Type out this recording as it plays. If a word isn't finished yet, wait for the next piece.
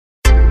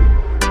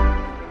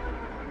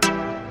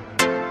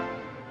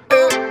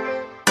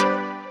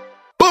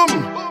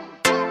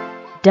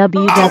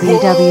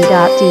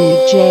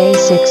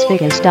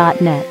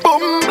www.dj6figures.net.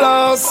 Boom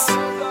blast.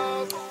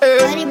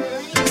 Hey.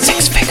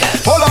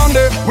 Hold on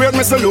there, wait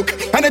me say look.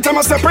 Anytime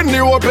I step in the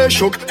whole place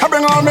shook. I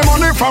bring all my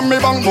money from me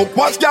bank book.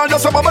 Watch girl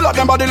just a bubble up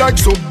them body like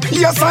soup.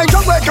 Yes, I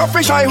just like a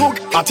fish I hook.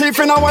 A thief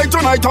in a white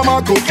tonight I'm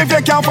a cook. If you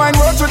can't find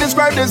words to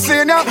describe this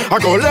scene, yeah, I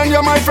go lend you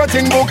my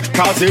fretting book.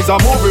 Cause it's a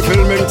movie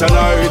filming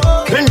tonight.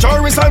 Enjoy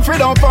yourself, we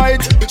don't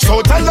fight.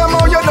 So tell them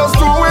how you just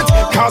do it.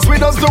 Cause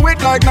we just do it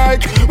like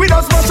Nike. We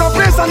just smash a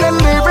place and then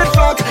leave it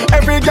flat.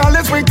 Every girl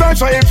is with time,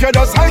 so if you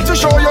just hide to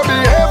show your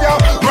behavior,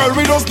 well,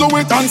 we just do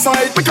it on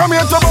sight. We come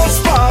here to bus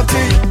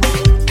party.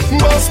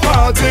 Bus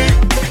party.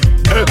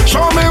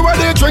 Show me where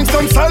the drinks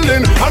them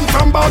selling. And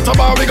from bar to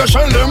bar we go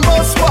shell them.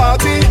 Bus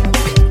party.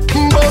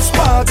 Bus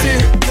party.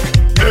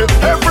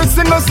 Every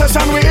single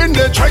session we in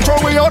there try throw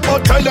we out,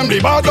 but tell them the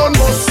bar done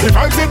bus. If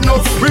I sit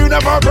nuts, we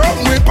never broke,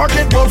 we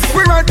pocket bus.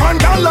 We ride pan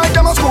down like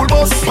them a school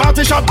bus.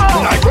 Party shot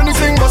like when you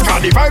sing bus.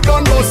 Cause the vibe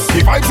done bus.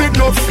 If I sit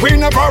nuts, we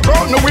never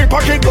broke, no we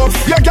pocket bus.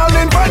 Your girl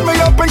invite me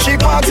up and she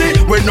party.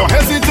 With no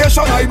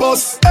hesitation I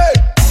bus. Hey,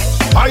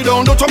 I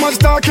don't do too much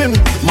talking.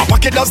 My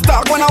pocket does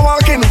dark when I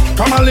walk in.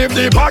 Come and leave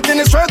the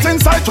parking, it's straight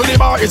inside to the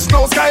bar. It's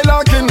no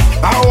skylarking.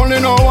 I only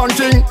know one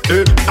thing,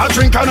 I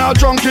drink and I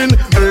drunken.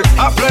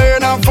 I play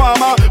in a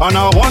farmer and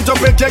I want to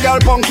pick your girl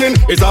pumpkin.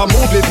 It's a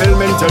movie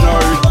filming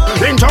tonight.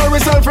 Enjoy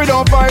yourself, we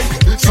don't fight.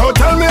 So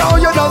tell me how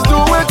you just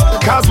do it.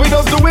 Cause we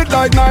just do it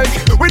like Nike.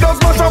 We just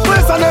smash a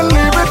place and then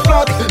leave it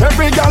flat.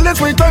 Every girl is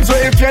with time, so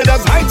if you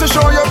just hide to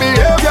show your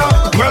behavior,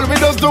 well,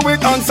 we just do it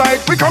on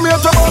site. We come here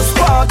to bus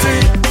party.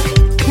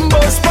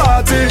 Bus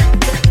party.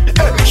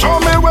 Show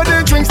me where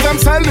the drinks them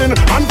selling.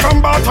 And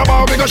from bar to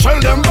bar we go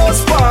shell them.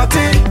 Bus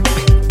party.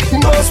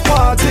 Bus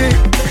party.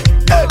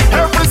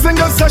 Every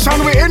single session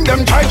we in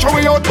them try show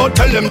we out, but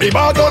tell them the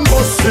bar done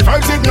bus. If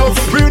I sit enough,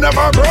 we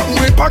never broke,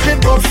 we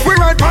pocket bus. We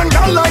ride pan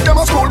down like them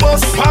a school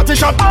bus. Party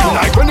shot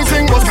like when you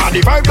sing bus. Cause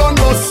the vibe done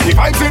bus. If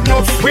I sit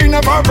enough, we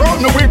never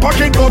broke, no we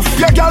pocket bus.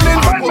 Your girl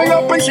invite me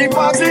up and she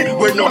party.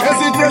 With no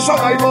hesitation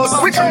I bus.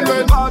 We can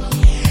get bad.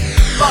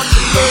 Bad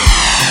children.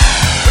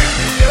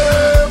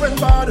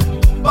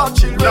 Bad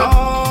children.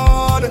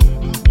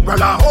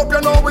 Well, I hope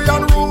you know we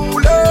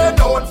unruly.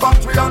 No, in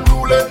fact we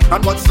unruly.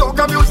 And what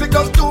soca music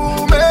does to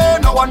me,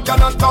 no one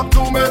cannot stop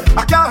to me.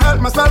 I can't help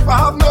myself, I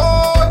have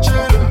no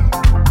chill.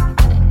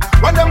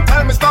 When them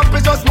tell me stop,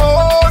 it's just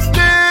more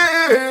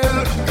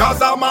still. Cause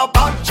I'm a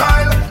bad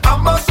child,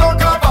 I'm a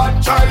soca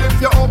bad child.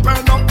 If you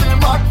open up the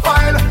mad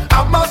file,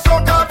 I'm a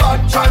soca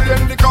bad child.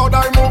 In the crowd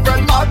I move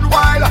and mad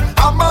wild.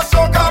 I'm a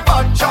soca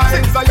bad child.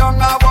 Since a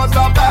young I was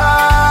a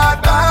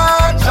bad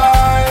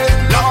child.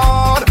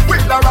 Lord,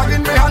 with the rag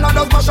in me hand I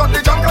just mash up the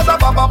jam. Cause I'm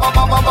bad.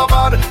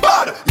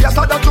 Yes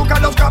I just took, I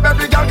just grab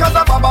every girl. Cause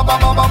I'm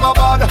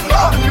bad.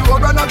 You go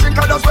run and drink,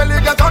 I just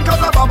really get on. Cause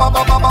I'm bad.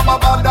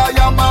 I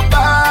am a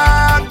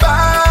bad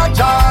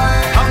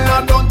child. And I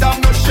don't have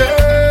no shame.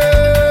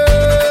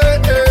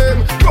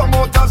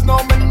 Promoters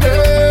know me name.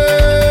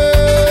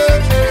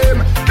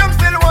 Them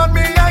still want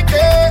me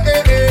again.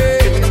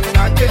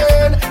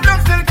 Them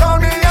still call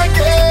me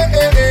again,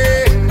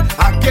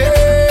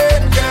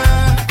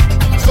 yeah.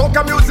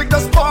 Soca music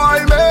just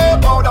spoil me.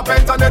 Powder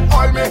paint and then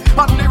oil me.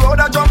 On the road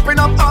I jumping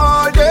up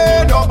all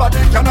day. Nobody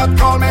cannot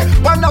call me.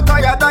 When I'm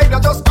tired I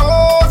just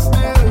go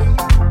still.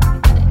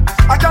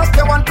 I can't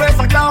stay one place,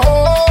 I can't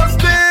hold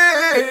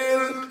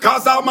still.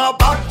 Cause I'm a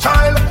bad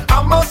child,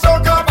 I'm a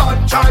soca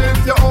bad child.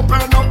 If you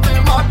open up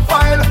the mad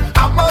file,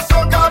 I'm a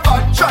soca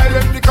bad child.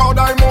 In the crowd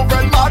I move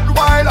and mad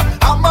wild.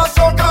 I'm a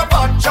soca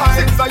bad child.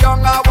 Since a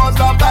young I was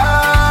a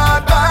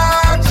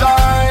bad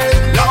child.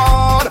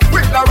 Lord,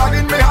 with the rag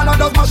in me hand I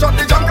just mash up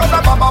the jam. Cause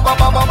I'm bad.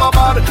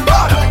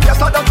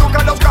 Yes I just took,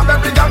 I just grab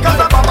every girl. Cause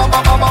I'm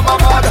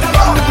bad.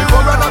 If you go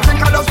run and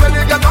drink I just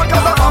really get on. Cause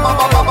I'm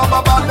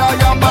bad. I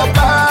am a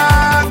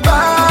bad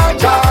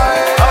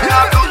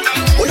child.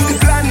 What you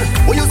plan,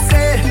 what you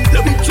say,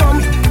 love it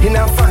jump in a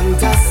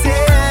fantasy.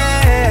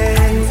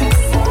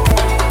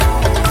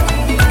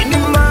 In the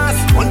mass,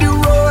 on the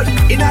road,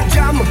 in a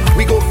jam,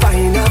 we go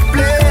find a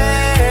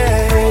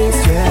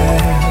place,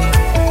 yeah.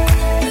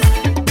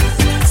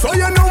 So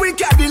you know we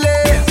can't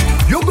delay.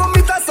 You go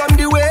meet us on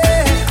the way.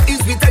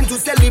 It's the time to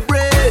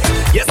celebrate.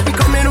 Yes, we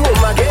coming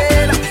home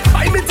again.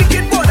 Buy me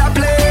ticket for the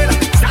plane.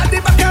 Start the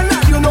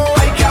bacchanal, you know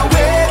I can't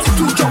wait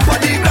to jump on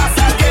the grass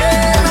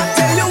again. I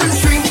tell you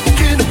it's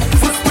drinking.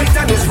 First bite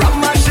and it's rum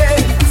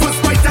machine. First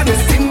bite and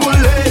it's single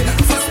leg.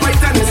 First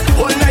bite and it's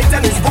all night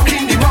and it's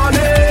walking the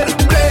morning.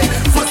 Play.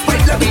 First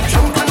bite let me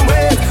jump and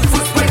wait.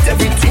 First bite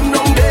everything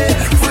down there.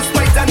 First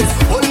bite and it's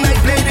all night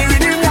play the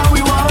rhythm that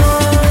we want.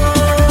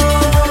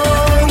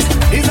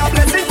 It's a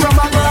blessing from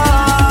above.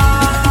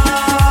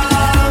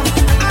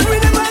 And we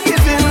never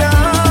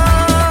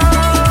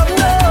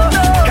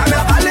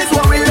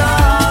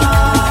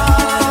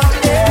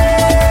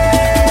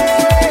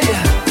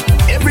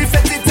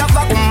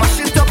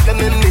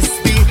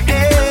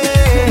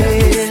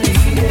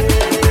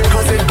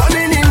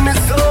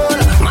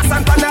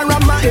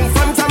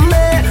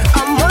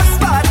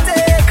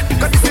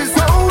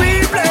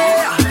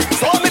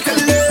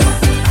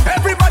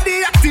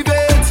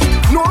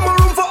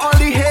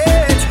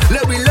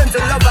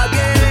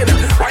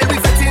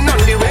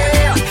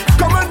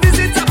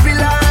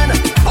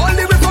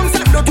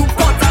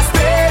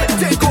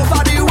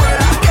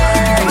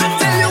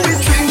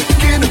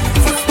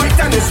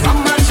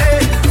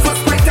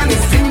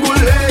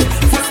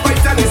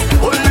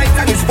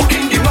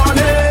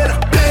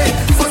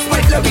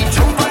body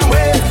jump and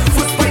wait.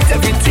 First fight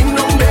everything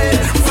down there.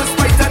 First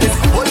fight of this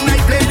whole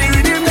night play the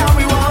rhythm that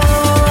we want.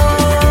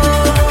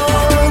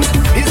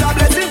 It's a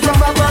blessing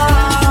from above,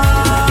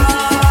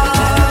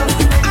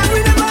 and we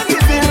never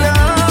giving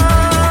up.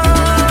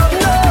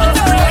 No,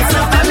 it's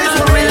a promise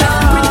for we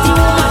love.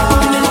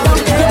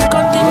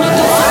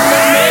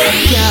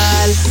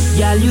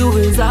 Girl, you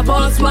is a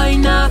boss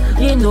whiner.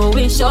 You know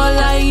we sure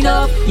line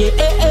up. Yeah,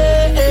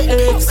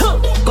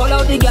 call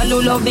out the girl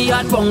who love the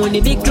hard bong. When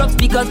the big truck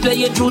speakers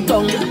play it through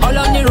tongue. All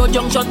on the road,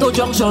 junction to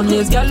junction.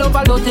 This girl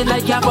overload it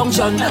like your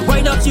function.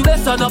 Why not you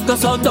sun up the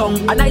sun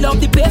down? And I love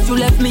the pace you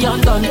left me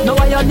undone. Now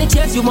I on the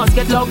chase, you must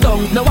get locked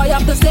down. Now I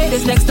have to say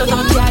this next to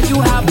none. Yeah,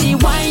 you have the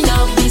wine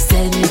of the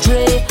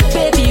century.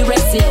 Baby,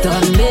 rest it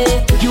on me.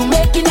 You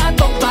making that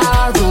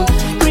bumper road,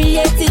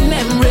 creating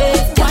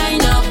memories.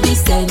 Wine of the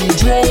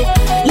century.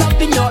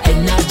 Loving your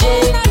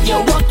energy.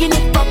 You're walking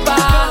it proper.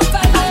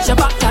 At your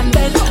back and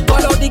bend.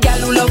 Follow the girl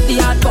who love the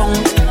hard bong.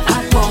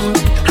 Hard bong,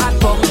 hard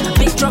bong.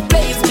 Big truck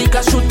plays,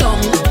 speaker shoot down.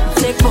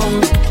 Take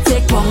bong,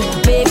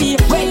 baby.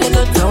 When you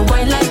don't know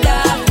wine like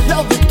that,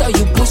 love it or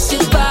you push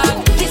it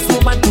back. This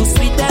woman too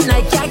sweet and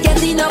I can't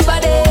get enough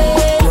of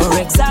it. You're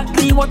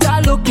exactly what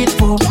I'm looking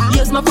for.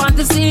 Here's my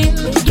fantasy.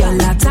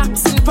 Girl, I'm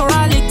taxing for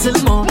a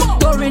little more.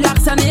 Don't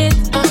relax on it.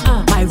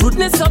 My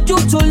rudeness up you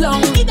too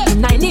long,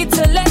 and I need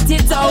to let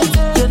it out.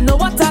 You know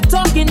what I'm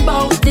talking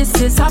about. This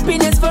is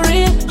happiness for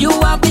real. You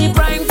have the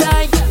prime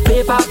time,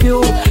 paper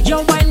view.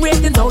 Your wine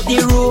ratings out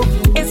the roof.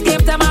 It's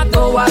game time, I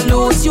go I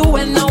lose you,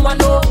 and now I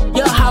know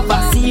you have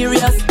a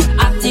serious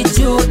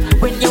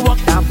attitude. When you walk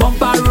that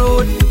bumper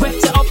road, wet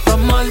you up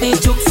from all the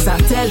jokes I'm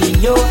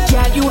telling you.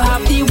 Yeah, you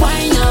have the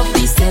wine of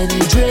the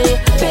century.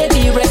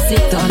 Baby, rest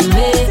it on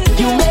me.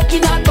 You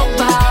making that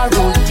bumper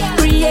road,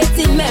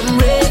 creating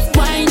memories.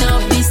 Wine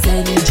of the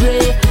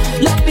century,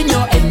 loving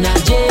your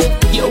energy.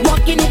 You're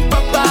walking it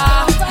proper.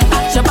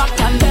 At your back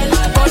and bend.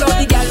 Follow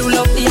the girl who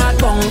love the hard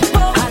bong.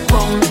 Hard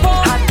bong,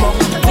 hard bong.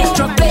 Big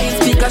truck plays,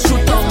 speaker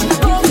shoot on.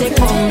 Take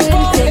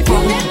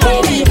bong,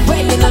 baby.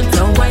 When you don't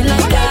know wine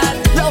like that,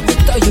 love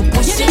it or you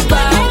push it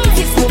back.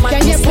 This woman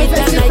is sweet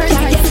and I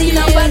can't get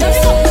enough of the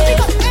soul.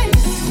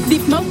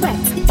 Leave my wet,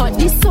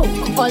 body soak.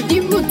 All the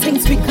rude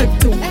things we could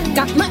do.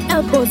 Got my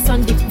elbows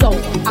on the floor.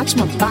 Arch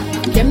my back,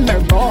 give me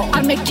raw.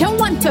 I make you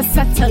want to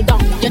settle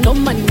down. You know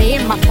my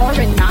name, I'm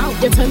pouring out.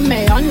 You turn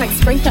me on like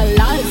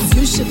sprinklers.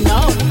 You should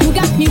know. You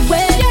got me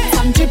wet,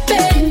 I'm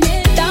dripping.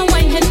 That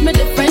wine hit me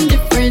different.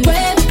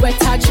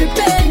 Wet, I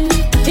dripping.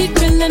 It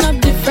filling up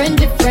different.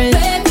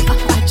 Wet,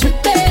 I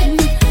dripping.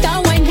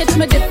 That wine hit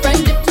me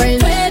different.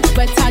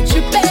 Wet, I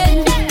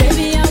dripping.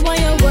 Baby, I want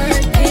your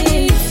word,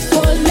 hey.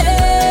 Hold me,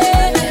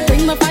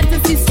 bring my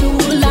fantasies to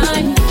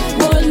line.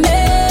 Hold me,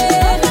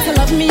 to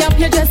love me up,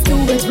 you just do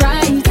it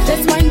right.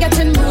 This wine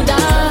getting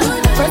ruder.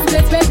 First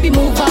place, baby,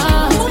 move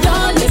on.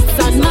 Your lips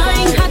on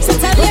mine, had to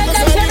tell you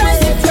that you're on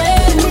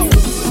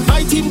different.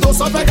 My team goes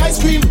up like ice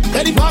cream.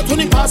 Any part when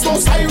it pass no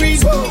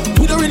sirens.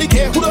 We don't really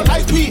care who don't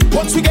like me.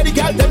 Once we get the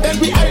girl, then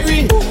we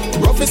irene.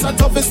 Roughest and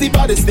toughest, the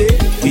baddest day.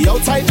 We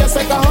outside just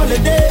like a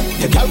holiday.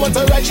 Your girl want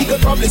to ride, she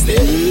could probably stay.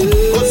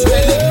 Cause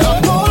when it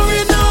come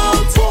pouring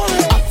out,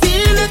 I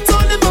feel it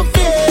all in my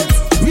face.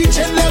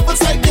 Reaching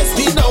levels like this,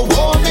 we now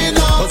warming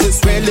up. Cause it's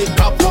really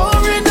come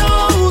pouring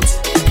out,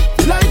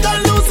 like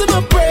I'm losing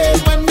my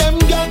breath. When them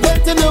girls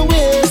get in the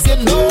waist, you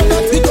know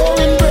that we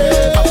going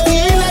brave. I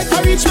feel like I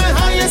reach my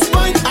highest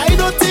point. I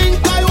don't think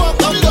I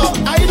walk up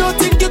down. I don't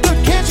think you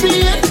could catch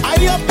me in. I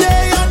up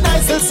there and I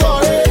say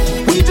sorry.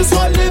 We just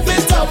want to live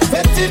it up,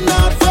 betting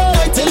out from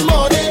night till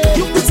morning.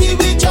 You can see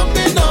we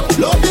jumping up.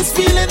 Love this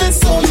feeling is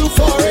so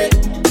euphoric.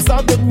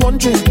 Start with one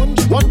drink,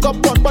 one cup,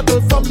 one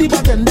bottle from the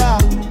bartender.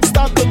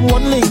 Start with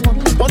one link,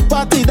 one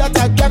party that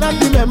I cannot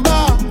remember.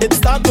 It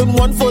start with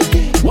one foot,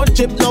 one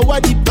chip, now I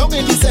deep down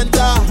in the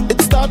center.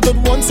 It start with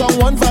one song,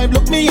 one vibe,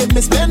 look me in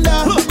the splendor.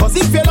 Cause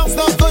if your love's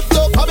not good,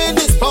 don't come in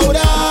this powder.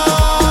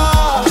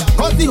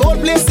 Cause the whole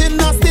place in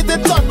a state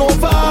it turn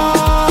over.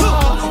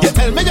 You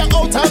tell me you're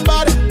out and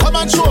bad, come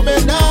and show me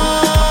now.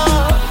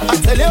 I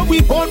tell you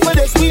we born for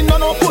this, we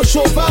no push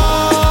over.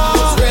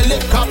 It's really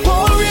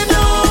pouring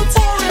out,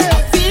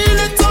 I feel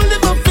it all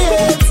in my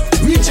face.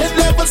 Reaching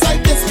levels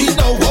like this, we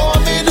now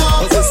warming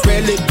up. Cause it's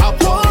really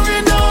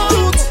pouring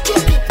out,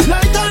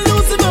 like I'm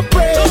losing my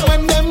breath.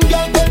 When them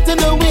girls get in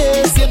the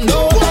waist, you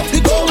know that we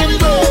going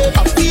brave.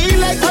 I feel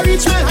like I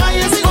reach my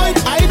highest point.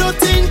 I don't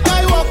think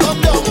I walk up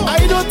down.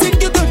 I don't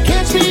think you could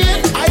catch me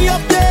in. I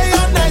up there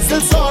and I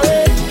still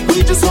sorry.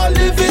 We just want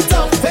to live it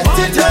up,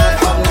 betting out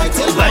from night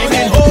till morning. I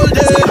mean hold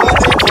it,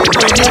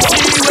 when you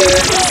see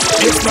it.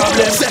 It's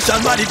problem session,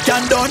 but it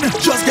can done.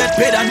 Just get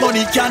paid and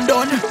money can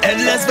done.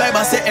 Endless vibe,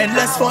 I say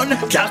endless fun.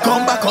 Can't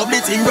come back up the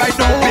thing right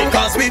now.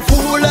 Because we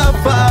full of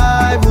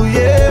vibe, oh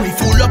yeah. We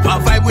full up our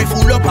vibe, we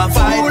full up our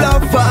vibe. Full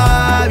of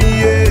vibe,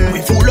 yeah.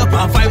 We full up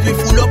our vibe, we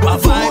full up our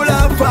vibe. Full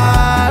of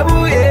vibe,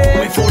 oh yeah.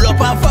 We full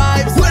up our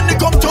vibes. When they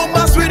come to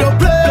mass, we don't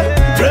play.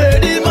 Play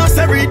the mass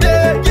every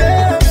day,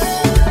 yeah.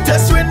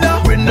 Test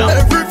winner, winner.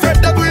 Every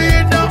fret that we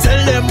in now.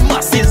 Tell them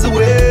mass is the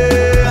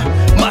way.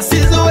 Mass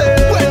is the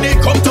way. When they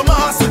come to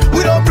mass,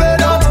 we don't play.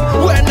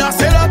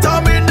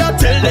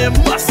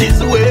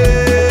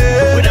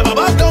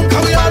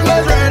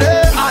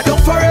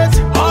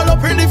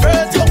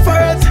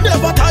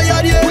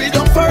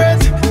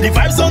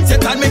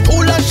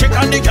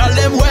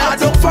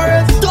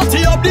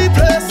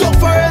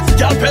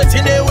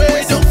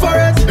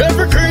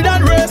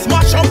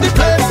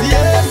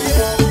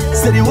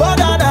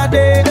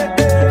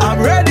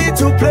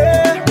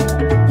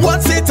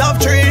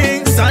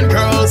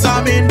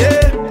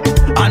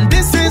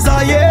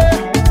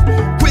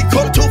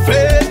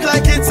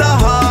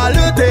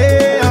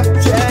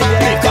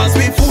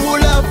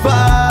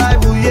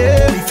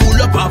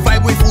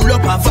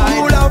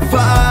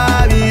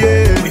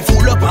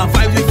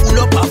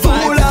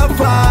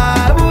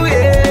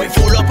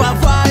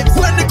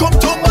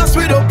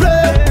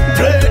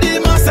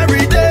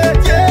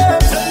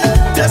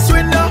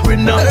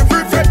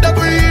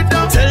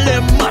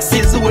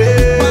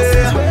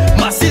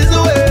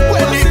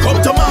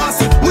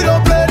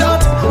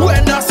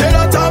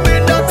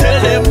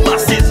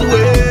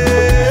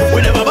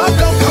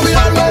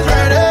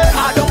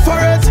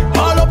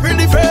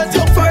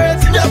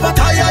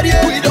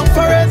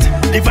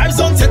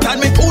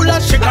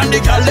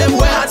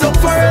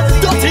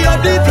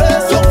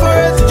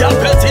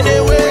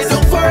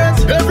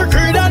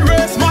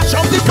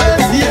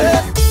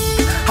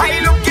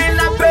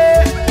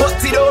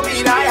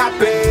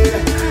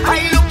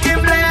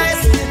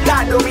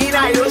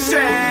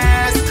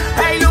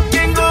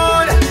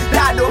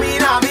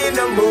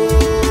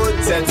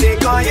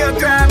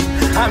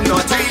 I'm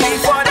not really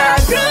for that.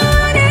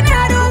 Good and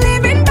I don't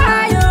live in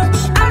bio.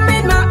 I'm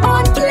in my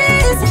own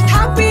place,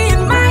 happy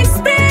in my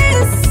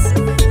space.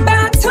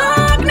 But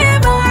talk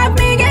never have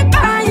me get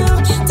by you.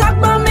 Talk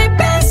about me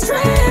best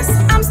stress.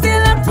 I'm still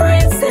a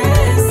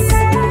princess.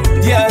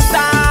 You're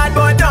sad,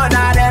 but none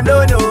of them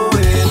don't know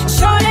it.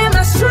 Show them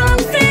a strong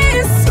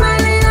face,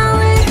 smiling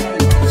away,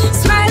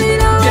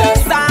 smiling away.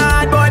 You're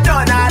sad, but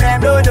none of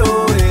them don't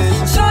know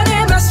it. Show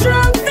them a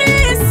strong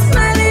face,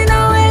 smiling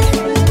away,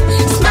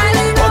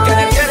 smiling How can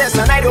I away. tell this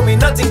and I don't mean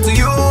nothing to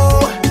you?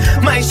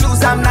 My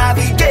shoes I'm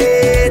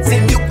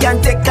navigating. You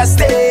can take a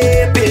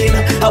step in.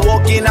 I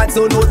walk in at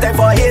so no time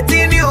for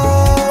hating you.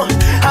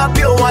 I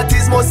feel what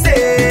is most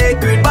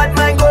sacred, but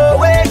mine go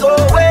away, go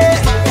away.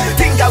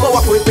 Think I go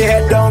walk with my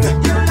head down.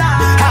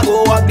 I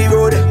go walk the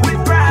road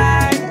with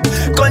pride,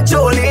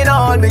 controlling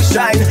all my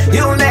shine.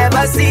 You'll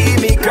never see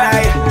me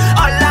cry.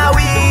 All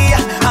we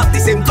have the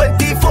same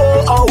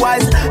 24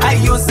 hours. I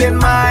use the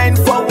mind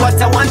for what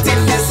I want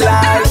in this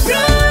life. I'm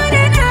good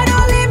and I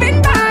don't live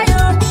in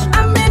bio.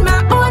 I'm in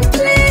my own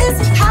place,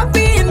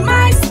 happy in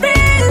my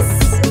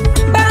space.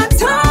 But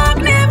talk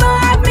never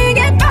have me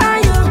get by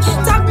you.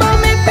 Talk about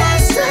me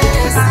best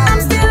stress.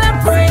 I'm still a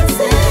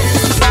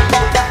princess.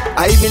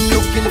 I've been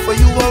looking for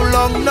you how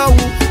long now?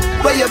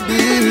 Where you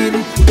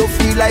been? Don't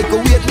feel like I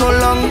wait no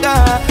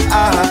longer.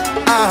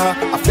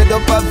 I fed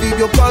up of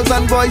video calls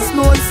and voice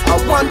notes. I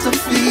want to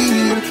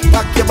feel.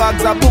 Pack your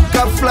bags, I book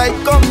a flight,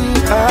 come.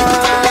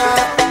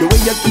 The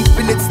way you're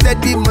keeping it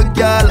steady, my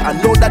girl. I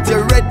know that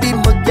you're ready,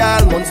 my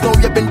girl. Months now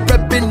you've been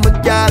prepping, my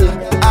girl.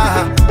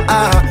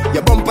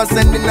 Your bumper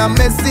sending a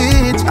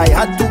message. I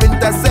had to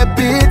intercept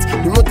it.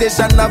 The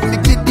rotation of me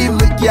giddy,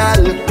 my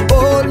girl.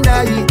 All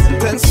night.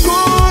 Then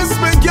screws,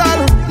 my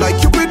girl.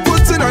 Like you been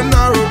putting an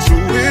arrow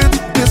through it.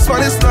 This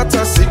one is not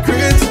a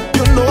secret.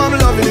 You know I'm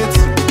loving it.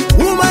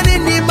 Woman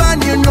in the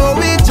band, you know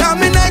we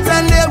jamming night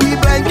and day. We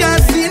blind,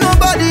 can't see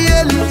nobody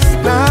else.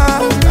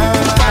 Nah.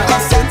 I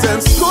said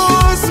then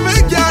screws, my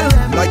girl.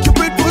 Like you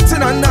been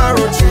putting an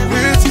arrow through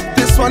it.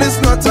 This one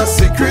is not a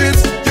secret.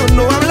 You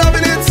know I'm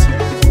loving it.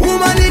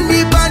 Woman in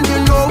the band,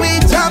 you know we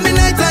jamming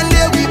night and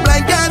day. We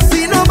blind, can't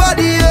see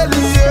nobody else.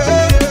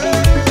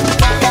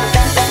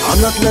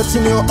 I'm not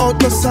letting you out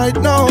the sight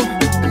now.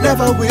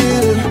 Never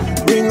will.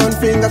 Ring on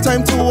finger,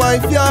 time to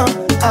wife ya.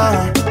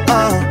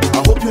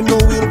 I hope you know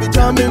we'll be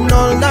jamming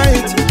all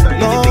night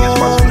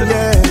long,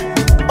 yeah,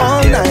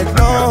 all night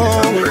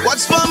long.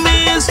 What's for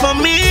me is for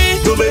me.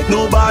 Don't make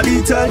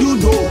nobody tell you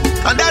no,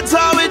 and that's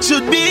how it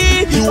should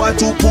be. You have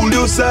to pull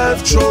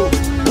yourself through.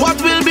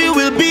 What will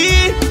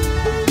be,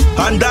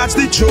 and that's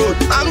the truth.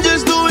 I'm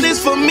just doing this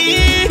for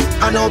me,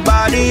 and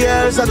nobody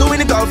else. I'm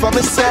doing it all for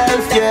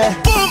myself, yeah.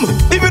 Boom!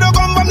 If you don't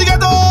come from the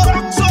ghetto,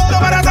 so no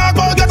matter talk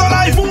about ghetto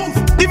life.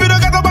 If you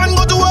don't get up and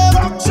go to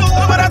work, so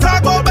no matter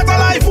talk about better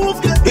life.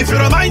 If you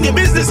don't mind your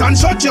business and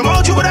shut your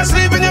mouth, you would have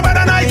sleep in your bed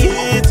at night.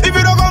 If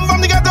you don't come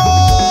from the ghetto,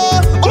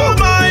 oh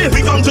my,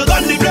 we come to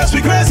done the place,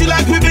 we crazy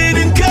like we been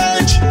in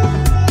cage.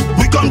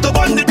 We come to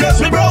burn the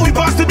place, we bro, we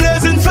pass the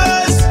blazing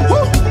face.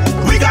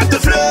 We got the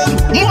flame,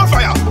 more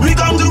fire, we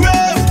come to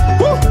rave.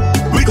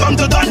 We come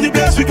to done the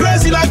place, we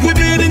crazy like we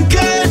been in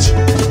cage.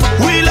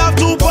 We love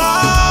to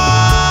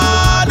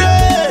party,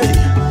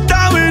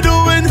 that we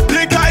doing.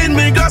 Liquor in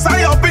me glass,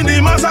 I up in the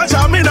massage,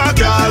 I'm in a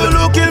girl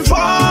looking for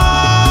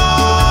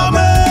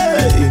me.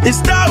 It's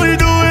that we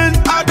doing.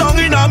 I don't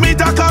in a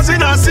meter, cause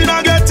in a sin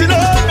I get it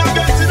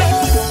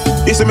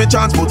up. You see me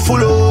transport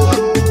full of,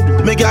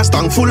 me gas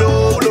tank full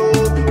of,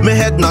 me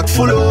head not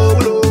full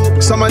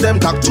of. Some of them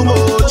talk too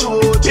much.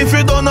 If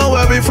you don't know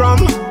where we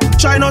from,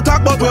 try not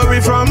talk about where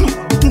we from.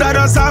 That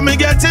does how me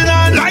getting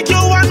on. Like you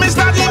want me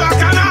start the back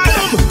and I.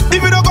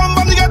 If you don't come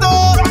from the ghetto,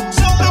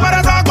 no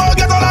matter talk about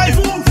ghetto life.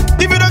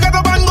 If you don't get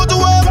up and go to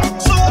work,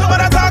 no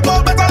matter talk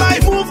about better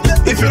life.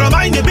 If you don't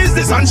mind your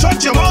business and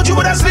shut your mouth, you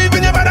would have sleep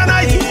in your bed at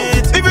night.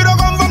 If you don't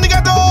come from the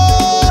ghetto,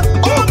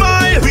 oh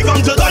my, we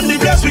come to done the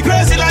place, we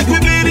crazy like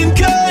we been in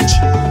cage.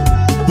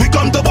 We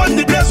come to burn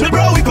the place, we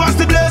bro, we pass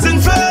the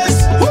blazing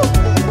face.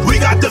 We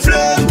got the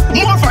flame,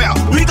 more fire,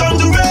 we come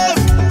to rave.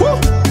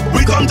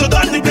 We come to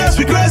done the place,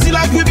 we crazy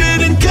like we been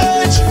in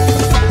cage.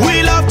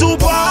 We love to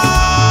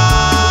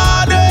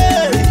party,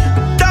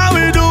 that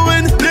we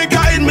doing.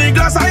 Liquor in me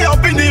glass, I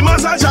up in the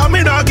massage, I'm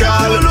in a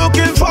girl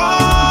looking for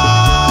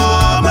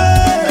me.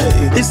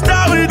 It's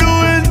that we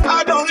doing.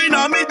 I don't in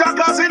a meter,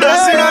 cause in a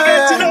sin I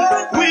get to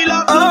know. We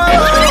love to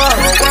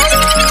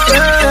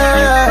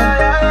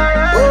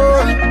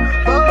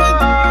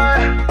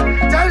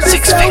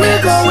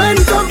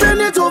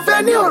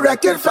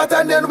wreck it flat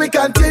and then we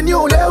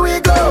continue. There we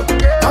go,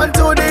 on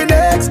to the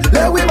next.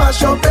 Let we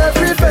mash up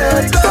every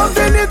face. From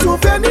venue to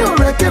venue,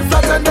 wreck it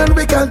flat and then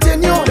we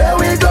continue. There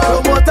we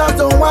go. Promoters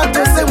don't want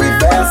to see we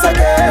face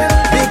again,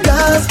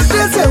 because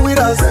they say with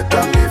us,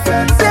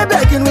 they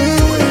begging we,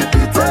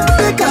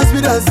 because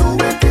with us,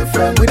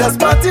 with us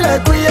party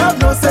like we have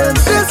no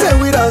sense. They say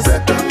with us,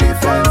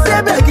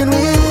 they begging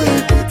we,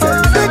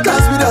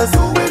 because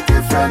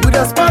with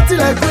us party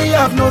like we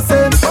have no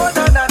sense.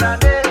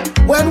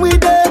 When we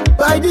dead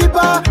by the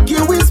bar,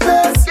 give we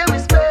space.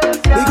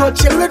 The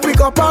it, pick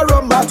up our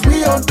rum, but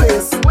we on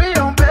pace.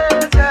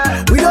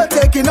 Yeah. We don't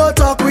take it, no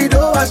talk, we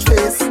don't wash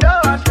face.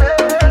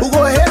 Who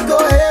go ahead, go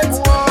ahead.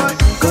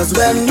 Cause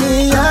when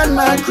me and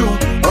my crew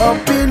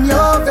up in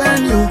your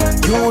venue,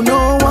 you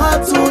know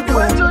what to do.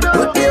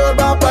 Put the old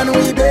bop and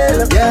we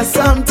bail. Yes,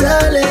 I'm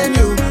telling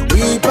you,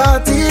 we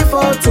party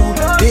for two.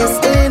 This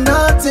ain't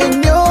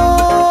nothing new.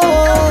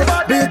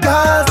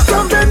 Because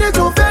from venue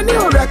to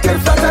venue, record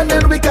flat and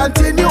then we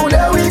continue.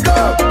 There we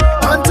go,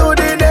 on to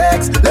the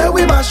next. Let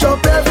we mash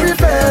up every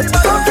fed.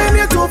 From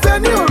venue to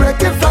venue,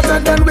 record flat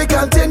and then we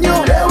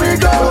continue. There we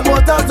go.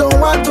 Promoters don't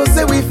want to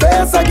see we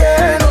face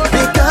again.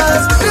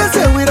 Because they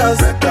say with us,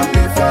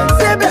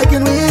 they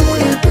begging we.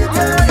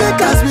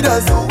 Because with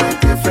us,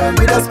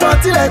 with us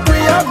party like we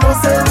have no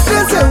sense.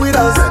 They say with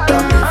us,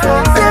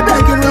 they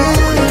begging we.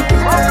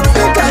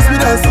 Because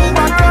with us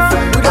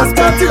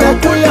party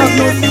like we have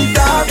no sense.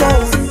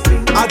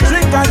 I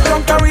drink and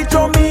drunk, I reach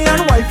on me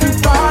and wifey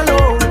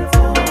follow.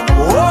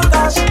 Oh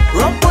gosh,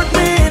 rum put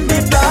me in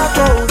the dark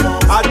house.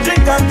 I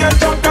drink and get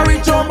drunk, I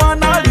reach on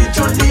man, I reach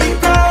on the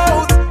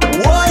coast.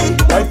 Why?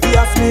 Wifey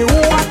ask me who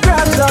I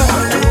catch her.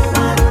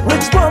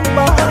 Which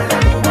bumper?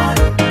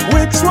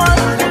 Which one?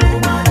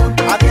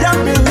 I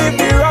can't believe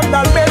the rum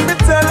that made me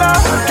tell her.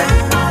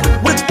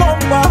 Which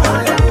bumper?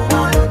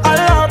 I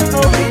love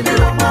to.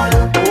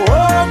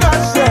 Oh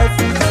gosh, yes.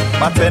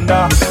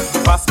 Bartender,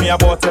 pass me a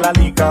bottle of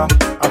liquor.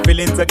 I'm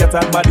feeling to get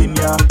on bad in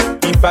ya.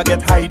 If I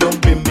get high,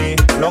 don't blame me.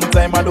 Long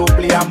time I don't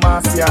play a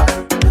mass, yeah.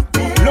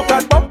 Look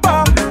at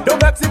Papa, don't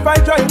vex if I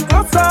join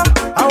closer.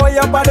 How are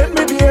you bad in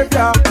my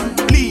behavior?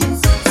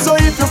 Please. So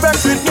if you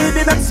vex with me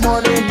the next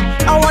morning,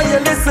 how are you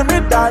listen me,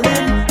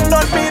 darling?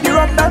 Not me the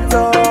rum that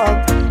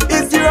talk.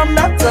 It's the rum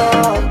that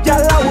talk.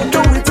 Girl, I will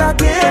do it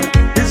again.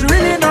 It's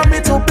really not me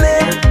to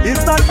blame.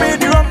 It's not me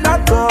the rum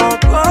that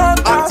talk. Oh,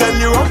 I tell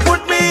you,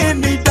 put me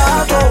in the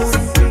dark house.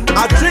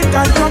 I drink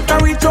and drunk, I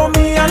reach on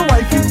me and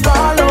wifey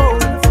follow.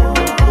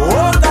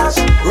 Oh gosh,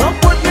 rum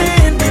put me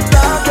in the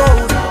dark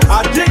house.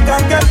 I drink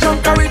and get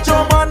drunk, I reach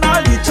on man,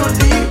 I reach on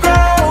the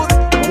crowd.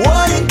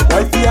 Why?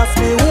 Wifey ask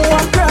me who I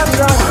catch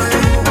her.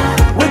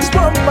 Which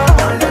bumper?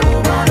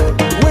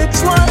 Which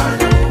one?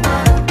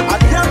 I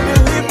can't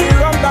believe the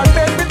rum that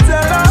made me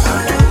tell her.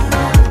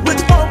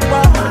 Which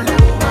bumper?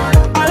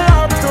 I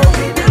love to.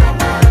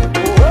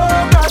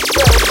 Oh gosh, I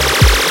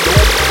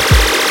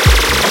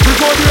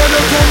prefer the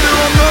headache from the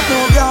rum, no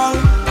girl.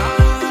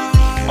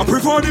 I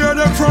prefer the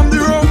headache from the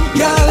rum.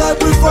 Girl, I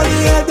prefer the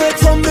headache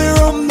from the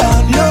rum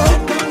than you.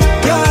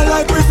 Girl,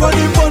 I prefer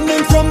the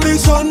burning from the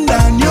sun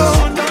than you.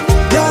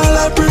 Girl,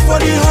 I prefer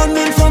the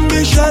honey from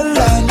the shell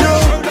than you.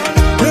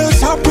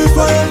 Yes, I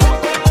prefer it.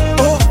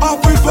 Oh, I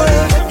prefer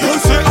it. You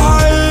say I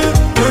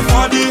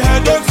prefer the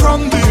headache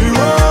from the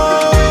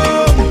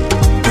rum,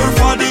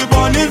 prefer the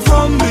burning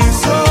from the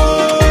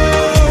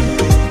sun,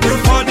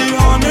 prefer the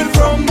honey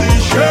from the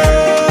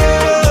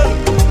shell.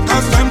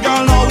 Cause them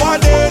girl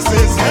nowadays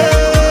is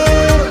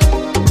hell.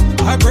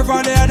 I prefer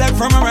the headache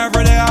from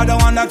every day. I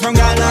don't want that from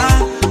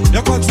Ghana.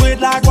 You could sweet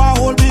like what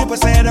old people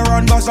say they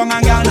run bus on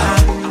Ghana.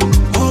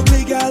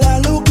 Ugly girl are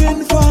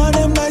looking for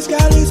them nice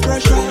girl is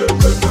pressure.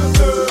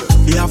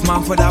 You have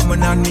man for that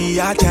man and me,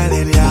 I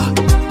telling ya.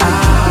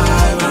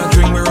 I wanna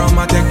drink me rum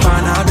and take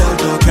Panadol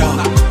to girl.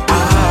 I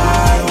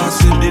wanna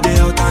sleep the day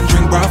out and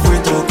drink broth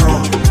with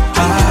okra.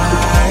 I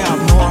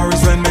have no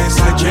worries when me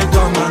side chick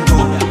come and go.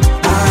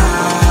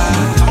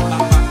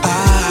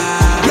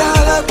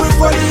 Girl, I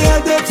prefer the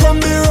headache from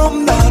the rum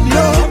than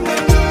you.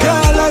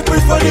 Girl, I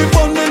prefer the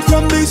burning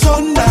from the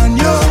sun than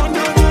you.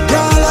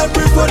 Girl, I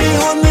prefer the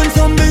honey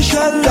from the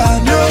shell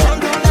than you.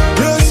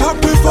 Yes, I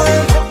prefer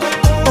it.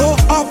 Oh,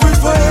 I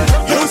prefer it.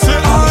 You say I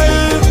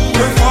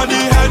prefer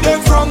the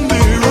headache from the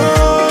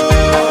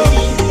rum,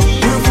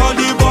 prefer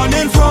the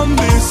burning from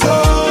the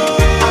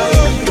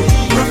sun,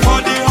 prefer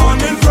the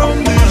honey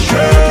from the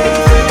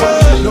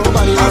shell.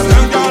 Cause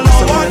them girl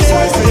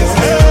nowadays is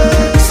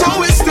hell. So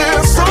it's there,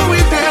 so we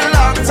there.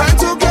 Long time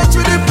to get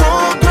with the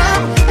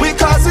program. We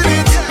causing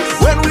it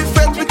when we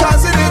fed, we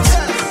causing it.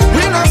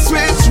 We not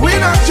switch, we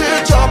not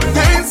change up.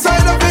 The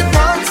inside of it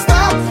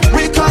non-stop.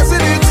 We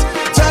causing it.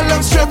 Tell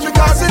them straight, we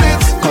causing it.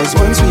 Cause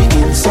once we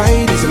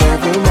inside, it's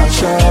level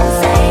mash up.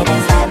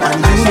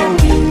 And you know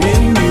we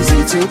name easy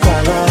to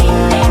call up.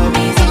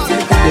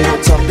 They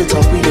don't talk the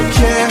talk, we don't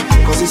care.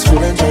 Cause it's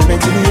full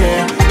enjoyment in the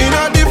air. In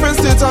a different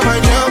state of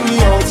mind, yeah, we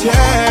out,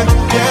 yeah,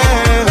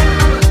 yeah.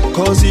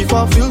 Cause if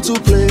I feel to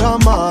play a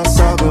mass,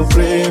 I go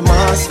play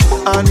mass.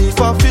 And if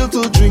I feel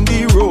to drink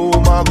the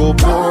rum, I go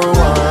pour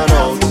one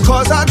out.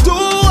 Cause I do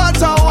what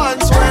I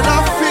want when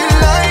I feel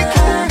like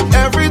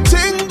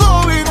everything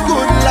going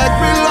good like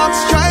reload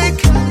strike.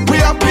 We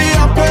happy,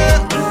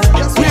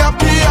 yes, we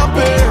happy.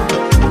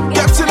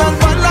 Getting on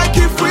fun like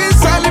if we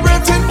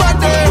celebrating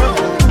birthday.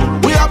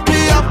 We happy,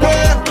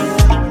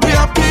 we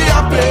happy.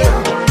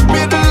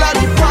 Middle of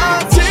the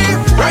party,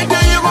 right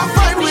there you gon'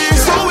 find we.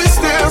 So we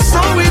still,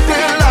 so we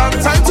there. Long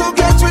time to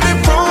get with the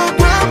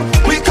program.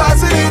 We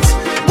causing it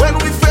when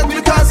we fed,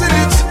 we causing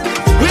it.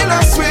 We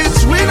not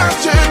switch, we not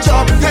change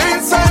up. The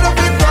inside of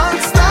it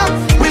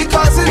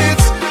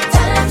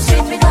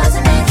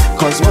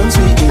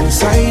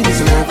inside is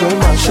never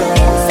mash up.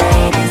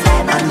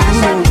 And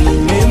you know the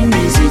name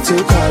easy to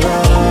call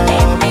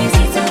up.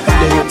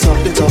 Then you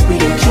top it up, we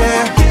don't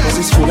care, cause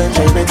it's full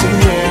enjoyment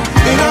in here.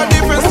 In a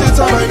different state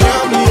of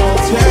Miami,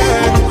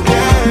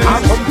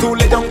 I come to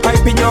lay down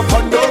pipe in your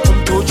condo,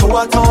 come to throw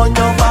water on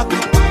your back.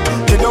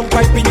 Lay down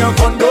pipe in your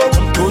condo,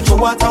 come to throw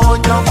water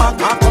on your back.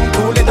 I come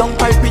to lay down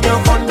pipe in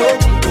your condo,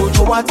 come to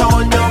throw water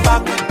on your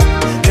back.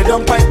 Lay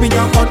down pipe in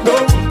your condo,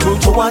 come to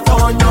throw water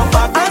on your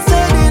back. I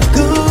said it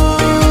good,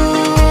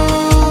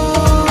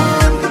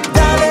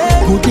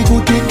 darling. Goody,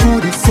 goody,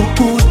 good, it's so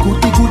good.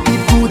 Goody, goody,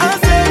 good. I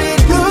said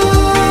it good,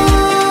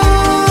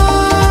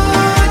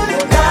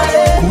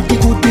 darling. Goody,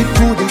 goody,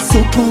 good, it's so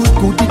good.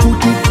 Goody,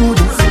 goody, good.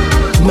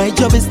 My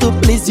job is to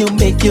please you,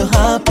 make you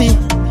happy.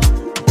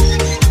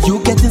 You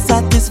getting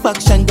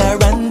satisfaction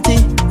guarantee.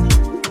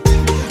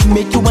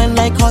 Make you one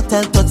like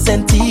hotel touch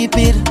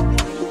centipede.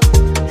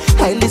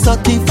 Highly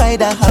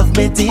certified, I have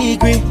my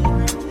degree.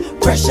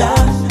 Pressure,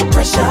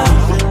 pressure,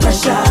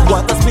 pressure.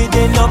 Water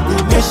speeding up the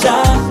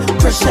pressure.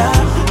 Pressure,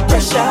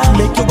 pressure.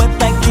 Make you wet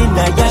like in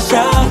a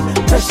yasha.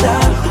 Pressure,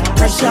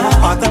 pressure.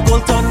 Heart and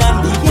bolt on and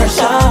the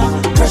pressure.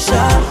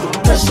 Pressure,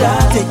 pressure.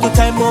 Take your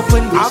time,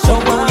 open the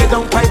shower. Lay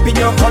down pipe in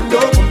your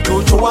condo, to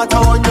throw water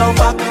on your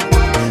back.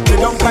 Lay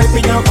down pipe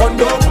in your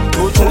condo,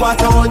 to throw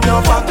water on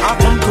your back. I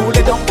come to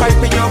lay down pipe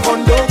in your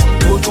condo,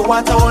 to throw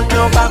water on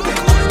your back.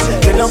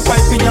 Lay down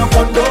pipe in your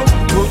condo,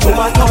 to throw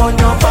water on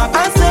your back.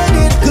 I said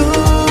it good.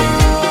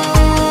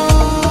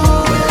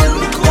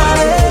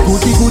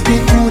 Goody, goody,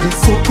 good,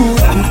 it's so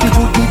good. Goody,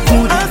 goody,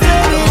 good. I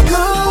said it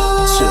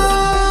good.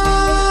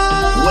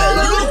 Well,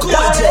 look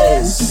what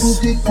it is.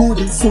 Goody, good,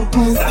 it's so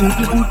good.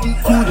 Goody, goody,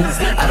 good.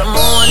 I don't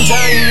know one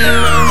time.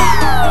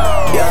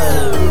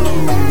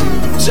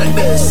 Yeah. Check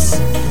this.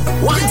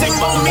 One thing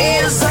about me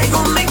is I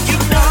gon' make you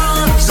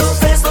dance. So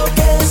fast,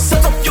 okay.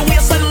 Set up your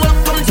waist and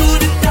welcome to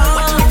the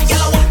dance. Yeah,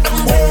 I want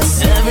them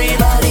waist.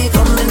 Everybody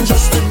coming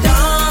just to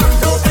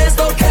dance. No face,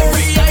 no case.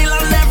 Every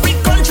island, every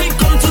country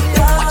come to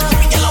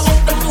dance. Yeah, I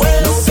want them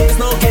waist. No face,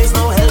 no case,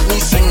 no help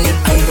me sing it.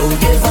 I don't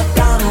give a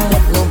damn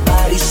what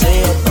nobody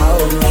say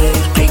about me.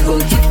 I gon'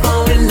 keep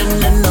on winning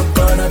and I'm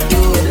gonna do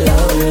it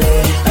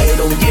loudly. I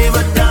don't give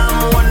a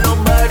damn what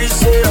nobody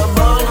say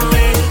about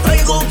me.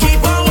 I gon'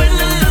 keep on winning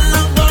and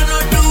I'm gonna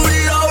do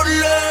it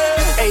loudly.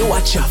 Hey,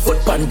 watch your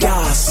foot on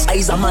gas.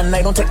 I's a man,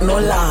 I don't take no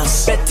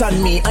loss. Bet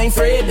on me, I ain't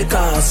afraid to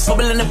cast.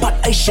 Bubble in the pot,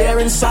 I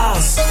sharing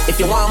sauce. If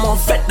you want more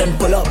fat, then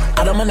pull up.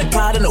 Adam on the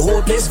card and the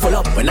whole place full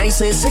up. When I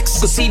say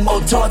 6, go see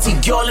about 30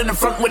 girl in the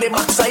front with their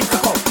backside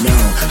cock up.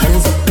 Now,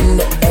 hands up in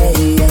the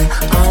air.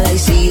 All I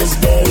see is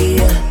bay.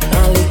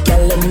 All the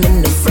gal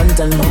in the front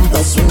and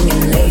bumper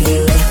swinging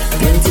hey.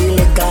 Plenty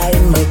liquor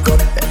in my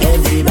cup.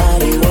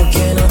 Everybody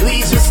walking up.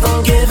 We just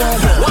don't give a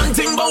one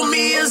thing about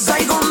me is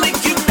I gon'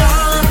 make you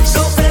dance.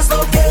 So fast,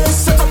 okay.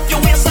 Set up your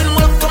waist and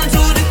welcome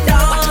to the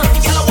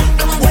dance. Yeah, I want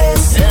them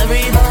waist.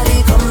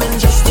 Everybody coming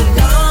just to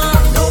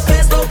dance. No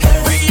face, no case.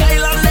 Every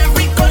island,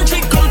 every country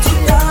come to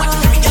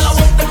dance. Yeah, I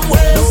want them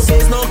waist. No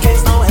face, no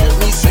case, no help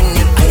me sing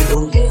it. I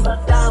don't give a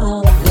damn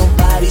what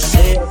nobody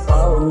say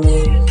about me.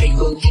 I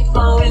gon' keep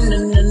on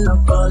winning and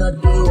I'm gonna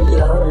do it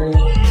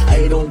loudly. I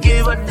don't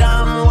give a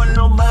damn what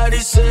nobody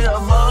say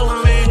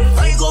about me.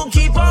 I gon'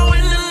 keep on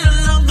winning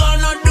and I'm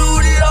gonna do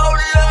it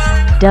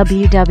loudly.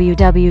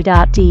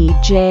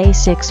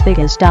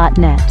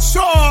 www.dj6figures.net.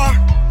 So,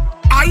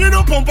 I you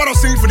know pump out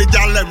sing for the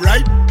gal them,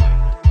 right?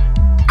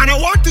 And I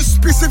want to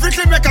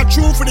specifically make a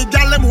tune for the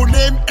gal them who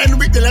name end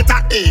with the letter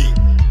A.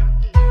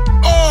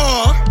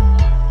 Oh,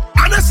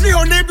 honestly,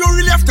 her name don't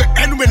really have to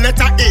end with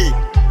letter A.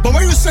 But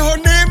when you say her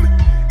name,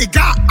 it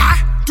got A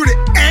to the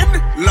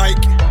end,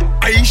 like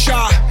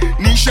Aisha,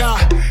 Nisha,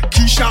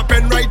 Keisha,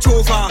 pen right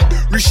over.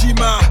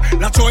 Rishima,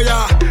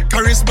 Latoya,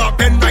 Charisma,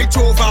 pen right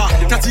over.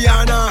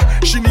 Tatiana,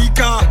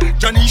 Shinika,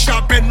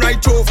 Janisha, pen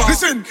right over.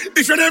 Listen,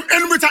 if your name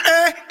end with a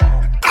A,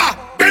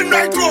 pen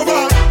right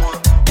over.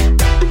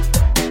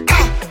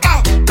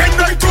 Pen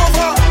right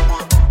over.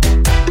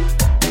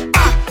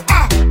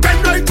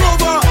 Pen right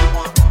over.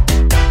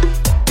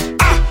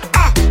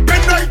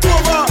 Pen right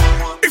over.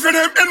 If your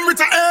name end with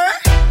a A,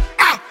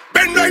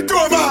 pen right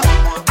over.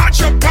 At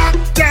your back,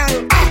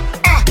 girl.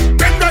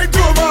 Pen right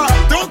over.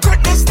 Don't cut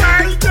no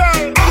style,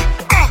 girl.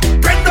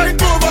 Pen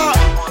right over.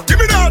 Give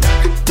me that.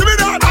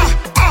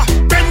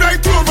 Pen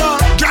right over.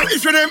 Girl,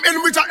 if your name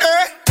end with a A,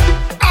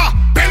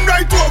 pen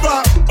right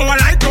over. Oh, I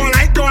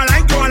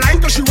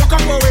like, cause she walk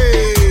up her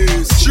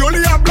ways. She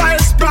only applies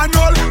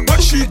Espanol,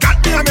 but she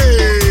got me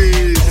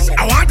amazed.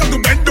 I want her to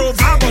bend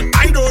over, but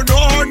I don't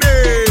know her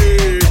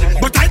name.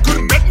 But I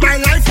could bet my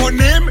life her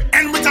name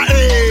end with a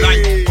A.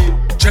 Like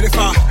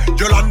Jennifer,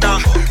 Yolanda,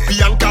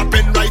 Bianca,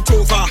 pen right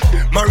over.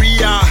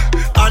 Maria,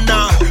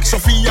 Anna,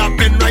 Sophia,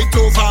 pen right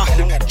over.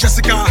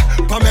 Jessica,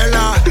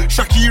 Pamela,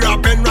 Shakira,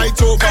 pen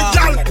right over. Hey,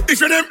 girl, if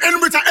your name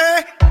end with a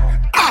A,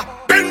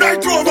 pen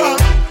right over.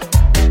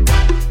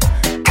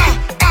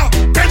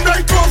 Pen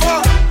right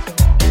over.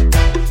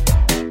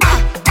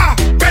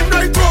 Pen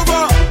right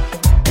over.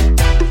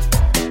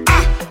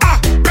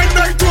 Pen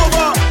right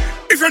over.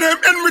 If your name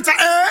end with a A,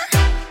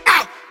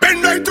 pen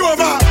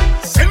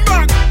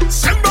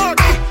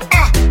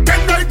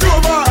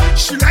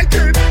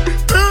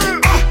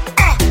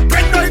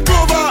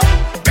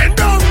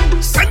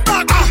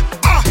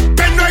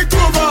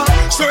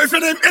So if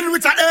your name end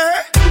with a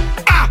A,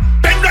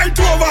 bend right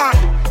over.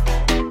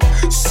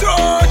 So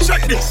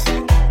check this.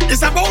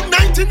 It's about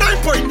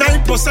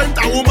 99.9%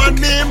 a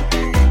woman name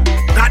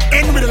that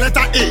end with the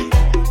letter A.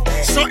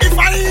 So if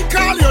I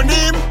call your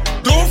name,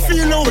 don't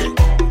feel no way.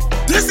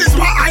 This is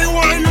what I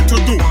want you to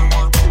do.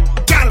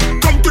 Girl,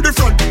 come to the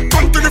front,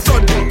 come to the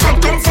front,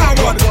 come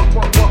forward.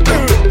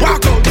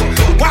 Walk out,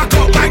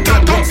 my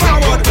girl, come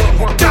forward.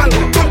 Girl,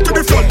 come to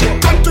the front,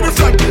 come to the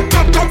front,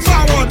 come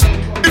forward.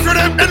 If your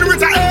name end with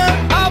a A,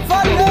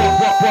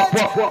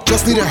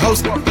 just need a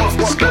host.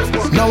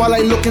 Now all I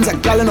looking's a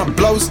gal in a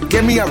blouse.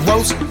 Give me a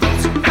roast.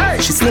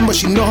 She slim but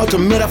she know how to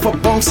meet up for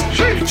bunks.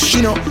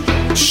 She know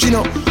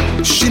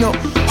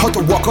how to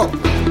walk up.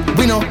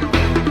 We know how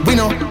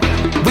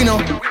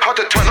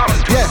to turn up.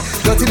 Yeah,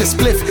 dirty the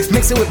spliff,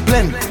 mix it with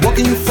blend.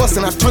 Walking you first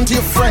and I turn to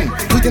your friend.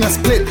 Put in a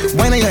split,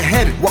 wine on your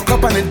head. Walk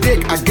up on the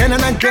dick again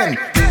and again.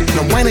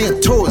 Now wine on your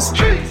toes.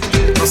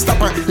 Now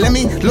stop and let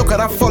me look at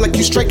that fall like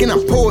you striking a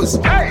pose.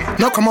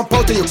 Now come up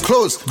out of your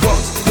clothes. Walk.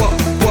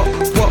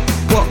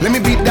 Let me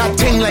beat that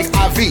thing like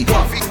Avi.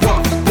 Walk.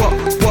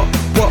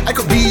 I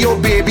could be your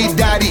baby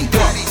daddy.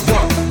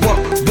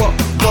 Walk.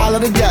 All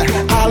of the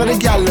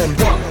gal,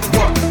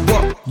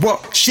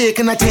 walk.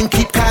 Shaking that thing,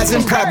 keep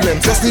causing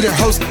problems. Just need a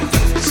host.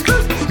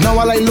 Now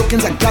all I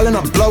looking's a gal in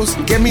a blouse.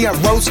 Give me a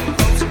roast.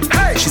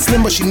 She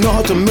slim but she know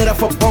how to meet up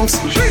for bunks.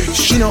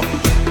 She know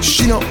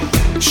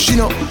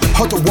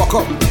how to walk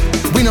up.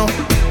 We know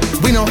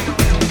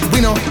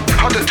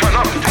how to turn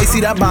up. I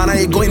see that banana,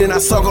 it going in a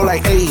circle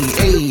like ay.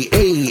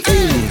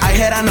 I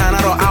had a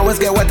nana, the hours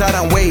get wetter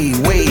than way.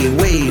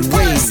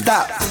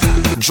 Stop,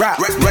 drop,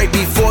 right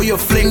before you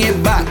fling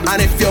it back.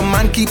 And if your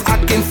man keep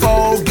acting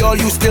foul, girl,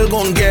 you still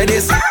gon' get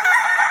this.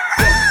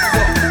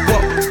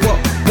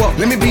 Walk.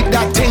 Let me beat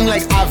that thing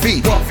like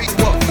Avi. Walk.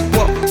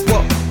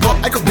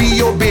 I could be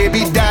your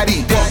baby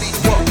daddy. Walk.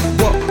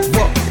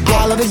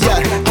 All of the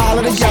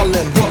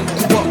yelling. Walk.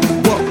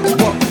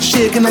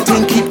 Shaking that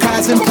thing, keep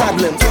causing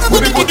problems.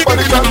 When the good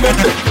body girl them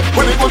there,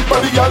 when the good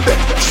body girl them,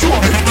 show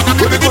me.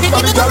 When the good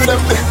body girl them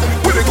there,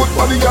 when the good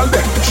body girl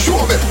them, show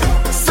me.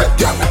 Set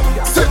gal.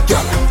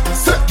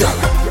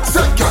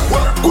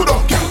 Good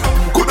up gal.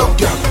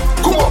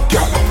 Come up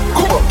gal.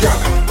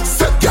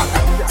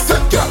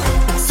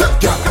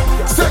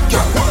 Set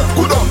gal.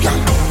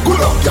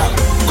 Good up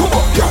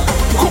gal.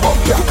 Come up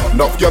gal.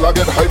 Enough gal I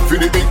get hype for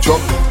the big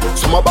job.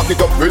 Some a back it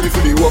up ready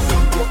for the work.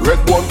 Red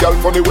one gal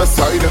from the west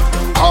side.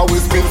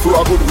 Always been through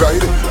a good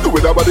ride. The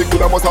way that body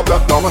good I must have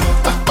black down.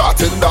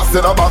 Bartender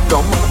said I'm back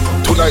down.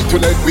 Tonight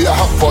we a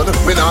have fun.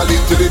 We not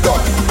leave till the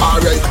dawn.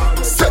 Alright,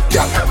 set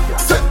gal.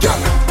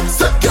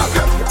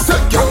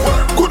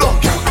 Good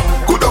up gal.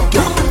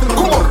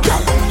 Come on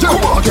gal.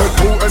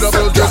 Two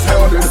edible just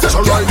held. So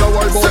right now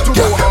I'm about to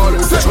go hard.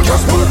 So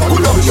just move on.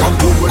 Good up gal.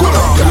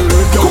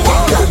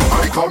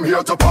 I come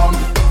here to pump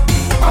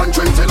and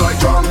drink till I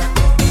drunk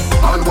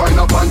and wind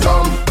up and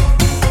jump.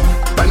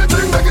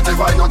 Anything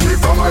negative I don't keep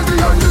from my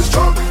behind this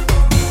truck.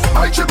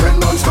 I chip in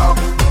non-stop.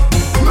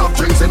 Enough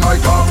drinks in my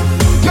cup.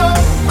 Yeah,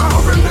 I'm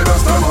having the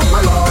best time of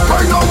my life.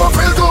 Right now I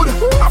feel good.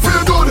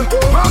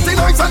 Party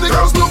nights and the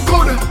girls look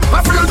good.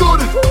 I feel good.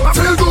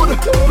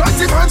 Like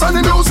the vibes and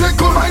the music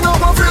good. Right now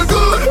I feel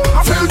good.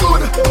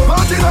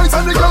 Party nights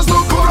and the girls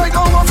look good. Right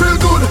now I feel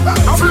good.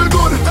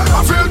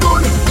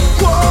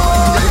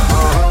 Why?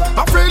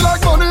 I feel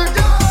like money.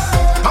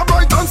 I'm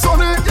bright and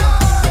sunny.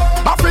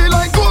 I feel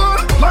like gold.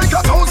 Like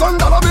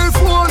 $1,000 bill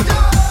phone.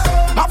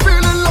 I'm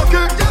feeling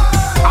lucky.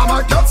 I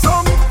might get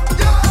some.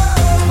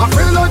 I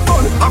feel like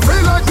fun. I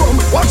feel like rum.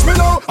 Watch me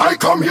now. I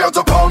come here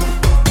to pump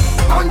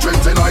and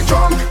drink till I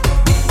drunk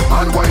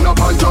and wind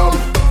up and jump.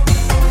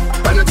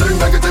 Anything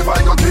negative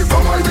I got keep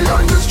from my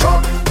behind this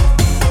truck.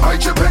 I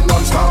chip in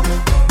non-stop.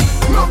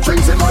 Enough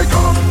drinks in my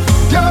cup.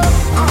 Yeah,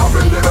 I'm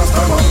having the best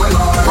time of my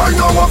life. Right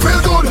now I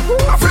feel good.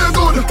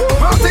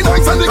 Party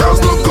nights and the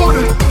girls look good.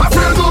 I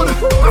feel good.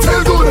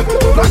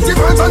 Like the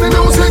vibes and the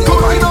music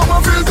good. Right now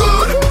I feel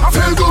good.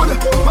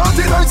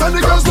 Party nights and the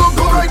girls look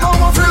good. Right now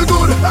I feel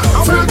good.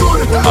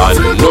 I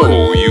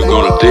know you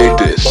gonna dig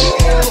this.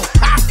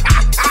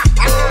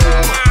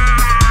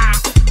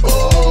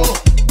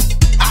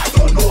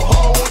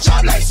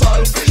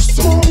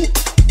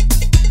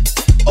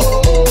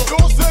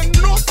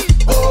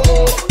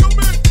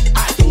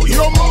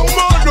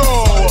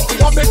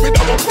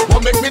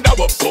 One make me dab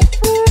up so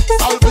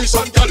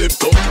Salvation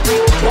calypso.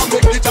 One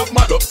make the job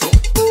mad up so.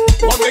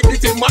 One make the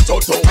thing match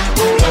out so.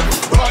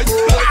 Left, right,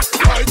 left,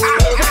 right.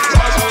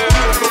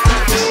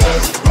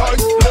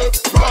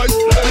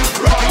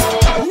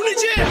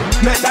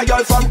 Met a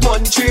girl from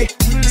country.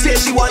 Say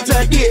she want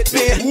to date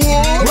me.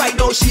 Right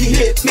now she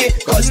hate me.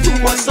 Cause too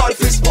much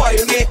saltfish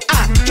spoil me.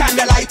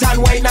 Candlelight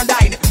and wine and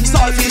dine.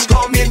 Saltfish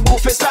come in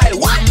buffet style.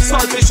 What?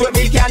 Saltfish with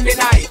me can't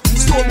deny.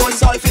 Slow mon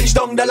saltfish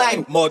down the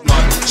line.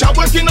 Mudman. Shop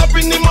waking up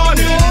in the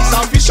morning.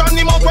 Saltfish on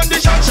him up on the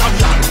shop.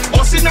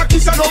 Us in a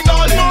kiss and down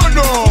darling.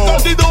 Put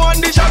up the door on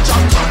the shop.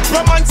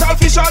 Rum and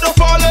saltfish are the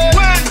falling.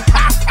 When? I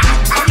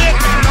make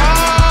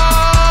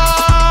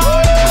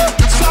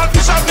me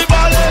saltfish have me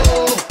balling.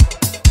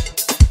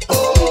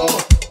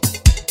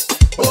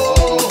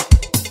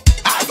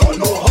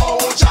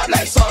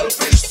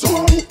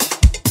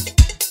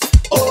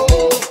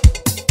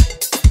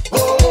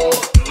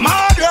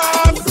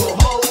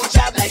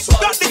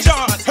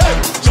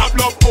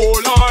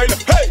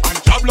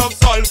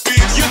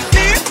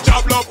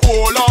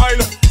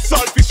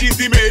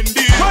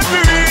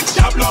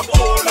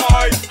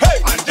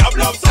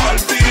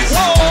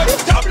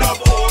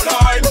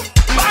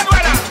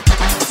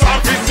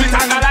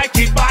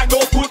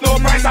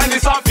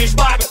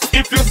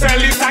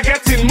 ladies are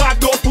getting mad.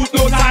 Don't put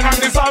no tag on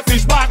the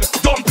selfish bag.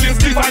 Dumplings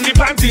stiff and the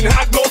panting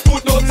hard. Don't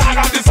put no tag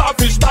on the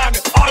selfish bag.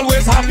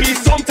 Always happy,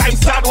 sometimes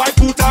sad. Why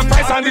put a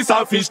price on the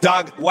selfish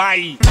dog?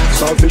 Why?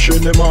 Selfish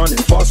in the morning,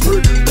 fast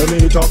break. Let me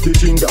eat up the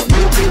thing that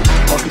no good.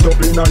 Pack it up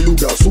in a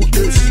Luger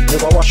suitcase.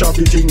 Never wash up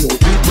the thing, no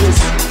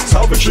toothpaste.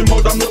 Selfish in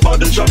more than the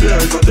body shop, yeah.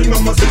 It's a thing I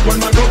must stick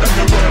when I go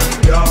everywhere.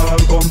 Yeah,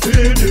 come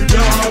feed it,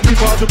 yeah.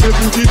 Before the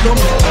people put it no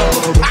more.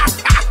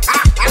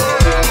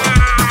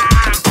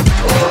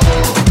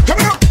 Come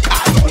on. I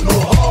don't know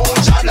how I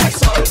job like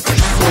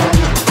selfish.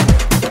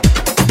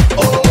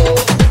 Oh,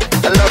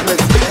 I love it.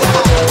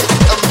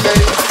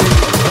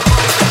 Amazing.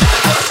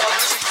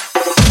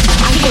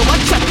 I hear what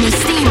truck me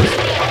steam.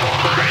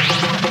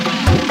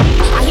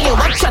 I hear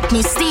what truck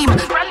me steam.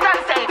 Front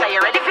and center, you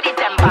ready for the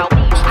tempo?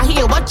 I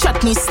hear what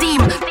truck me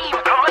steam.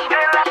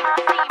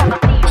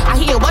 I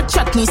hear what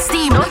truck me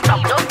steam. Don't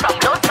drop, don't drop,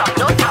 don't drop,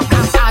 don't drop.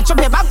 I chop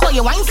your back, call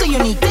your wine so you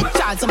need take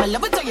charge. So I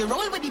love it till you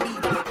roll with the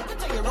beat.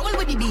 Roll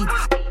with the beat.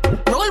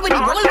 Roll with the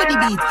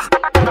beat.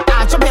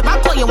 I chop your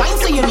back, call your wine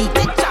so you need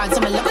take charge.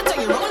 So I love it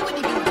till you roll with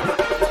the beat.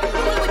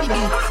 Roll with the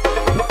beat.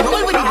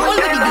 Roll with the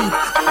beat.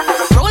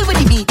 Roll with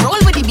the beat.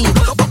 Roll with the beat.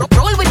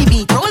 Roll with the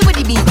beat. Roll with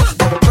the beat.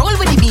 Roll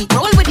with the beat.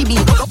 Roll with the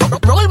beat.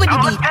 Roll with the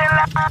beat.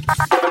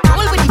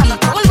 Roll with the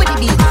beat. Roll with the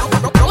beat.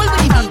 Roll with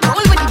the beat.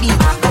 Roll with the beat.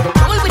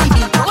 Roll with the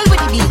beat. Roll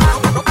with the beat.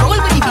 Roll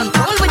with the beat.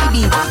 Roll with the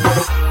beat.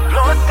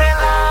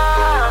 Lotela,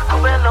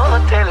 come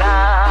lotela.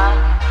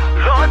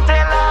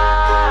 Lotela,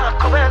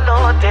 come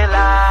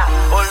lotela.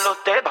 Oh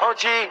lote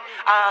bhauji,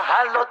 aha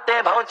lote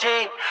bhauji.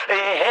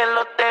 Eh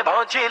lote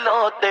bhauji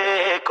lote,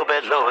 come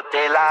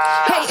lotela.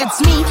 Hey, it's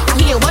me.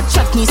 I hear what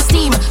chuck me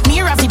steam. Me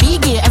Rafi B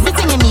gear,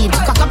 everything you need.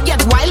 Cock up,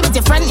 get wild with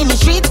your friend in the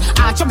street.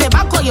 I chop your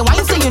back, call your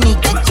wine so you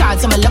need. Take charge,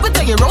 so I love it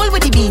till you roll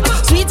with the beat.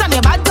 Sweet on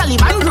your bad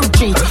Taliban group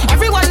treat.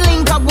 Everyone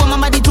link up,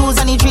 woman, the twos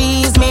and the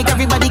trees. Make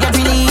everybody get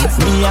relief.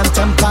 Me and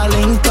Tampa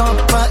link up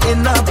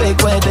in a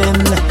big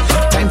wedding.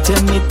 Time to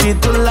meet the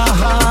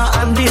Tulaha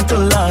and the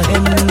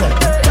Tulahin.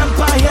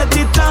 Tampa hit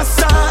the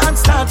tassa and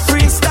start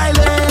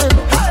freestyling.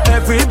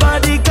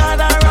 Everybody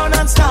gather around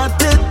and start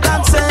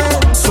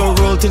dancing. So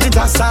roll to the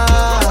tassa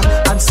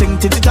and sing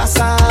to the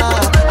tassa.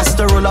 I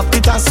still roll up the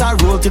tassa,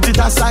 roll to the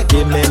tassa.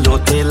 Give me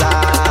Lotela.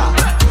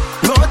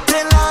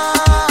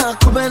 Lotela,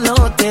 come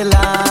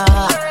Lotela.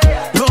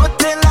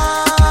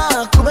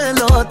 Lotela, come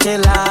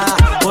Lotela.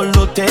 Oh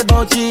lote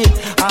bhauji,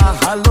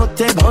 aha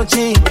lote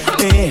bhauji.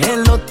 Eh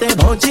lote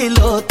bhauji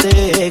lote,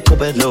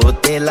 come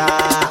Lotela.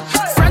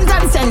 Front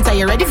and center,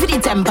 you ready for the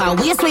tempo?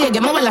 Waist where you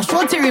get my well, I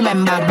sure to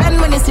remember. Bend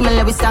when you see me,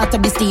 let we start to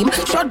be steam.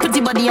 Short pretty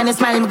body and a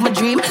smile make my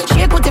dream.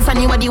 Shake with the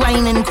funny body,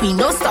 wine and queen.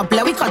 Don't stop,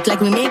 let we cut like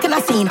we making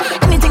a scene.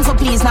 Anything for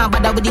please now,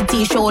 but with the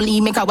tea,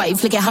 surely make a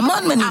wife like a ham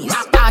on my knees.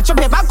 I chop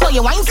your back, call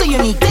your wine so you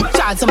need. Take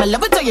charge, so I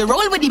love it till you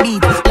roll with the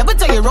beat. Love it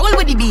till you roll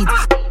with the beat.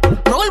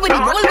 Roll with the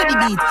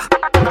beat.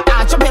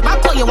 I chop your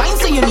back, call your wine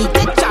so you need.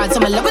 Take charge, so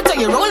I love it till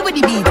you roll with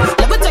the beat.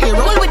 Love it till you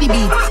roll with the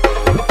beat.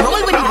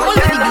 Roll with the beat.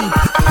 Roll with the beat.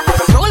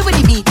 Roll with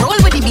the beat. Roll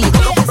with the beat.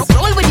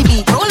 Roll with the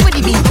beat. Roll with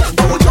the beat.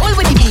 Roll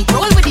with the beat.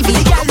 Roll with the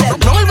beat.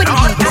 Roll with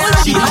the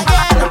beat.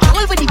 Roll with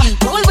the beat.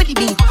 Roll with the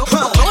beat.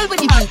 Roll with the beat. Roll with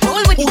the beat.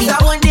 Roll with the beat. Who's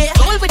that one there?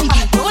 Roll with the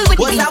beat. Roll with the beat.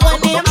 What's that one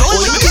there? Roll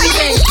with the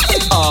beat.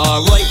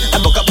 Alright, I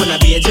woke up on a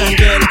beach and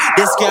girl.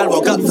 This girl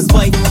woke up for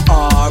spite.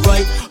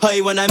 Alright,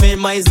 hey, when I'm in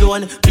my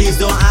zone, please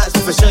don't ask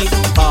me for shit.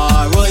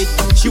 Alright,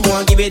 she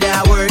won't give me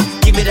that word,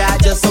 give me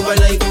that just so I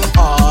like.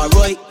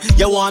 Alright,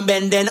 you want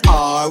bend then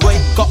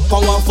alright, cup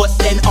on one foot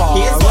then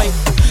alright.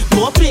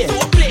 More play,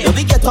 let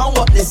me get on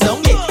what this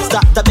song is.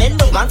 Start to bend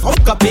down and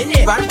fuck up in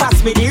it. Run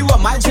past me the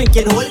rum and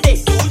drinking whole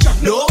day.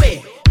 No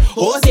way.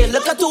 Oh, say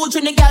look at two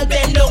trini gal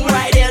bend down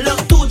right there.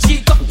 Look two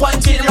cheek up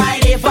punching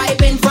right there.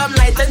 Vibing from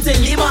night until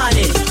the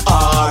morning.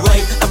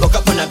 Alright, I woke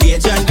up on a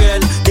beach and girl.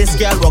 This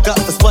girl woke up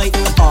for spite.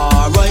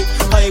 Alright,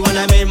 hey, when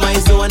I'm in my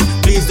zone,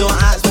 please don't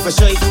ask me for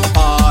shit.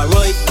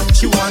 Alright,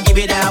 she won't give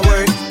me that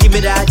word, give me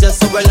that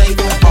just so I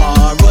like.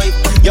 Alright,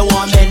 you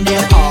want bend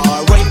there.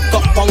 Alright,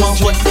 cup on one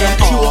foot there.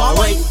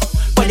 Alright,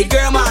 for the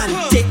girl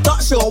man, take that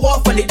show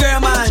off for the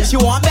girl man. She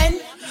want bend.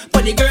 For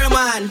the girl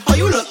man, how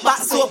you look back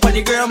so for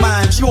the girl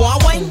man. She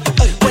want wine,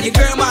 for the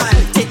girl man.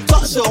 Take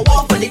touch show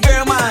off for the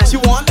girl man. She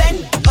want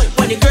bend,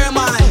 for the girl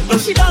man. No,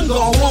 she done go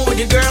home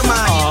with the girl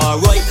man.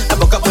 Alright, I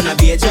woke up on a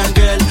beach and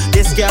girl.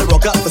 This girl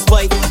woke up for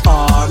spite.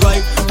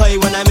 Alright, hey,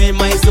 when I'm in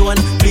my zone,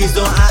 please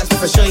don't ask me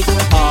for shit.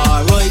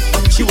 Alright,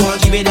 she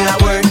won't give me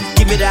that word,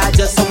 give me that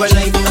just so I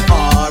like.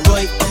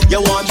 Alright, you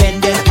want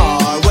bend then.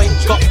 Alright,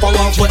 cup on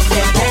one foot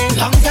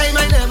then. Long time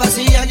I never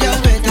see a girl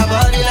with a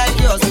body like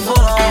yours before.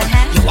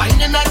 You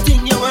whining that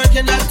thing, you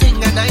working that thing,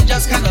 and I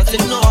just cannot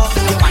ignore.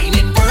 You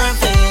whining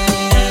perfect,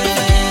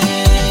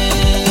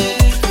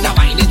 now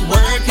whine it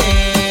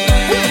working.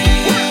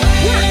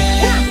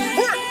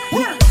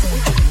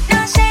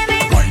 No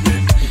shaming,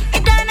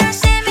 it don't no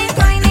shaming,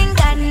 whining.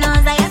 God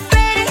knows I am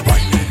ready.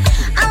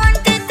 I want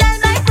it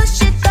all, I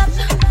push it up.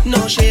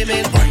 No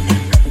shaming,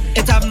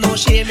 it have no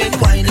shaming.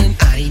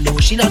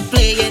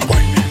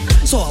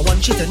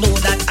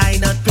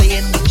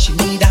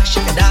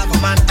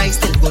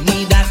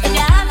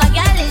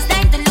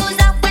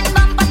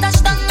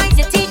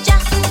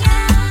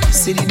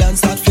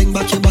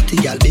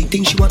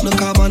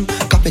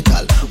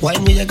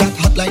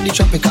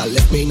 tropical.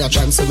 Left me in a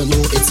trance, so I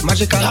know it's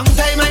magical. Long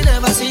time I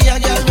never see a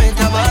girl with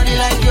a body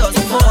like yours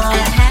before.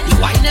 You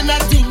whining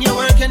that thing, you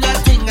working that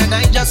thing, and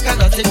I just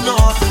cannot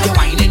ignore. You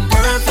whining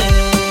perfect.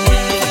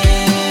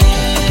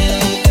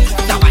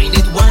 The wine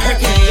it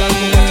working.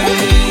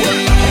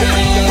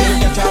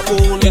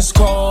 It's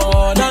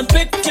corn and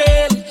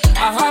pigtail.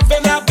 I have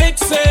in a big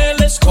sale.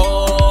 It's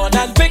corn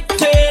and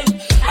pigtail.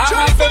 I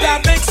have in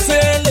a big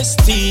sale. It's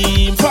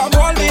steam from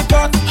all the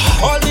pot.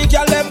 All the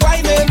girl them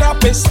whining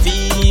up. It's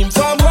steam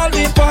from all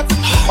the pot.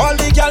 All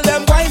the girl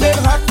them whining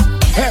hot.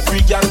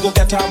 Every girl go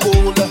get a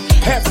bowl.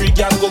 Every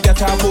girl go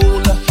get a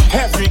bowl.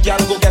 Every girl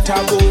go get a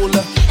bowl.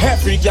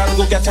 Every girl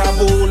go get a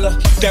bowl.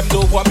 Them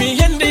don't want me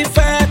in the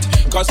fat,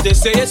 cause they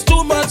say it's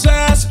too much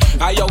ass.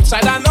 I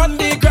outside and on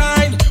the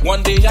grind.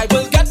 One day I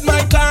will get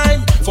my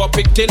time. For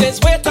pigtail is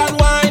wait and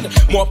wine.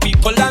 More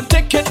people and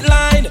ticket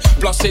line.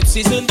 Plus it's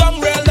seasoned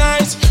down real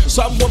nice.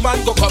 Some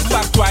woman go come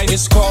back twice.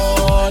 It's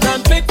corn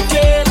and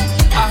pigtail.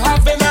 I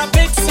have in a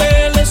big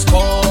sale. It's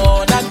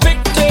corn and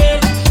pigtail.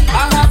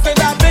 I have in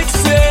a big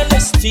sale.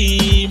 It's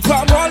steam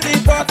from all the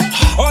pot.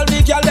 All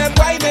the girl them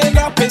whining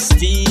up. It's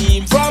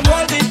steam from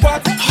all the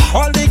pot.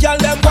 All the girl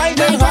them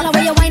whining hot.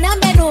 Where you wine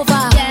and bend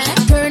over.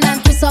 Turn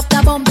and twist up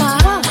the bumper.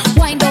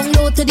 Wind down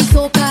low to the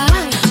soca.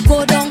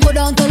 Go down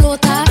to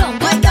Lota.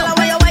 My girl,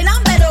 where you wine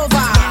and bend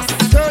over.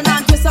 Turn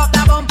and twist up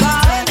the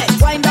bumper.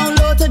 Wind down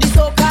low to the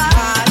soca.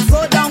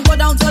 Go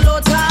down to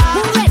Lota.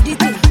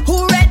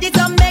 Who ready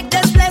to make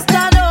this place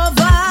turn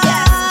over?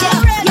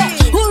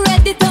 Who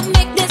ready to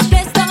make this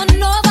place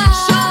turn over?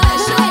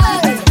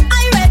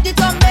 I ready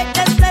to make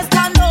this place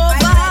turn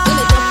over.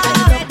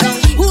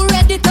 Who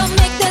ready to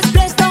make this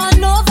place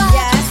turn over?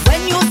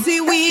 When you see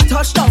we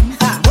touch down,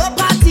 go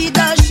party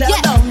the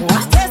shell down.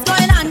 What's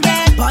going on,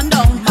 get bun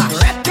down.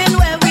 Repping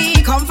where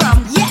we come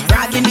from,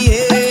 rag in the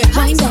air.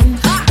 Wind down,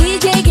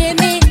 DJ give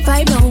me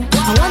vibe now.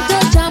 I want to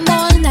jam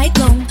all night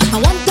long. I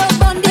want to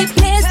burn the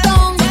place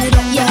down.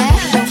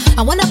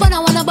 I wanna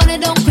burn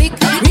it down quick.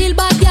 Real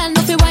bad girl,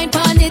 no fi wine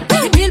pon it.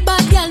 Real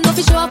bad girl, no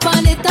fi show up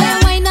on it. I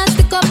wine and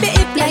stick up the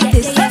hip like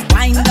this.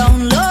 Wind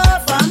down low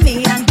for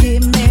me and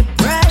give me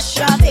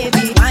pressure,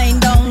 baby.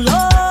 Wind down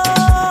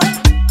low.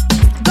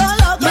 Go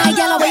low, go my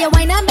girl, where you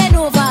wine and bend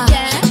over.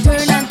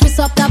 Turn and twist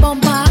up the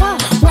bumper.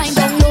 Wind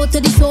down low to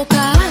the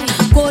soca.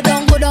 Go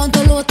down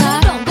to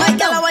Lota. My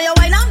girl, where you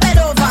wine and bend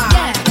over.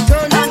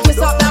 Turn and twist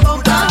up the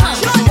bumper.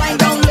 Wind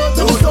down low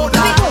to the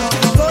soca.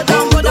 Go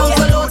down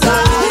to Lota.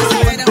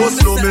 Don't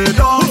slow me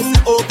down,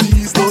 oh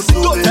please don't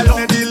slow me down. Tell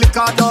me the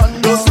liquor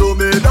done. Don't slow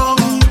me down,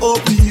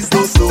 oh please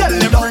don't slow me down.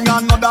 Tell them bring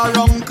another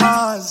round,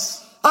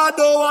 cause I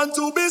don't want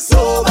to be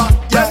sober.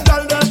 Yeah,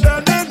 tell them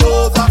bending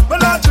over.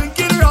 When I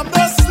drinking rum,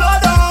 don't slow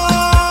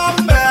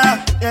down.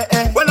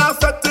 When I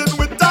fetting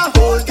with the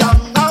whole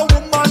gang, a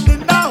woman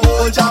in the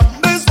whole jam.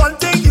 There's one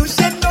thing you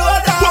should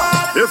know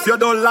that if you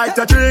don't like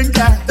to drink,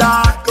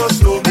 that go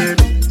slow me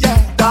down.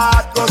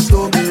 That go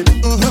slow me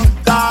down.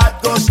 That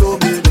go slow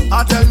me down.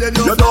 I tell you,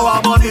 you don't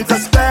have money to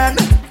spend.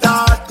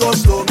 That go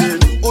slow me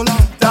down.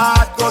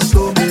 That go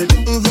slow me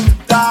down.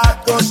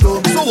 That go slow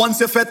me down. So once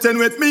you're fetting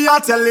with me,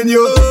 I'm telling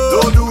you,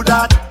 don't do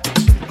that.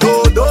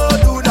 Don't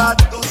do that.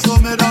 Don't slow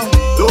me down.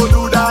 Don't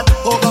do that.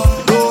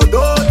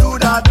 Don't do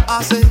that.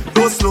 I say,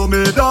 don't slow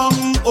me down.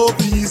 Oh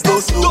please,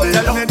 don't slow me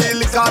down. Tell me the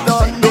liquor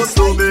done. Don't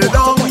slow me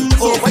down.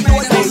 Oh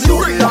please, don't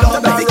slow me down.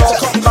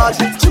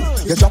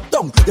 You drop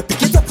down, you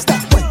pick it up, stop.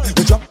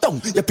 You drop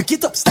down, you pick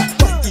it up, stop.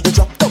 You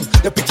drop down,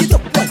 you pick it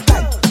up one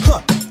time.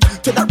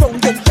 Turn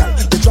around, get down.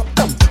 You drop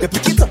down, you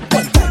pick it up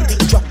one time.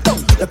 You drop down,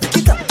 you pick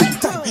it up two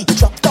times. You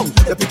drop down,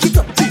 you pick it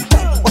up three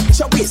times. Watch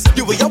your waist,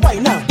 you wear your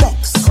wine now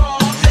box.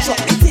 Drop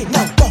the thing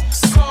now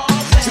box.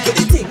 You get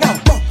the thing now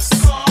box.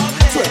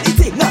 Twerk the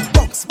thing now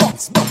box.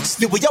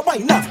 You wear your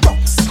wine now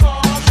box.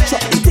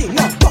 Drop the thing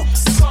now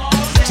box.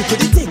 You get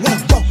the thing now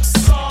box.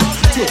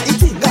 Twerk the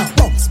thing now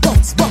box.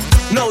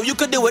 No, you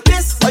could do with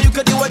this, or you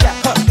could do with that.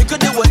 You could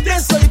do with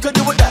this, or you could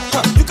do with that.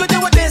 You could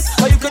do with this,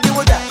 or you could do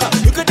with that.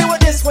 You could do with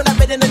this when I'm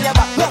bedding in your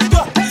back.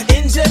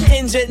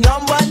 Engine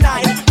number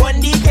 9.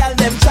 One the girl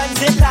them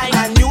transit line,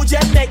 and new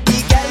gen make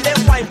the girl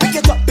them wine. Pick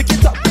it up,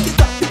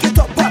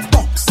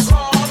 box.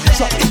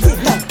 Drop the thing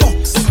now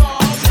box.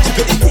 You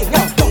get the thing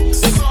now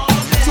box.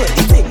 Twerk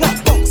the thing now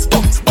box.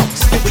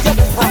 Give me your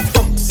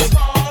box.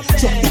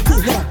 Drop the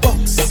thing now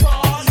box.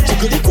 You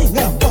get the thing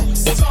now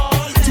box.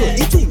 Twerk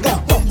the thing now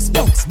box.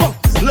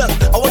 Look,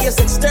 I want your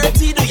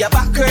 630, do your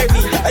back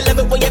curvy. I love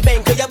it when you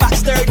bend, cause your back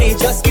sturdy.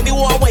 Just give me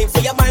one wine for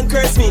your man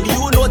curse me.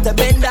 You know to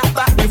bend that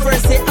back, you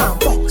first say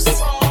box.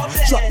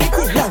 Drop the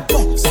thing now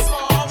box.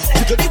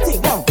 You get the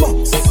thing now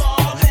box.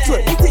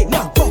 Twerk the thing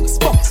now box.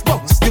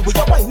 Give me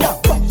your wine now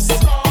box.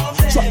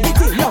 Drop the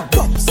thing now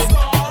box.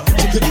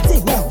 You get the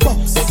thing now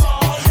box.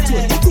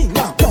 Twerk the thing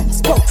now box.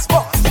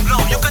 No,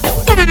 you can do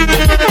it.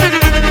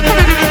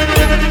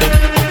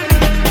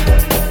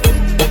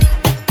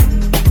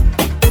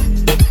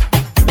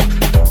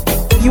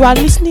 You are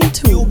listening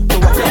to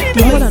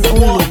the one and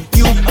only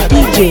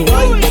DJ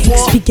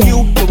 6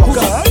 Figure.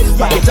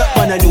 Back it up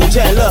on a new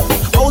gel.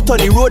 Out on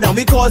the road and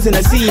we causing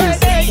a scene.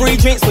 Free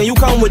drinks when you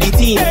come with the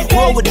team.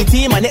 Roll with the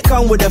team and it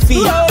come with the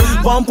fee.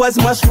 Bumpers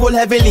must roll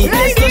heavily.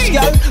 This touch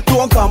girl,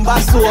 don't come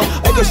back so.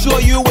 I can show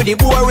you where the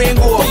boring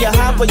go. Put your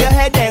hand for your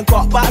head and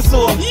cut back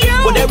so.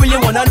 What they really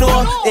wanna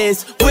know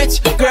is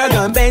which girl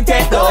gon' bend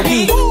that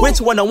doggy.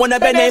 Which one I wanna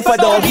bend it for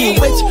doggy.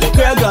 Which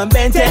girl gon'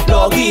 bend that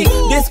doggy.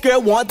 This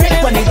girl want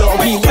that funny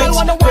doggy. Which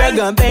girl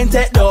gon' bend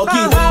that doggy.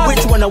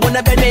 Which one I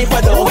wanna bend it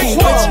for doggy.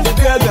 Which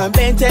girl gon'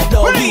 bend that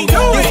doggy.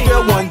 This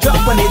girl want drop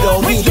funny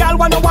doggy. Which girl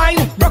wanna wine?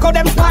 Broke out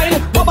them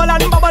spine. Bubble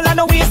and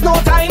no waste no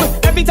time.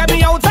 Every time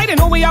we outside, you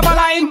know we have a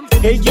line.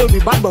 Hey, you be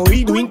bad, but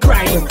we doing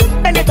crime.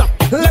 Bend it up,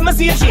 let me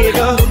see a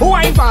shaker.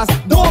 Wine fast,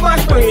 don't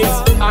mash brakes.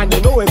 And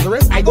you know it's the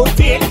risk I go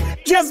take.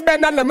 Just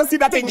bend and let me see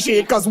that thing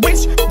shake. Cause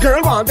which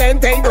girl want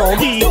and take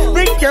doggy?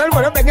 Which girl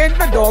wanna bend it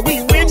for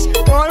doggy? Which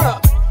wanna?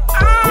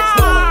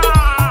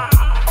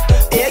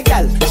 Hey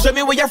girl, show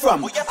me where you're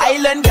from.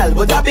 Island girl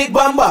with a big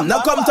bum bum.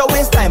 Now come to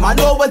waste time, I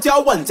know what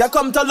you want. You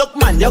come to look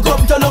man, you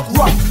come to look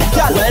rough.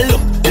 Girl, well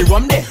look, the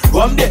rum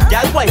there.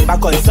 Girl, wine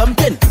back on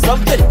something.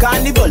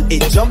 Carnival,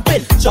 it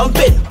jumping.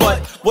 But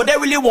what they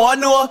really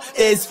wanna know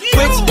is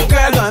which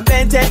girl gon'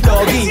 bend that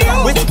doggy.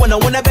 Which one I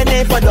wanna bend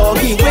it for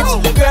doggy.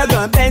 Which girl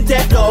gon' bend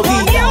that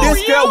doggy.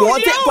 This girl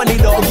want it funny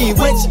doggy.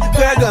 Which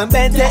girl gon'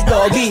 bend that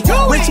doggy.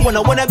 Which one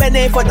I wanna bend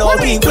it for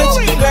doggy. Which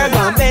girl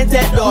gon' bend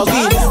that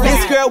doggy.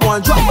 This girl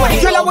want drop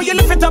funny. Girl, when you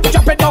lift it up,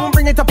 drop it down,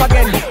 bring it up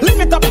again. Lift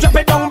it up, drop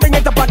it down, bring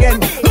it up again.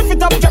 Lift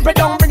it up, drop it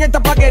down, bring it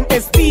up again.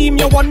 Esteem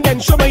your one, then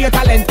show me your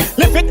talent.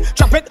 Lift it,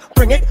 drop it,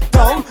 bring it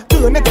down.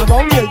 Turn it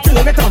around, yeah,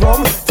 turn it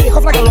around. Take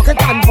off like a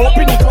rocket and hop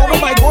in the cloud. Oh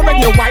my God, when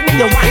you're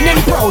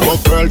whining proud. My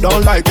girl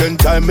don't like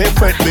anytime me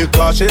fret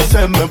because she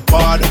send me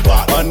bad.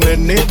 And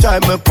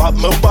anytime me pop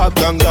me back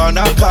and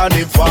gonna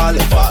carnival.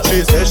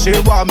 She says she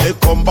want me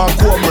come back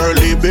home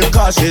early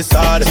because she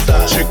sad.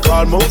 She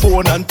call my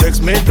phone and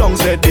text me down,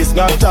 said this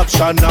not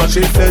option. Now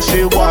she says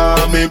she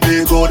want me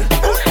be good.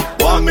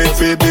 Want me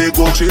to be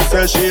good. She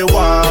says she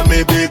want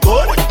me be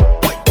good.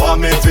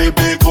 Want me to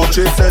be good.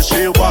 She says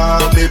she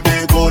want me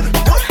be good.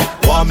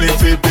 Want me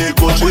to be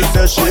good. She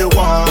says she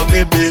want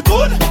me be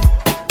good.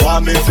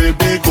 Want me to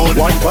be good.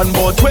 One pan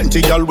about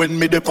 20 gal when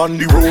me dip on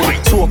the road.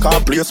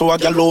 Soca play so a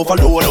gal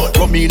overload.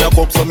 Come in a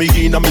cup so me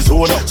in a me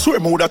zone. Swear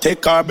mood I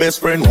take her best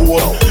friend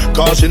home.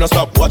 Cause she no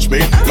stop watch me.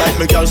 Like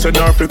me gal send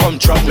her fi come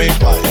trap me.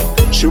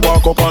 She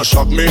walk up and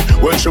shock me.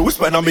 When she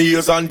whisper in my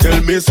ears and tell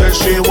me say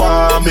she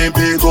want me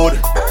be good.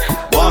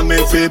 Want me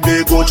to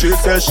be good. She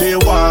says she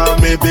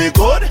want me be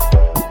good.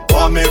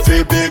 Want me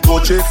to be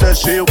good. She says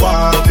she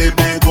want me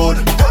be good.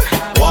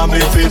 Want me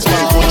to be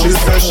good. She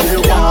says she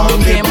want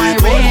me be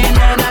good.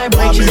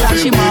 I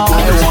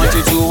want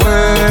you to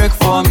work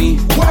for me.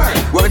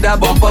 Work that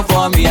bumper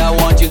for me. I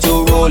want you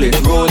to roll it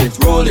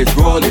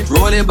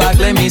back.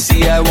 Let me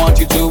see. I want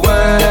you to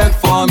work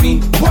for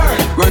me.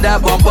 Work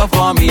that bumper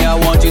for me. I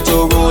want you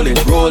to roll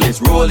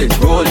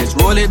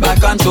it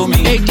back onto me.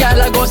 Hey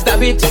girl, I go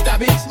stab it,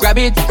 grab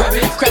it,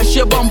 crash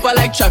your bumper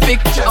like traffic.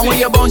 And when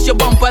you bounce your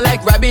bumper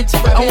like rabbit.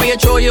 And when you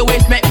throw your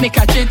waist, make me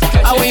catch it.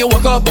 And when you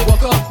walk up,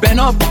 bend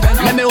up,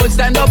 let me hold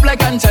stand up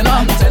like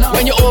antenna.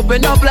 When you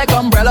open up like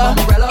umbrella,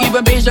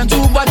 even beige and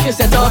two but you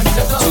set up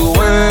to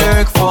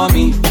work for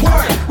me.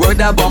 Work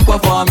that bumper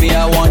for me.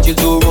 I want you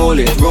to roll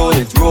it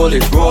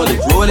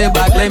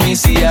back. Let me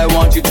see. I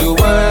want you to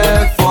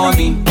work for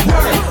me.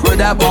 Work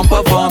that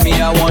bumper for me.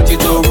 I want you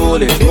to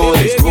roll it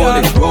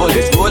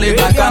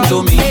back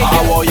onto me.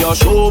 I want you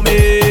show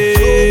me,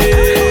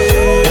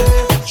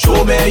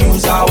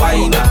 use a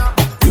whiner,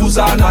 use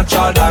a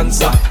natural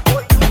dancer.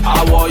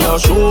 I want you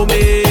show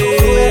me,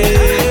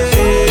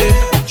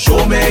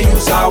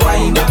 use a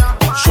whiner,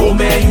 show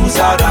me, use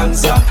a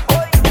dancer.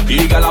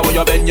 Hey girl, when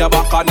you bend your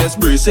back and let's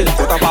brace it.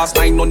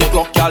 9:15 on the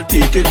clock, y'all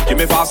take it. Give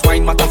me fast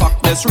wine, matter of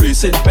fact, let's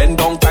race it. Bend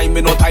down time,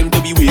 me no time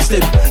to be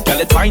wasted. Girl,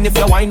 it's fine if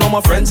you wine on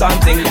my friends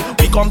and thing.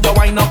 We come to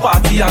wine a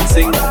party and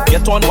sing.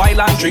 Get on wild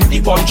and drink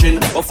the punchin'.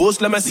 But first,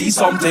 let me see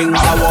something.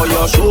 I want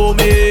you show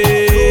me,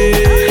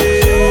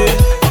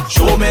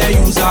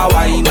 use a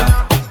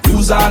whiner,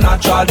 use a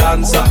natural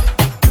dancer.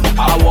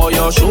 I want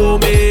you show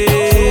me,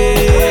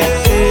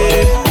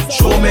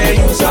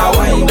 use a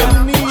whiner,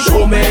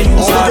 show me,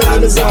 use a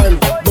dancer.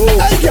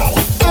 Hey girl,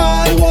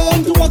 I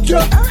want to walk you.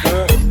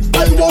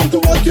 I want to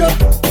walk you.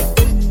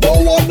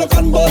 Don't want no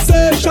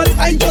conversation.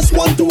 I just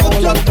want to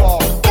walk you.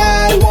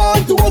 I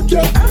want to walk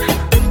you.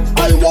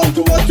 I want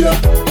to walk you.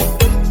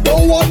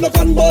 Don't want no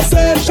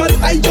conversation.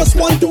 I just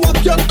want to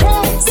walk you.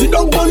 Sit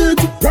down on it,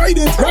 ride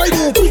it,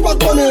 push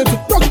back on it,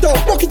 rock it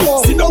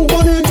up. Sit down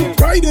on it,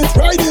 ride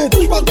it,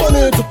 push back on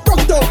it,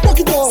 rock it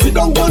up. Sit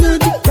down on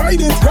it,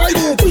 ride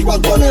it, push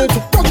back on it,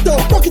 rock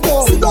it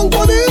up. Sit down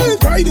on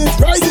it, ride it,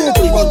 push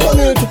back on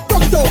it,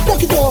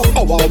 rock it up.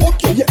 I wanna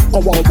walk you, yeah, I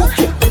wanna walk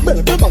you.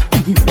 Better come back,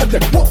 but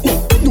then walk you.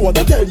 Know what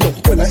I tell you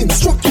when I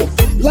instruct you.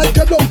 Like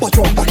a dumb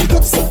patrol, back it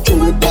up, so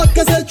throw it back,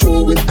 I say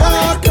throw it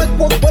back. Like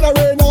walk when I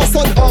rain or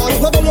sun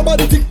hard. Love your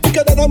body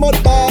thicker than a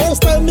mud bar. Don't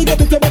stand me,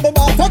 get it to my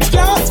bar. Watch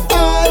that.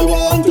 I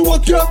want to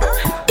walk you.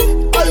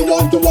 I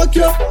want to walk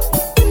you.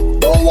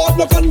 Don't want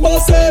no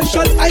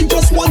conversation. I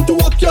just want to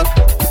walk you.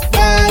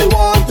 I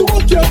want to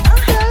walk you.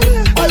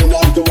 I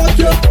want to walk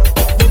you.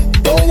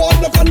 Don't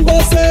want no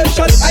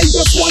conversation. I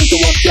just want to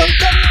walk you.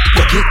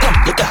 Walk it down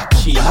with that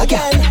she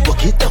again.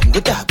 Walk it down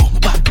with that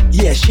bumper.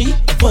 Yeah, she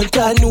want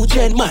a new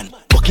gen man.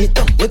 Walk it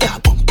down with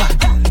that bumper.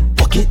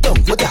 Walk it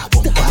down with that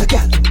bumper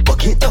again.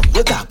 Walk it down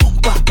with that bumper.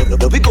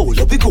 Love we go,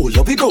 love we go,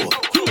 love we go.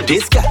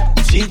 This guy,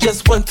 she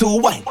just want to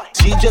whine.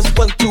 She just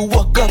want to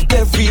walk up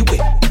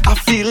everywhere. I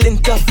feel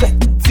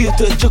interfect. Feel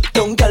to juke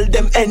down girl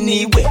them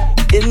anywhere.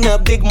 In a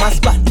big mass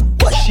band.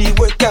 Watch she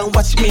work and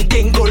watch me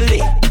dingo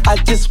lay. I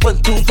just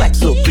want to fight.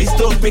 So please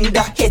don't bring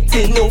that hate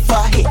in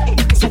over here.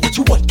 So what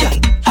you want, girl?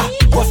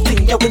 Rough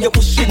thing yeah when you're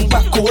pushing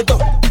back over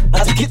down.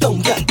 I take it down,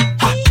 girl.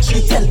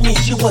 She tell me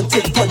she want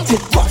it rough.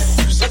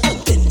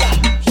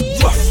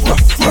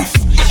 Rough.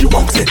 She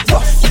wants it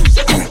rough.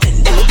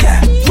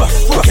 Rough.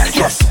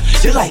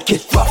 She like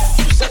it rough.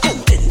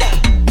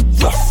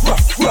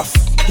 Rough.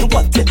 You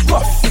want it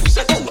rough.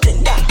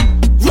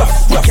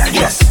 Rough.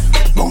 Yes.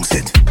 Bounce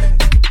it.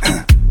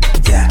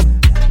 Yeah.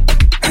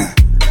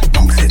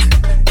 Bounce it.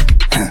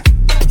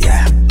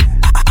 Yeah.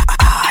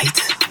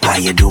 Why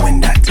you doing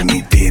that to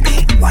me,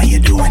 baby? Why you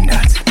doing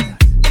that?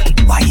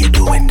 Why you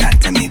doing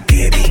that to me,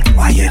 baby?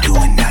 Why you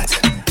doing that?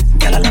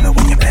 Girl, I love it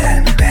when you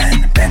bend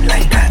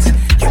like that.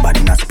 Your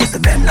body not supposed to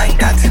bend like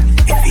that.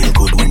 It feel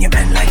good when you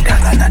bend like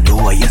that. And I do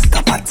why you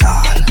stop at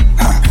all.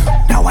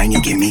 That wine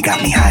you give me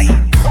got me high.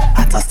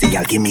 I thirsty,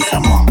 y'all give me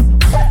some more.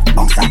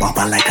 Bounce that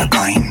bumper like a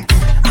coin.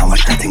 I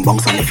watch that thing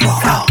bounce on the floor.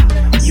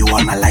 You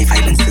all my life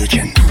I've been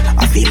searching.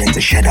 I'm feeling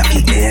to shed a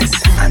few tears.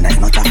 And there's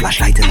not a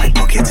flashlight in my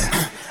pocket.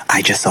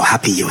 I just so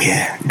happy you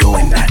here.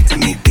 Doing that to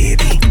me,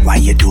 baby. Why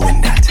you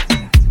doing that?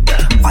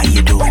 Why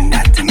you doing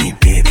that to me,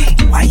 baby?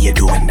 Why you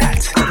doing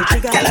that?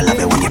 Girl, I love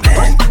it when you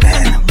bend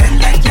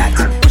like that.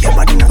 Your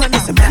body not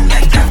supposed to bend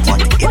like that,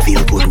 but it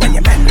feel good when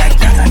you bend like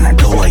that. And I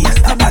know why you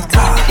stop at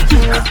all.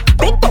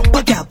 Big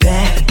bumper girl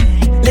bend,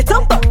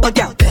 little bumper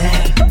girl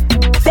bend,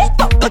 fake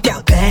bumper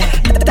girl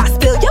bend. That's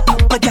still your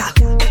bumper girl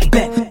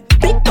bend.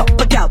 Big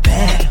bumper girl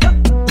bend,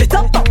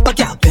 little bumper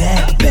girl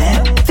bend,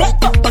 fake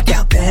bumper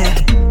girl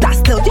bend. That's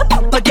still your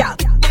bumper girl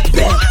bend.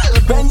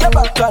 Bend your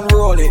back and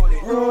roll it.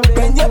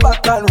 Bend your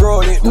back and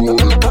roll it.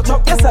 Touch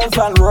up yourself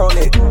and roll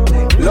it.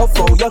 Love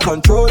how you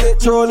control it.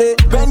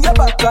 Bend your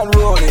back and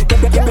roll it.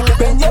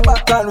 Bend your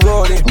back and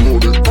roll it.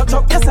 Touch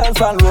up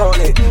yourself and roll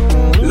it.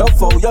 Love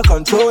how you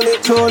control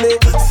it.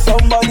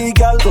 Somebody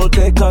gal go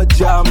take a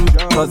jam.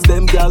 Cause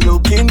them gal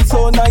looking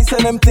so nice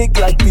and them thick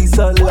like piece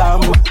of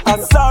lamb.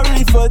 I'm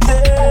sorry for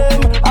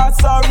them.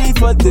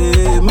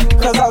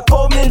 Cause I'm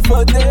coming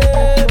for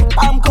them.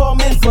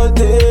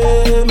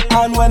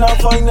 And when I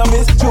find them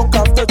it's juke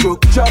after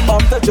juke, jam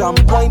after jam,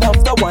 wine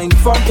after wine,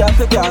 from gal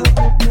to gal.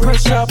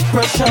 Pressure.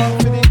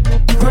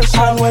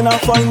 And when I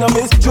find them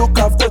it's juke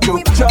after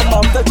juke, jam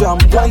after jam,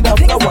 wine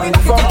after wine,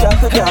 from gal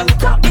to gal.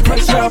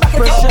 Pressure.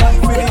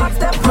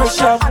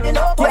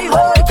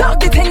 Talk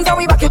the things and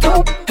we back it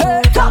up.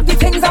 Talk the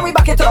things and we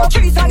back it up.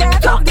 Trees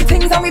again. Talk the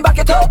things and we back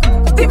it up.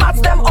 The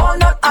mats them all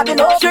not adding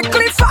up.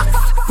 Strictly facts.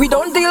 We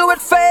don't deal with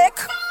fake.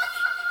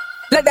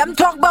 Let them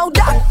talk about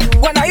that.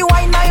 When I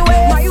wind my waist.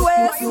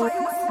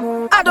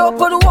 I don't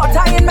put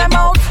water in my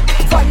mouth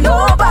for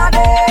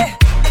nobody.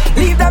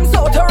 Leave them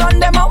so to run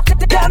them out.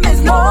 Them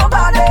is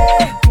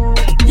nobody.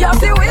 You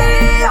see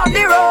we on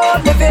the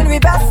road living we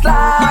best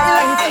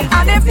life.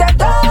 And if they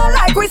don't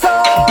like we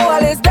so,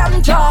 well it's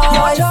them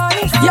choice.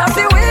 You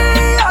see we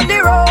on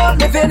the road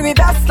living we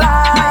best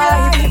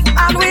life.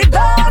 And we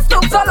don't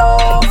stoop so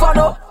low for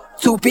no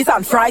 2 piece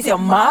and fries, you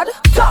mad?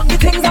 Talk the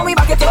things and we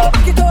back it up.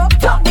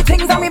 Talk the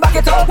things and we back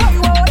it up.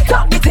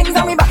 Talk the things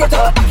and we back it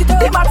up.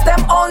 They match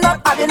them all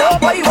not adding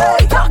up.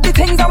 Talk the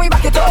things and we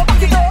back it up.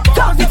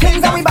 Talk the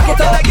things and we back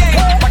it up.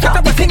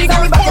 Talk the things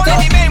and we back it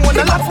up.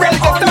 They match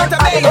them all not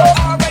adding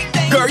up.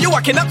 Girl, you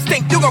walking up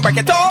stink, you gon' break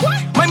it off.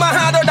 My man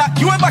harder that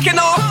you ain't backing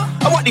off.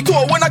 I want the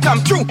tour when I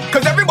come through.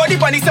 Cause everybody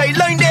on the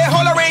sideline there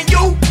hollering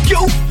you.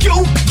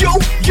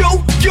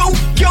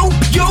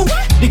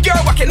 The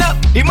girl walking up,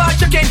 the man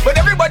checking. But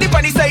everybody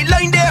on the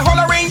sideline there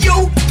hollering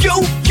you.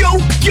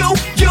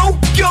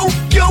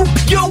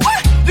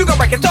 What? You gon'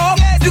 break it off,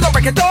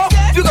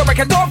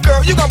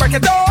 girl, you gon' break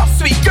it off.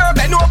 Sweet girl,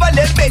 bend over a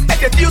little bit.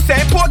 If you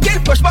say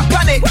important, push back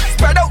on it.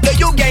 Spread out that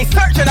you gain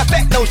search and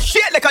effect. No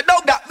shit like a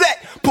dog that vet.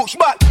 Push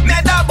back,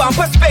 man, that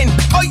bumper spin.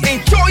 I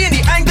enjoying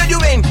the angle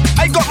you in.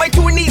 I got my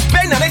 2 knees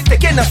bent and I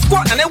stick in a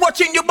squat. And I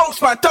watching you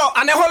bounce my top.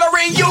 And I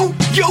hollering you.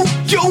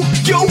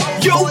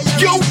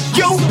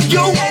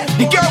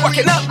 The girl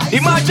walking up, the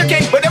man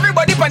checking. But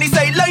everybody on the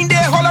sideline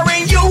there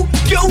hollering you.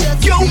 You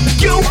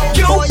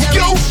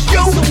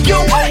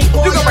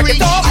gon' break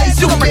it off,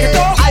 you gon' break it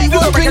off. You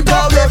gon' break it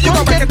off, you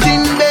gon' break it off.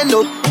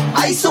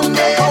 I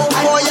someday, how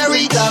for you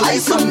reach? I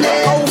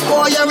someday, how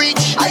for you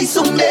reach? I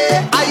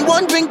someday, I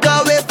won't drink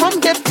away from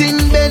getting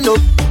bent up.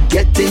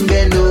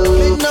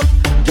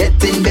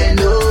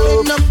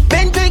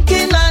 Been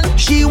drinking and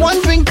she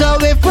won't drink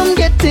away from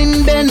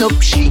getting bent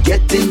up. She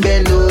getting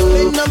bent up.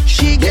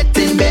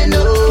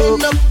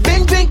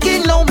 Been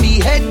drinking, now me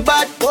head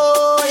bad.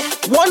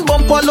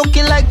 but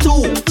looking like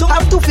two.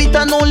 Have 2 feet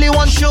and only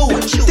 1 shoe.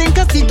 Think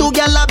I see 2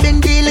 gal I've been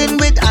dealing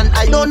with, and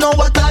I don't know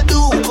what I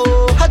do.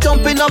 I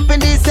jumping up in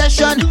this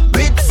session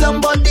with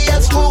somebody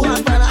else crew,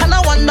 and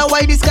I wonder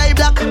why the sky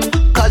black.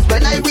 Cause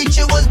when I reach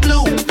it was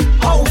blue.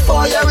 How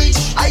far you reach?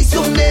 I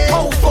soon there.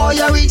 How far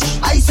you reach?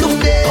 I soon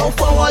there. How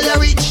far you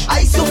reach?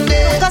 I soon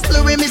there. Cause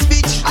slurring me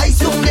speech. I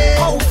soon there.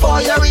 How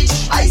far you reach?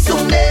 I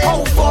soon there.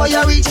 How far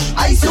you reach?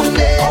 I soon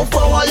there. How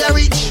far you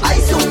reach? I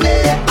soon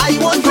there. I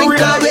won't drink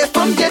away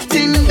from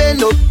getting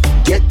bent up.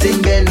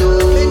 Getting bent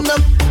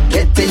up.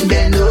 Getting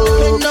bent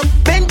up.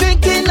 Been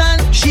drinking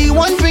and she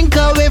won't drink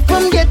away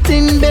from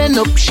getting bent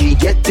up. She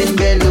getting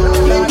bent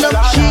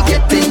up. She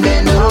getting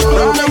bent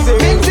up.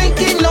 Been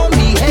drinking on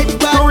me head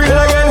back.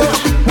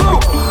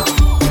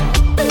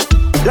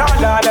 La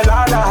la la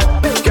la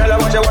la. Girl, I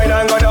watch your wine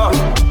and go down.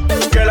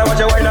 Girl, I watch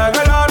your wine and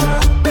go down.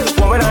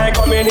 Woman, I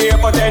come in here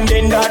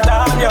pretending that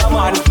I'm your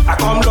man. I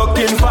come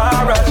looking for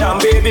a jam,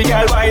 baby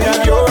girl, wine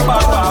up your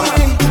bam.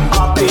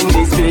 Up in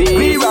this place,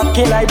 we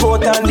rocking like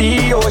boat on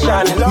the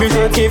ocean.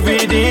 Music give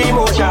me the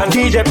emotion.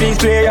 DJ, please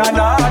play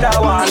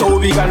another one, so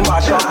we can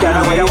mash up.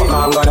 Girl, where you walk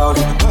and go down.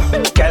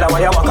 Girl,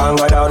 where you walk and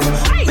go down.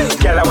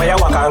 Girl, where you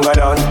walk and go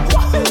down.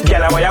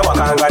 Girl, where you walk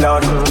and go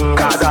down.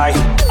 Cause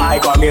I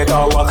come here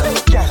to work.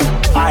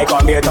 I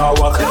come here to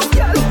work.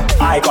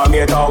 I come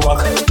here to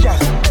work.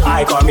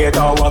 I come here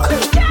to work.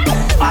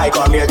 I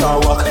come here to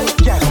work.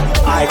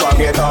 I come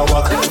here to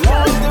work.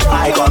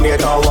 I come here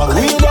to work.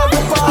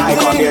 I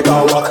come here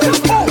to work.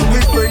 We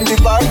bring the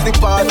vibes, the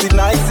party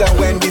nice, and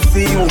when we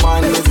see you,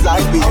 man, it's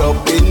like we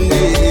up in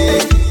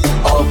there,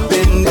 up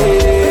in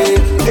there.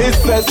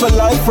 It's best for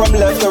life from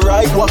left to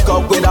right. Walk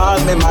up with all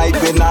me might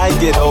when I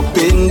get up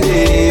in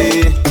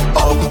there,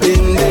 up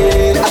in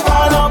there. I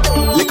gone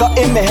up, liquor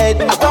in my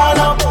head. I gone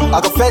up,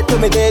 I got fed to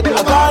me dead.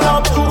 I gone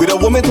up with a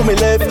woman to me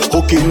left,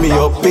 hooking me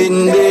up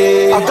in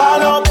there. I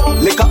gone up,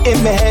 liquor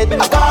in my head.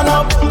 I gone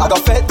up, I got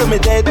fed to me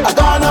dead. I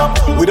gone up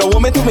with a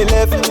woman to me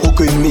left,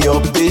 hooking me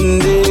up in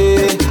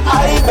there.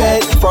 I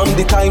bet from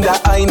the time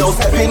that I know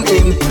stepping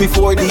in,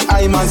 before the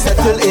I man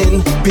settle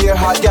in, beer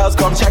hot girls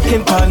come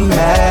checking on me.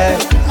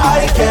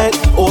 I get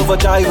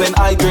overjoyed when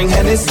I drink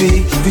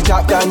Hennessy. The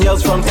Jack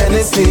Daniels from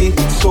Tennessee.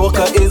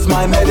 Soca is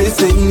my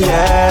medicine,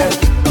 yeah.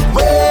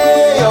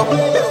 Way up,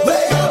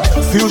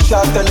 few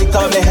shots to lick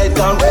on my head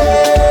down.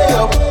 Way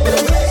up,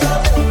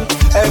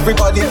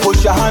 everybody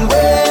push your hand.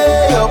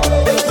 Way up,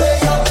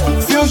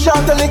 few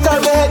shots to lick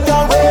on my head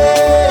down.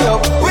 Way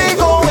up, we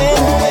going.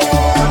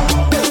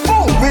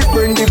 We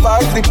bring the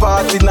vibes, the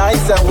party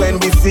nice, and when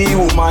we see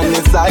you, man,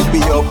 it's like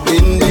we up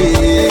in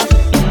there,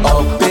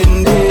 up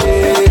in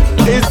there.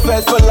 It's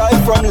best for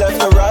life from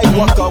left to right.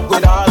 Walk up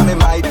with all me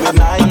might when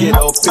I get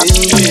up in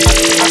there,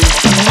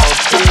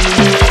 up in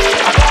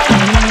there.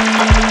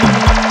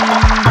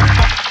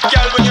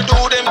 Girl, when you do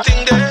them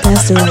thing there,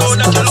 I know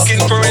that you're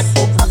looking for it.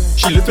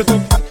 She lift it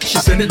up, she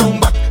send it down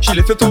back. She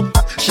lift it up,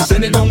 she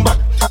send it down back.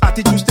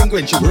 Attitude stink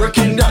when she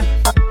working that.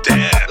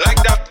 Damn,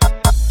 like that.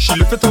 She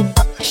lift it up,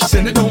 she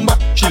send it down back.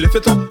 She lift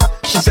it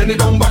up, she send it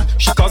down back.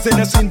 She causing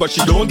a scene, but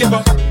she don't give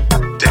up.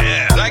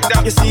 Damn, like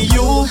that. You see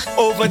you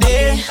over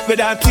there with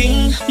that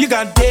thing you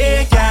got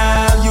there,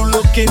 girl. You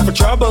looking for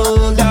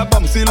trouble, that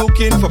bumsy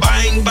looking for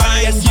bang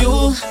bang. Yes,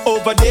 you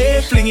over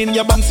there flinging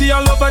your bumsy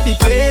all over the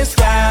place,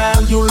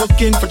 girl. You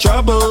looking for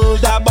trouble,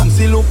 that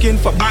bumsy looking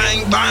for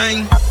bang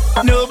bang.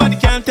 Nobody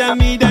can tell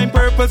me that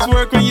purpose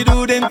work when you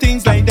do them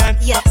things like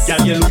that. Yes,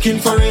 girl, you're looking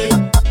for it.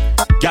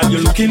 Girl,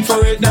 you're looking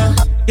for it now.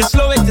 You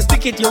slow it, you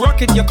stick it, you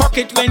rock it, you cock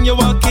it when you're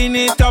walking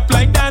it up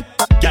like that.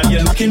 Girl,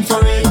 you're looking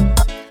for it.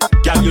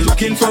 Girl, you're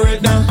looking for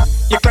it now.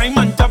 You climb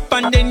on top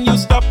and then you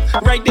stop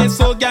right there,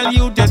 so girl,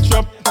 you just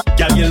drop.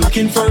 Girl, you're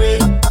looking for it.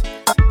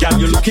 Girl,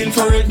 you're looking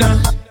for it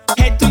now.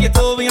 Head to your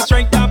toe when you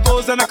strike that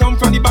pose, and I come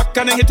from the back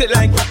and I hit it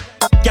like.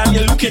 Girl,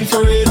 you're looking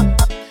for it.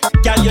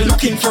 Girl, you're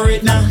looking for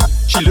it now.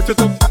 She lift it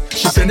up,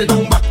 she send it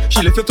down back.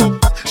 She lift it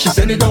up, she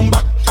send it down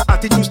back.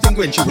 Attitude stink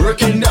when she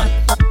working that.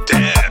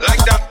 Damn,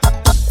 like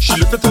that. She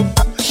lift it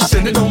up, she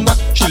send it down back.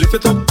 She lift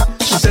it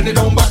up, she send it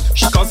down back.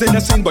 She causing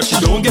a scene, but she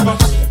don't give up.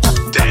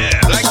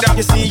 Damn, like that.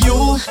 You see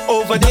you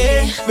over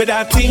there with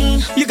that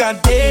thing you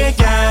got there,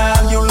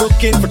 girl. You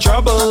looking for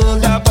trouble,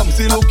 that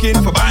bumsy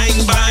looking for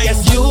bang bang.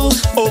 Yes, you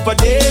over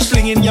there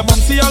flinging your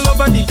bumsy all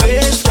over the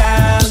place,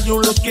 girl.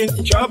 You looking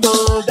for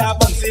trouble, that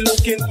bumsy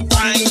looking for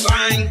bang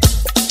bang.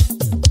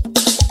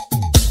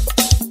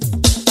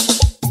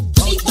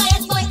 Be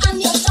quiet, boy, I'm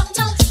your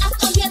doctor. I've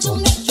come here to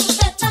make you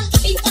better.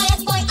 Be quiet,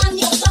 boy, I'm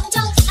your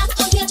doctor. I've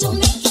come here to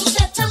make you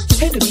better.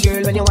 Hey, baby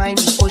girl, when you whine,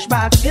 push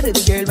back. Hey,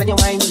 baby girl, when you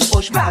whine,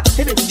 push back.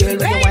 Hey, baby girl,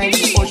 when you whine,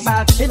 push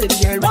back. Hey, baby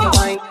girl, when you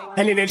whine.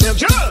 And then jump,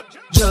 jump,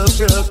 jump,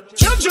 jump,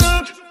 jump,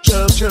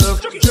 jump, jump,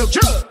 jump, jump,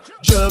 jump.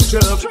 Jump,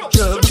 jump,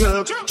 jump,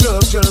 jump,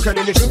 jump, jump, and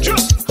then they jump, jump,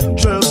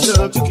 jump,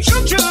 jump, jump,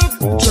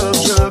 jump,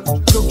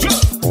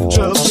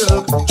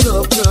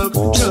 jump,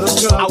 jump,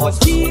 jump. I was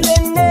feeling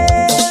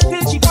it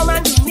till she come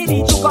and give me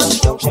the two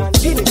construction.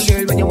 Hey, baby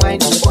girl, when you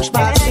whine, you push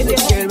back. Hey,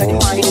 baby girl, when you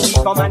whine,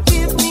 you come and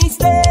give me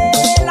stay.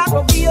 Like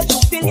a beer to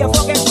fill your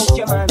fucking coach,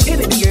 your man. Hey,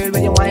 baby girl,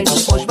 when you whine, you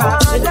push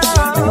back. Hey, baby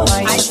girl,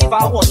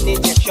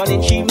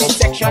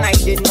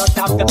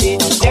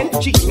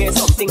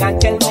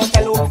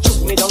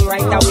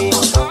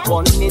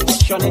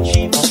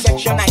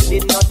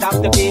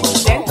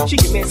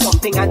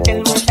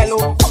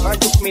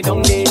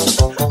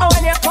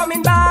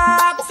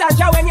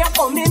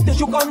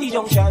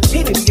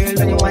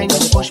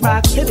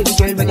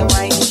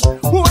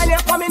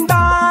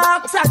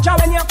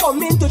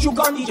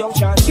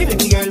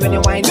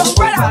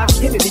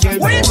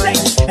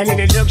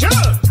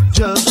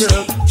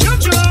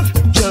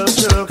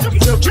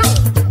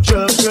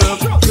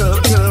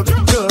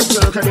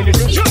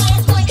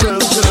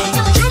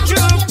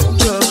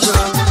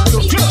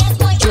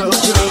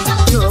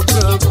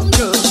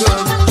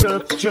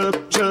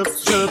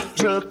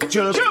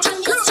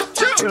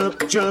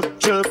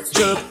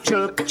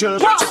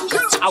 chirp.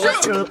 I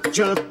want chirp,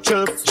 chirp,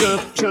 chirp,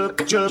 chirp,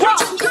 chirp, chirp.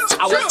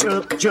 I want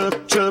chirp,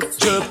 chirp, chirp,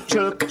 chirp,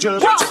 chirp,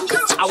 chirp.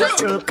 I want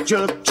chirp,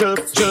 chirp,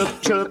 chirp,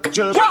 chirp, chirp,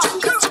 chirp.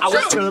 I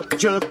want chirp,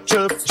 chirp,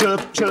 chirp,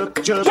 chirp,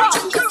 chirp, chirp.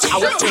 I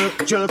want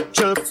chirp, chirp,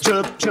 chirp,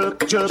 chirp,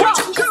 chirp, chirp.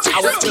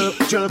 I want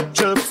chirp, chirp,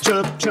 chirp,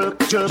 chirp,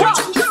 chirp, chirp.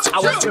 I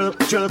want chirp,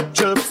 chirp,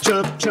 chirp,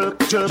 chirp,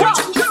 chirp, chirp.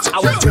 I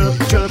want chirp,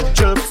 chirp,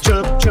 chirp,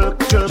 chirp,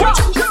 chirp, chirp.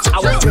 I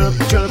want chirp,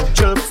 chirp,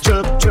 chirp,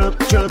 chirp, chirp,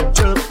 chirp,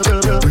 chirp,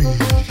 chirp.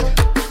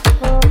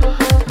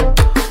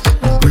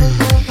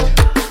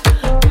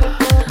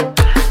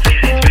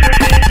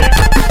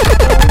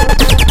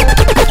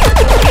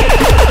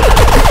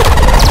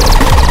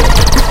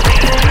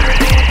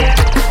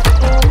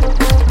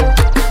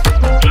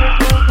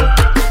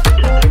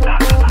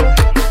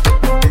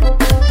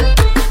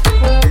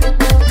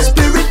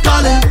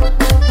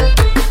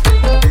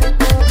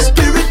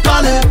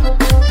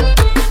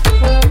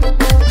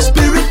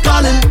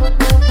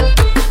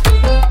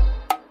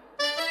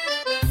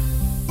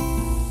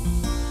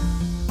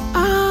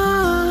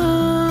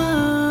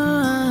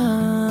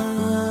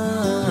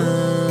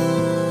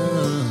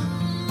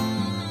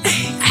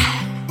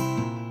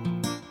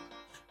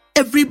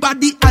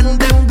 Everybody and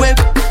them wave.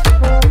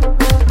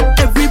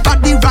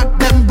 Everybody rock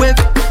them wave.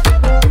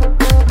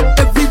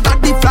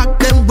 Everybody flag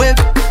them wave.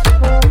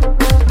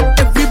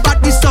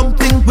 Everybody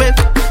something wave.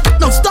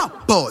 Now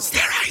stop, pause. Stay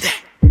right there.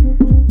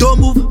 Don't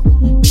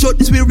move. Show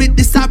the spirit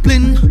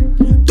discipline.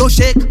 Don't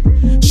shake.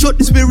 Show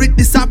the spirit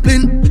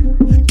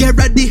discipline. Get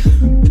ready.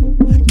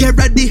 Get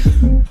ready.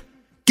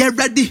 Get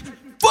ready.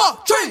 4,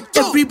 3,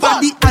 2,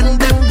 everybody 1. And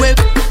them wave.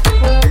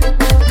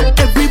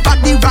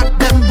 Everybody rock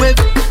them wave.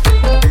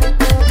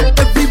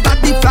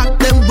 Flag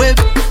them wave.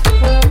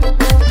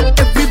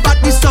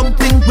 Everybody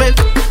something wave.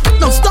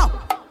 Now stop.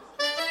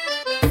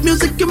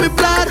 Music in me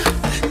blood.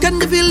 Can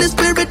you feel the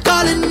spirit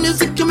calling?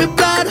 Music in me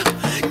blood.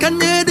 Can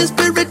you hear the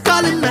spirit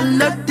calling?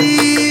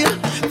 Melody.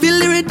 Feel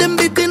the rhythm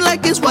beating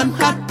like it's one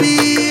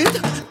heartbeat.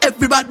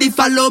 Everybody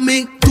follow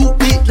me. 2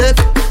 beat left.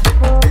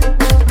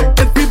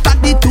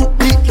 Everybody 2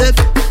 beat left.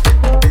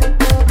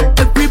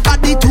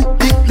 Everybody 2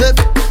 beat left.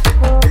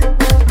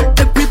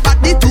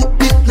 Everybody 2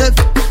 beat left.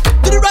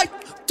 To the right.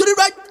 To the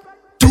right.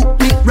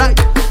 Right,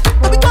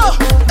 let me go,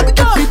 let me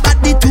go.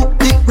 Everybody to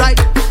the right,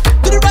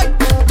 to the right,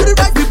 to the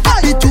right.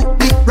 Everybody to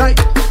the right,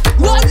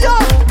 warrior.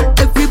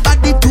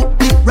 Everybody to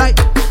the right,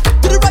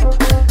 to the right,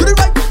 to the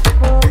right.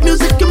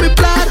 Music in me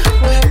blood,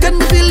 can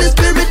you feel the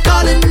spirit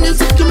calling?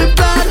 Music in me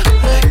blood,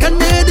 can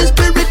you hear the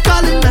spirit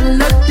calling?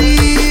 Melody,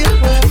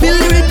 feel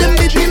the rhythm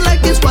beating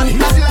like it's one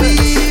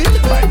heartbeat.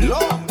 My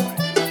Lord,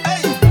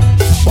 hey,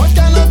 what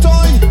kind of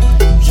toy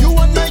you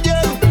want, my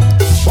girl?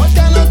 What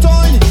kind of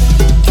toy?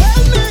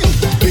 Tell me.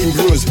 Pink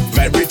rose,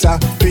 vibrator,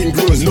 pink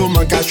rose, no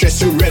man can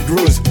stress you. Red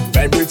rose,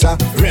 vibrator,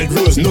 red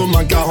rose, no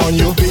man can harm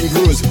you. Pink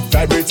rose,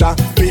 vibrator,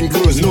 pink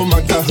rose, no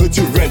man can hurt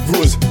you. Red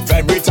rose,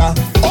 vibrator.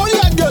 All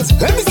yeah, girls,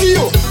 let me see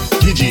you.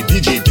 DJ,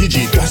 DJ,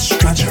 DJ, scratch,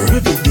 scratch, every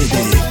baby.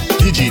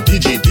 DJ,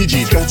 DJ,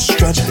 DJ, scratch,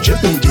 scratch,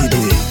 every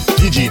baby.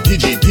 DJ,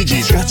 DJ,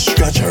 DJ, scratch,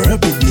 scratch, every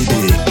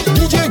baby.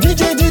 DJ,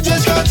 DJ, DJ,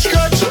 scratch,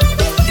 scratch.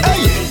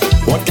 Hey,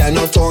 what kind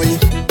of toy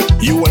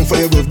you want for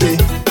your birthday?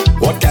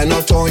 What kind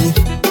of toy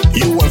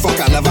you want for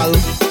carnival?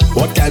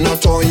 What kind of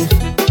toy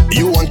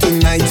you want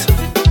tonight?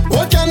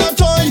 What kind of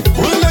toy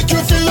will make you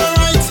feel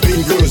alright?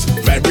 Pink rose,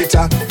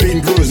 vibrator,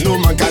 pink rose, no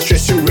man can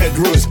stress you. Red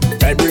rose,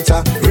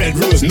 vibrator, red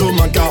rose, no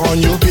man can harm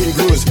you. Pink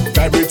rose,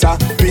 vibrator,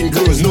 pink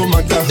rose, no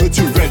man can hurt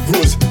you. Red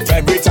rose,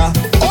 vibrator.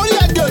 All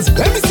yeah, girls,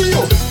 let me see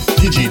you.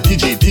 DJ,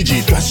 DJ,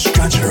 DJ, scratch,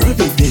 scratch, every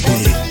baby.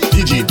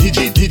 DJ,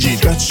 DJ, DJ,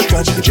 scratch,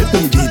 scratch,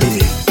 every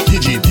baby.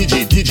 DJ,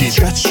 DJ, DJ,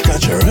 scratch,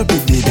 scratch, every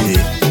baby.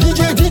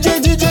 DJ, DJ,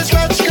 DJ,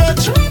 scratch,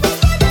 scratch.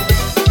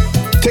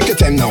 Take your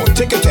time now,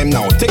 take your time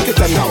now, take your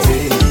time now.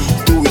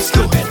 Do it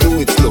slow, do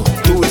it slow,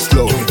 do it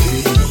slow.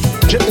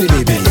 Gently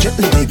baby,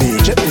 gently baby,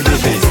 gently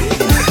baby.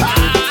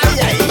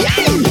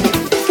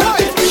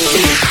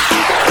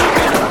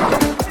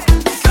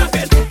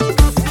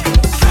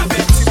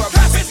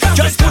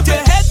 Just put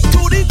your head to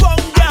the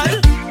ground, girl.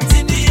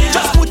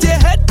 Just put your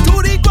head to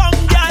the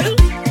ground, girl.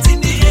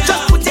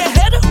 Just put your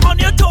head on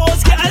your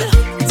toes, girl.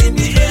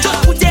 Just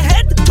put your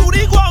head to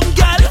the ground,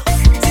 girl.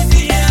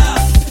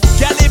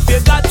 Girl, if you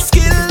got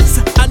skills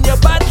and you're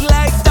bad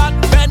like that,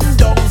 bend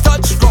down,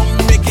 touch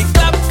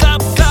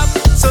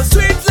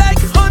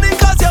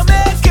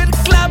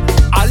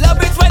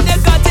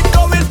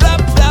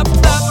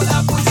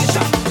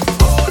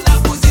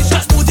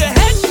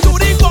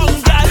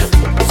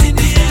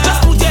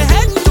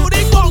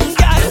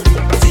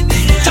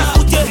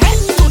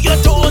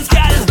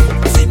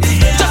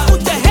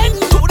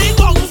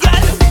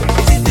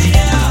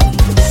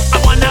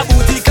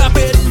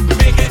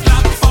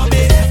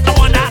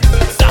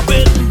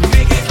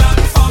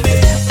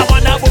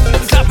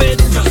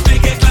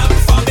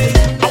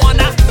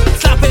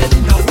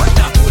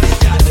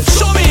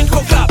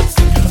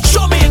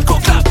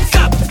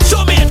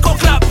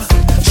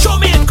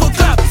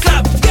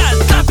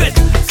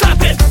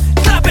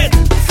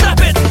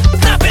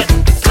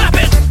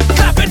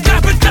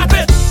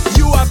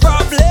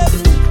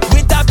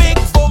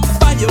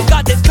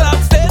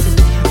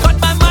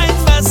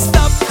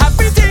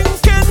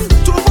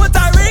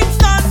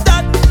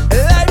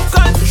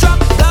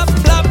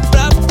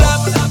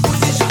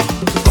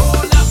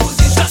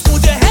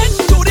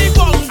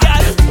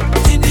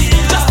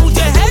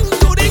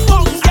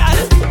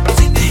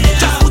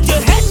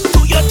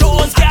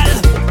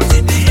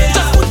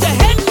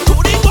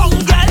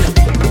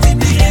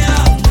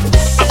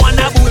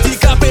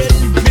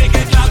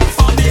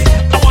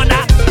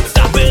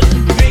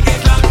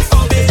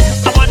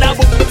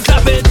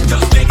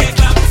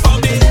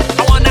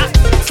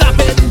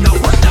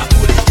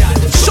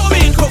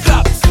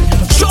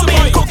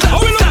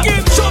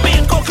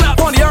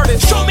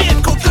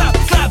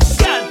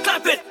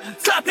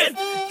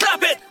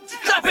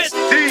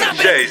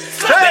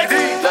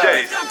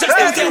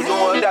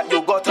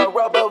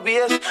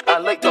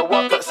to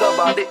walk up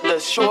somebody,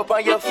 let's show up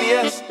on your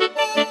face.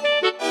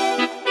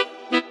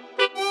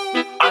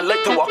 I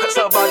like to walk up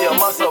somebody, a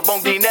muscle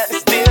bone the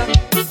next day.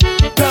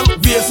 Belt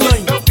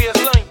baseline,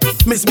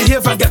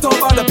 misbehave and get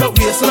over the belt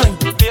baseline.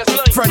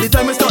 Friday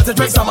time I start to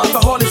drink some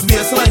alcohol, it's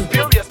baseline.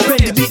 When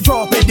the beat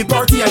drop in the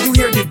party and you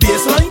hear the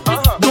baseline,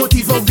 don't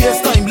even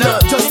waste time,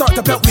 love, just start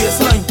the belt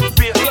baseline.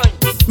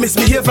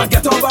 Misbehave and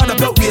get over the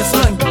belt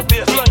baseline.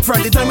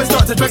 Friday time I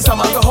start to drink some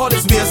alcohol,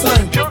 it's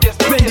baseline.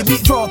 When the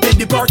beat drop in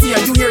the party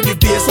and you hear the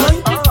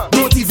baseline,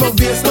 don't even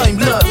waste time,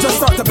 love, just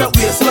start the belt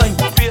baseline.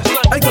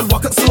 I can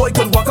walk it slow, I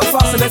can walk it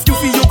fast, and if you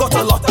feel you got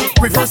a lot,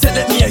 reverse it,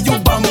 let me and you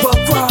bumper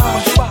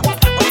crash.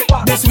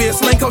 This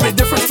waistline come with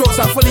different strokes,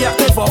 I'm fully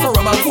active off a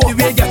rum and coke. The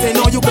way getting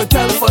on, you can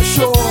tell for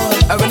sure.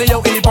 And when they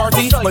out in the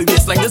party, my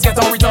waistline just get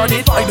on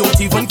retarded. I don't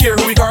even care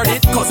who regard it,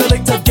 cause I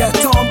like to get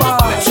on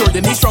by. Make sure the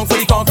knee strong for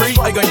the concrete,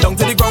 I going down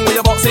to the ground with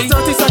a boxing.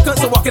 30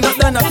 seconds to walking up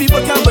then, and people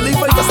can't believe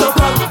I can still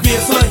belt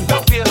baseline.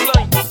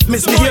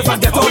 Misbehave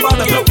and get on by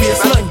the belt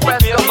baseline.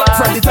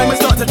 Friday time I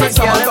start to drink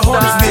some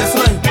alcohol, it's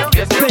baseline.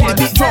 When the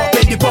beat drop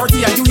in the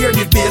party and you hear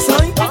the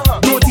baseline,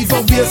 don't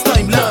even waste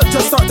time, love,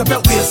 just start the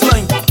belt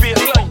baseline.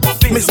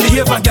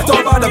 Misbehave and get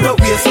on by the belt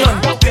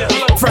baseline.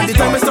 Friday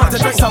time I start to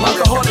drink some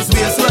alcohol, it's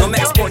baseline.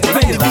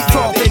 When the beat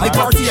drop in the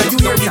party and you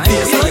hear the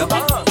baseline,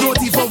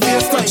 don't even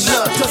waste time,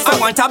 love, just I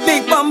want a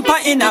big bumper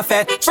in a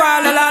fed,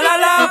 tra la la la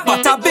la.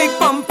 But a big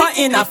bumper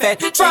in a fed,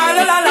 tra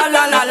la la la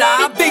la la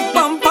la. Big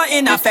bumper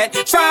in a fed,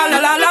 tra la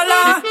la la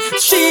la.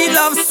 She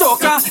loves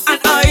soca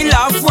and I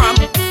love rum.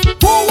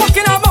 Who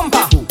walking a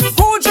bumper?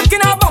 Who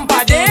drinking a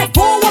bumper there?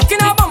 Who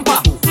walking a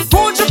bumper?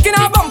 Who drinking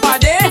a bumper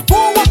there? Who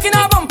walking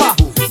a bumper?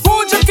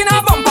 Who drinking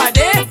a bumper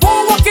there? Who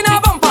walking a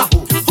bumper?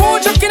 Who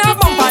drinking a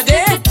bumper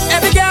there?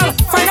 Every girl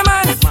find a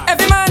man,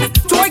 every man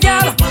to a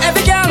girl.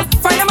 Every girl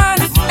find a man,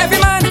 every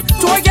man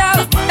to a girl.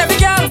 Every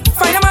girl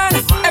find a man,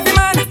 every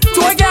man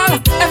to a girl.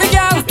 Every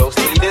girl. Yo,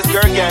 see this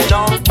girl getting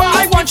on.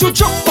 I want you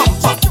choke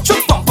bumper,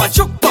 choke bumper,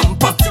 choke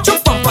bumper,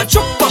 choke bumper,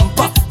 choke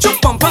bumper,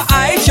 choke bumper.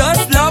 I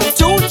just love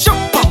to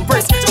choke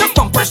bumpers, choke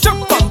bumpers,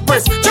 choke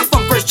bumpers, choke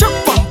bumpers,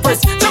 choke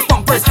bumpers, choke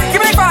bumpers.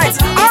 Give me vibes,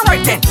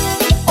 alright then.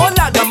 Oh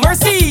Lord of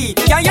mercy,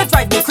 yeah you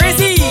drive me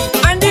crazy.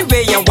 And the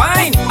way you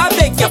whine, I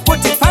beg you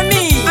put it on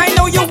me. I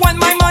know you want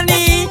my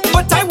money,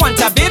 but I want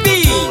a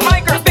baby.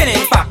 My girl, bend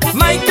it back,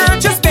 my girl,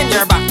 just bend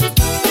your back.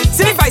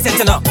 See the vibes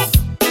turn up,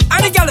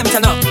 and the girl them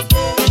turn up.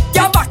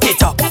 You back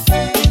it up,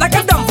 like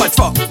a dumper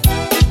truck.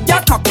 You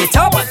cock it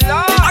up,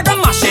 I can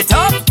mash it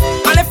up.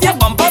 And if your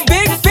bumper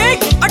big, big,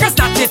 I can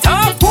snatch it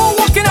up. Who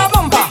walking a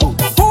bumper?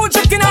 Who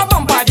drinking a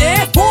bumper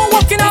there? Who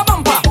walking a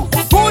bumper?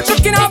 Who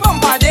drinking a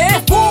bumper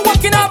there? Who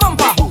walking a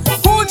bumper?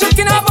 Who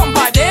drinking a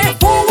bumper there?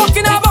 Who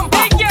walking a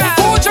bumper?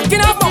 Who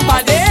drinking a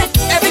bumper there?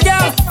 Every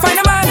girl find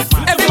a man,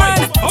 every man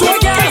to a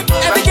girl.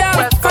 Every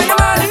girl find a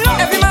man,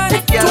 every man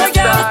to a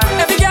girl.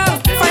 Every girl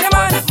find a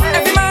man,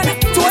 every man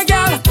to a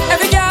girl.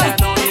 Every girl.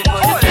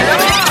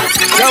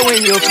 So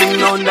when you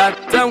fling on that,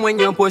 and when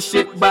you push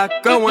it back,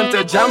 I want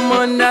to jam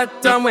on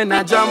that, and when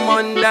I jam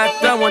on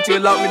that, I want you to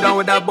lock me down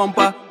with that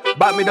bumper,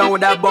 back me down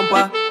with that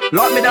bumper,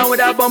 lock me down with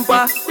that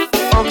bumper.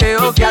 Okay,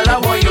 okay, I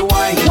want you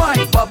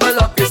wine, bubble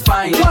up is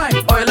fine,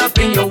 oil up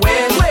in your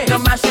waist, you're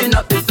mashing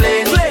up the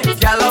place.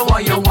 Girl, I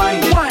want you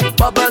wine,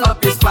 bubble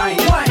up is fine,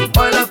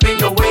 oil up in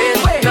your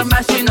waist, you're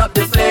mashing up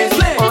the place.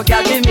 Oh,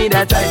 girl, give me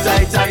that tight,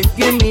 tight, tight,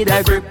 give me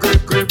that grip,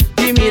 grip, grip,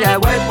 give me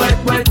that wet,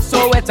 wet, wet,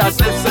 so wet I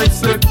slip, slip,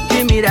 slip.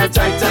 Give me that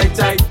tight, tight,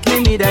 tight,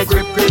 give me that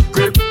grip, grip,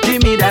 grip,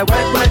 give me that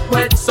wet, wet,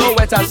 wet, so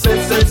wet I slip,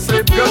 slip,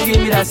 slip. Girl,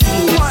 give me that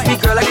steam, sweet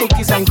girl like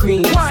cookies and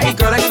cream, sweet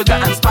girl like sugar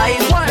and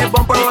spice. Make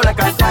bumper roll like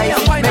a dice,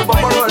 make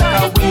bumper roll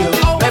like a wheel,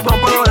 make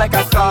bumper roll like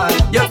a car.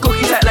 Your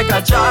cookie tight like a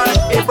jar,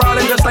 it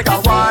brawling just like a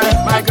water.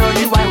 My girl,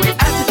 you wine with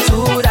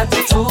attitude,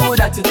 attitude,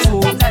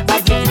 attitude. I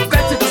give you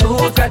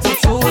gratitude,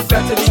 gratitude,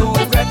 gratitude.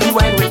 You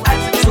wine with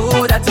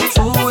attitude,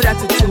 attitude,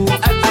 attitude.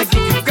 I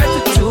give you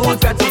gratitude,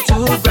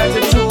 gratitude,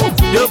 gratitude.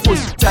 You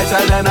push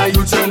tighter than a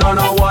U-turn on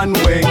a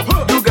one-way.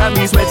 You got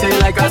me sweating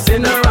like a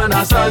sinner on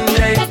a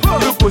Sunday.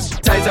 You push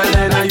tighter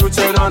than a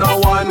U-turn on a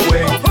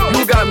one-way.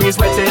 You got me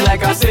sweating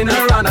like a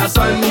sinner on a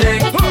Sunday.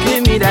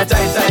 Give me that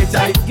tight, tight,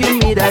 tight. Give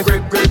me that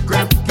grip, grip,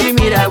 grip. Give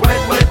me that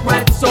wet, wet,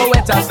 wet. So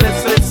wet I slip,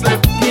 slip,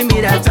 slip. Give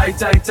me that tight,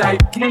 tight,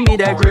 tight. Give me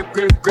that grip,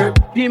 grip, grip.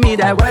 Give me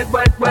that wet,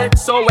 wet, wet.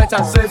 So wet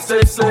I slip,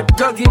 slip, slip.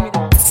 Girl, give me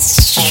that.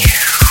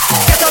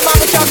 Get a man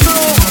with your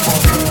crew.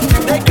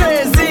 They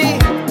crazy.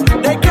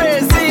 They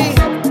crazy.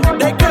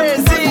 They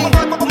crazy.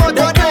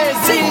 They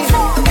crazy.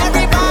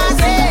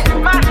 Everybody.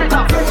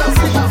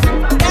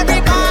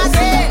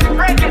 Everybody.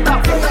 Break it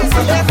up.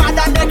 They mad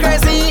and they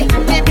crazy.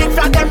 The big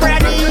flag them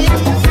ready.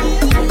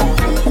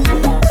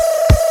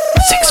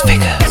 6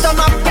 figures. Get them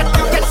up. Get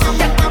them up. Get them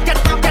up.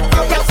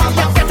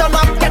 Get them up. Get them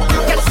up. Get them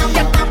up.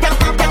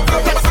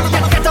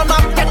 Get them up. Get them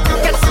up. Get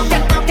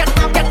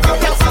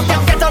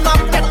them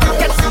up. Get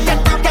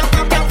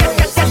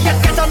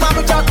them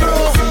up.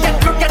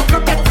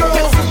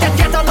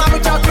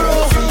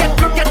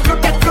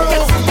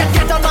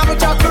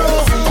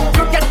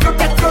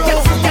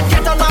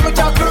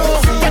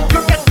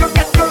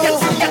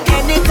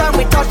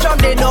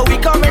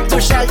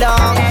 shell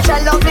down.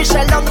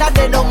 Shell down, that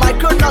they know my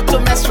crew not to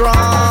mess wrong.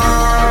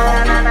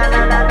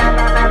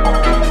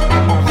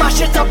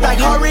 Mash it up like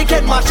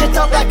hurricane, mash it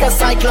up like a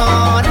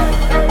cyclone.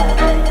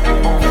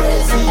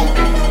 Crazy,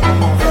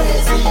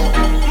 crazy.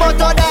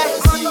 Motor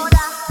dance.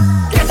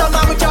 Get on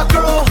man with your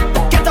crew,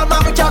 get on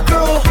man with your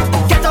crew,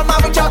 get on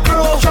man with your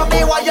crew. Show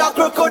me what your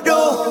crew could do.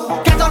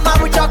 Get on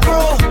man with your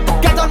crew,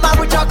 get on man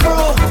with your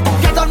crew,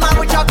 get on man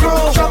with your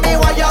crew. Show me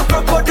what your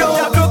crew could do.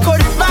 Your crew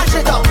could mash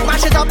it up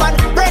and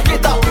break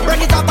it up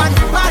and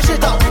mash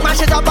it up and break it up and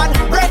mash it up and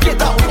break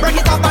it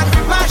up and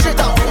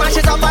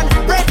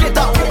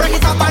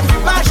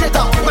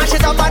mash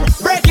it up and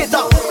break it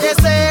up. They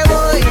say,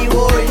 boy,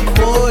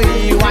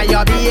 why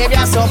your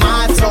behavior so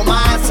mad?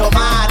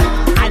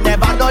 I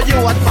never know you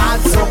was bad,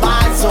 so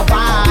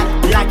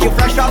bad. Like you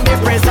fresh from the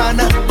prison,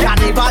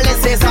 carnival is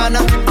season.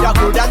 You're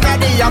good and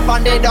ready up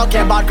and they don't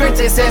care about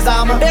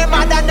criticism. They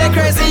mad and they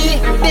crazy,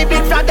 the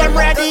big flag them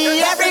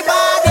ready.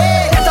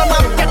 Everybody, get on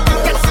up, get on up.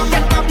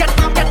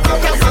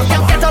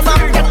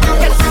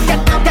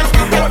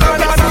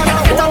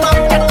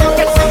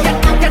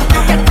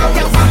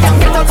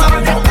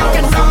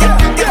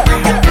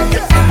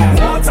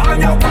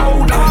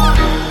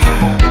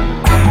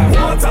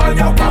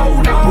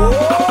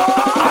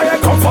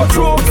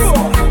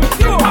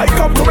 I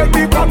come to make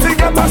the party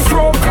get a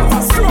stroke.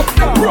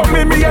 Rub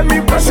me and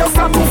me precious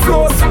and to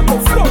float.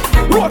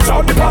 Watch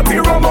out the party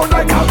run out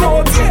like a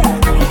boat.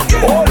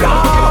 Oh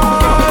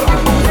Lord,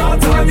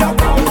 water on your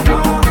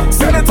powder.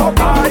 Send it up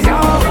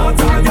higher.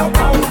 Water on your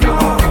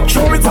powder.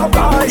 Show it up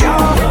higher.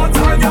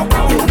 Water on your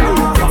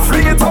powder.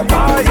 Fling it up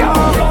higher.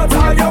 Water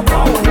on your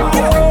powder.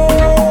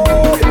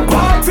 Oh,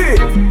 party,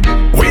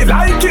 we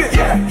like it.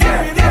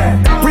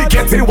 We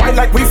getting wild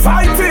like we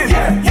fighting.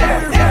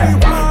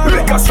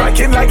 Liquor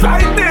striking like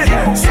lightning.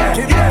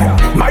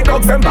 My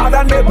dogs them bad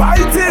and they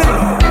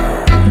biting.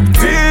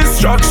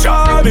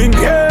 Destruction in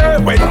here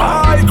when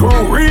I go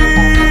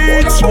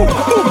reach. I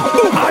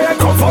ain't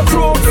come for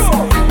truth.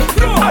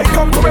 I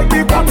come to make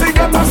the party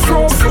get a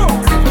stroke.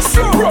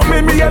 Rub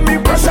me and me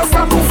precious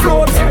and to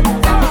float.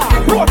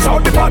 Watch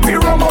out the party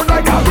rum out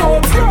like a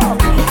goat.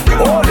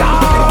 Oh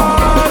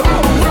Lord,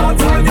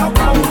 water on your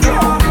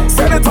powder.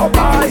 Send it up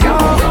higher.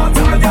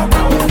 Water on your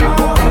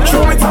powder.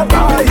 Show it up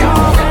higher.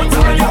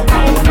 Water on your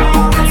powder.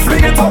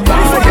 Fling it up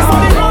higher.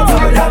 Water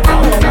on your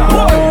powder.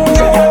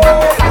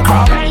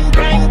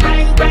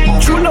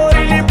 True load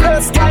in the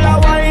place, girl, I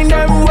wind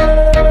them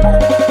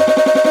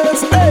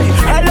ways. Hey,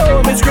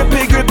 hello, Miss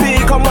Grippy,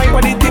 come wine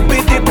for the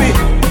tippy.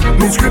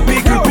 Miss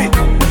Grippy,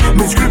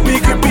 Miss Grippy.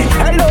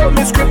 Hello,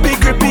 Miss Grippy,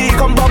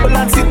 come bubble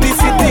and city.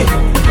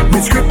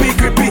 Miss Grippy,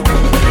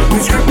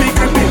 Miss Grippy.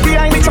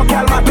 Behind the truck,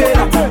 girl,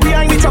 matera.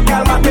 Behind the truck,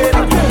 girl,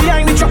 matera.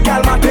 Behind the truck,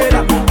 girl,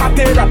 matera.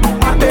 Matera.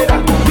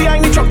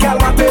 Behind the truck, girl,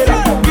 matera.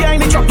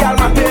 Behind the truck, girl,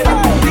 matera.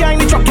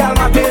 Behind the truck, girl,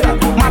 matera.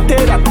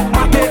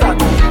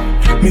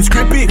 Miss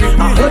Grippy,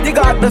 I heard you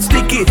got the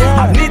sticky.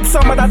 I need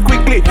some of that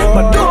quickly,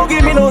 but don't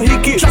give me no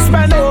hickey. Just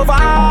bend over. And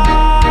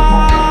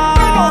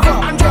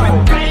drop it.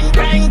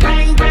 Bang.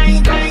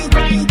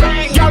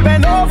 Y'all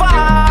bend over.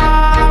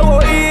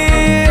 Oh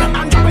yeah.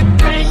 And drop it.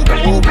 Bang.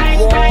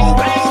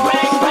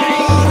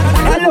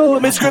 Hello,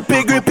 Miss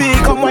Grippy,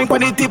 come wine for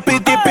the tippy.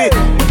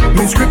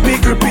 Miss Grippy.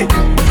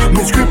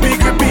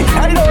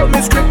 Hello,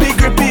 Miss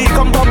Grippy,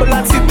 come bubble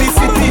and city.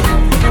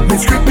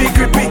 Miss Grippy.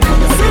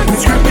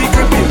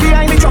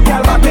 Behind the truck,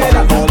 y'all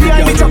matera.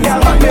 Behind the truck,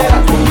 y'all matera.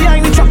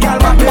 Behind the truck, y'all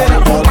matera.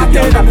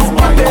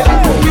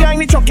 Behind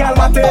the truck, y'all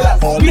matera.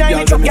 Behind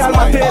the truck, y'all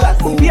matera.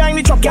 Behind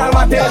the truck, y'all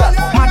matera.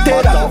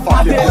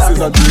 This is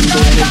a dream,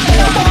 don't get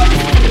mad.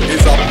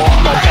 It's a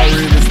pop like a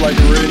rain, it's like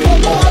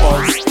raining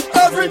bumpers.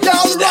 Every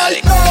girl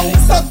right now,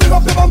 start fill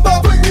up your bumper.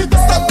 Start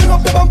fill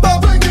up your bumper.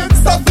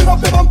 Start fill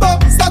up your bumper.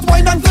 Start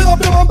wine and fill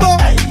up your bumper.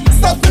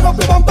 Start fill up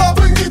your bumper.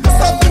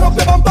 Start fill up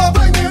your bumper.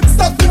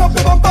 Start fill up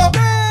your bumper.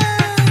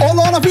 All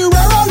on of you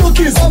rare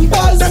lookies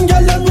bumpers. Them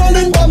girl them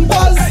rolling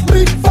bumpers.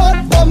 Big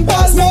fat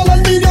bumpers. Small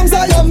and medium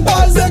size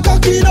bumpers. They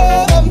cocky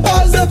no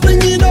bumpers. They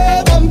flingy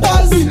no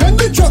bumpers. Behind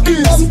the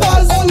truckies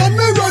bumpers. All on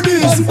me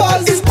roadies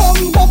bumpers. It's bumper.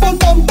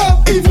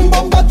 Even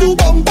bumper to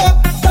bumper.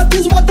 That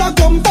is what I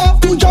come for.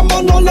 To jam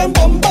on all them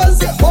bumpers.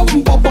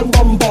 Bumper.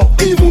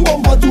 Even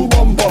bumper to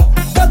bumper.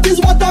 That is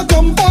what I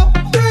come for.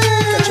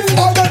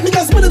 Alright, me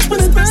just spin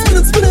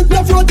it.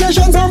 Left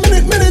rotations are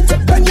minute.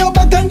 Bend your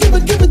back and give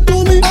it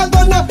to me. I'm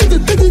gonna hit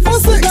it for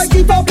six. Like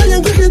if I'm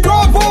playing cricket,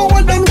 draw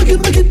forward and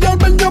wicked. Girl,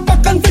 bend your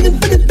back and fling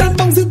it, and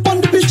bounce it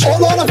on the pitch.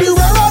 All of you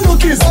rare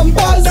lookies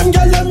bumpers. Them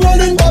girl them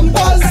rolling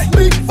bumpers.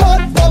 Big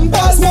fat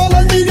bumpers. Small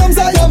and medium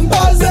size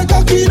bumpers. They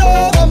cocky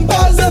no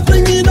bumpers. They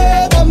flingy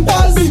no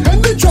bumpers.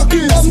 Behind the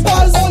truckies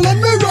bumpers. All of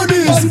me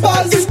roadies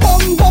bumpers. It's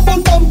bumper.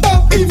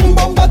 Even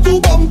bumper to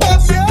bumper.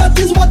 That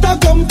is what I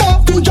come for.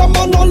 To jam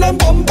on all them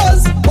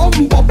bumpers. Bumper.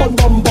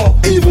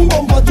 Even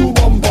bumper to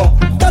bumper.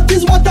 That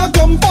is what I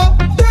come for.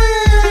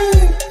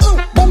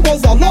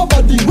 Bumpers all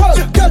over the world.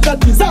 Girl,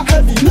 that is a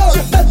heavy load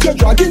that you're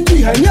dragging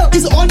behind you.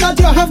 Is all that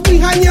you have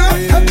behind you.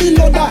 Heavy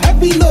load.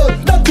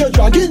 That you're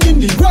dragging in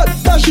the road.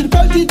 That should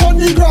belt it on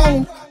the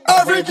ground.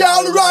 Every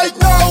girl right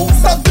now,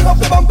 start bring up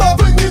your bumper,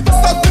 bring it.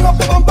 Start bring up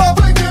your bumper,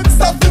 bring it.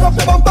 Start bring up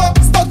your bumper.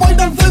 Start wine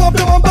and fling up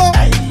your bumper.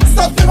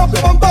 Start bring up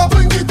your bumper,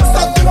 bring it.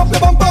 Start bring up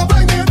your bumper,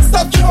 bring it.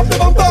 Start bring up your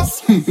bumper.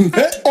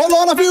 Hey, all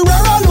on of you where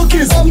I look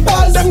is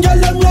bumpers. Them girl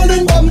them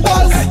rolling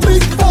bumpers.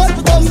 Big fat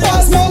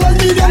bumpers, small and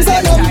medium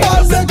size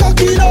bumpers. They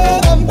cocky no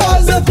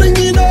bumpers, they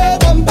flingy no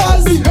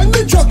bumpers. Behind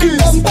the truck is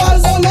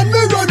bumpers, all on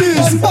me road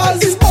is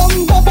bumpers. It's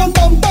bumper on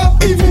bumper,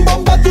 even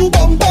bumper to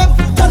bumper.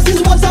 That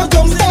is what I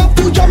come for,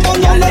 to jump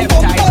on all the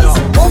bumpers.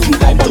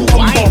 Bumper on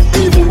bumper,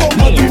 even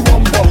bumper to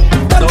bumper.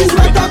 That is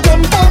what I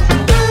come for.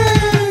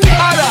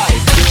 Alright,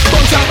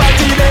 bounce your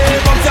body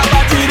there, bounce your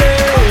body there.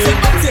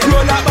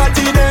 Roll a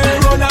body there,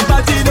 roll a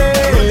body there.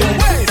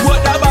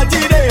 What a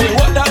body there,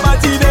 what a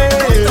body there.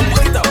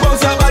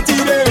 Bounce your body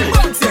there.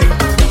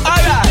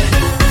 Alright,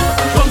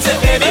 bounce it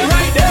baby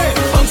right there.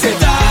 Bounce it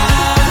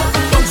down,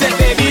 bounce it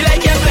baby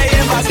like you're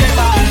playing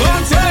basketball.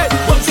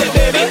 Bounce it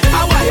baby,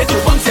 I want you to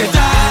bounce it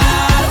down.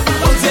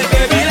 Bounce it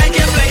baby like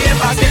you're playing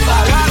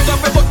basketball. Hands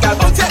up and foot, girl,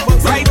 bounce it.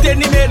 Right in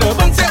the middle,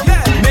 bounce it.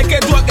 Make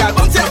it work, girl,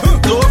 bounce it.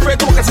 Don't afraid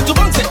to walk, I said to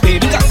bounce it,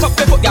 baby. Cock up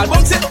and foot, girl,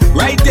 bounce it.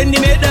 Right in the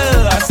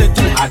middle, I said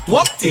to at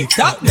walk, tick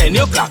tock, then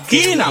you clock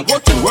in and go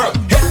to work.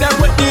 Hit them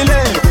with the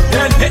left,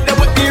 then hit them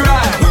with the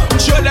right.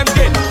 Show them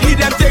skin, eat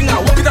them thing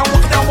and walk it down,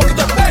 walk it down, walk it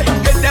up. Hey,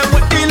 hit them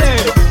with the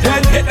left,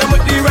 then hit them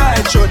with the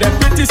right. Show them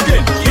pretty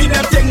skin, eat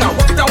them thing and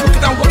walk it down, walk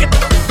it down, walk it.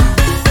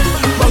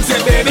 Bounce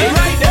it, baby,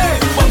 right there.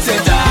 Bounce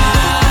it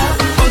down,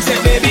 bounce it,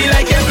 baby,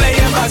 like you're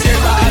playing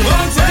basketball.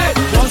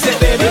 Bounce it,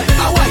 baby,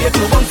 I want you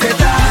to bounce it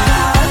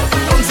down.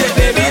 Bounce it,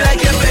 baby,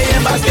 like you're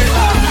playing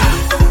basketball.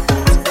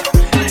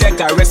 Take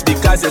a rest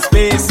because it's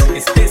space.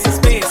 It's space, it's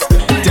space.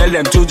 Tell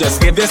them to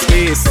just give the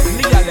space.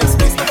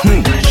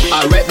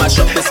 Alright, mash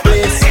up the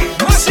space.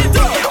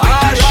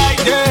 Alright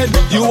then,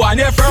 you and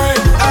your friend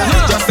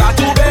just start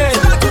to bed.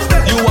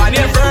 You and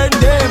your friend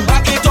then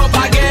back it up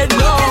again.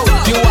 No,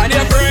 you and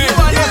your friend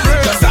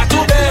just start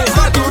to bed.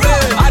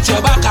 At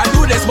your back and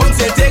do this bounce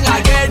thing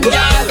again, girl.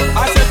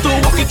 I said to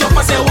walk it up,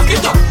 I said walk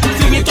it up.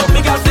 Fling it up,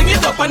 me girl, fling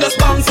it up and just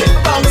bounce it,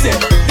 bounce it.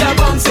 Yeah,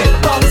 bounce it,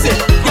 bounce it.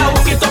 Yeah,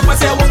 walk it up, I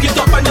said walk it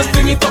up and just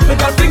fling it up, me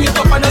girl, fling it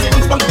up and just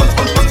bounce, bounce, bounce,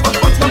 bounce, bounce,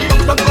 bounce, bounce,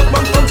 bounce, bounce, bounce,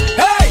 bounce, bounce.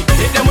 Hey,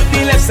 hit them with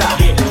the left side,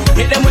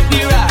 hit them with the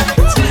right,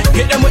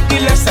 hit them with the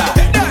left side,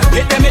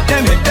 hit them, hit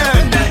them, hit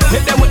them,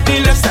 hit them with the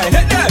left side,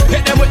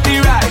 hit them with the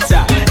right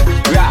side,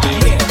 right,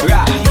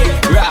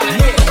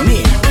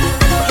 knee.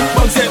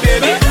 Bounce it,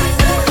 baby,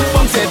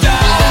 bounce it down,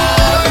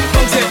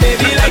 bounce it,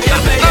 baby, like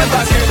you're playing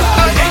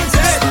basketball.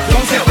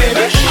 Bounce it,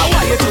 baby, I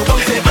want you to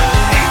bounce it down,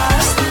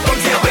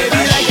 bounce it,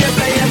 baby, like you're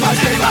playing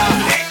basketball.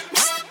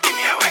 Give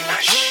me a white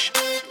man, shh.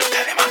 Don't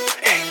tell him, man.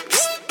 Hey,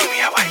 give me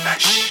a white man,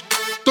 shh.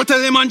 Don't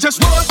tell him, man,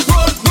 just roll,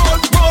 roll, roll,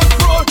 roll,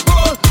 roll,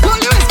 roll. Roll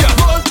your waist, girl.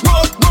 Roll,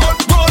 roll, roll,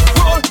 roll,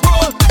 roll,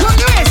 roll. Roll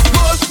your waist.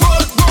 Roll,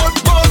 roll, roll,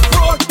 roll,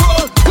 roll,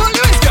 roll. Roll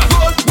your waist, girl.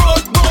 Roll,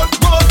 roll, roll,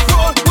 roll,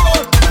 roll,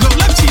 roll. No,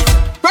 left cheek,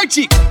 right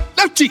cheek,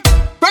 left cheek,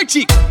 right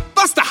cheek.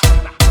 Faster.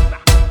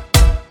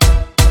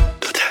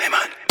 Don't tell him,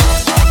 man.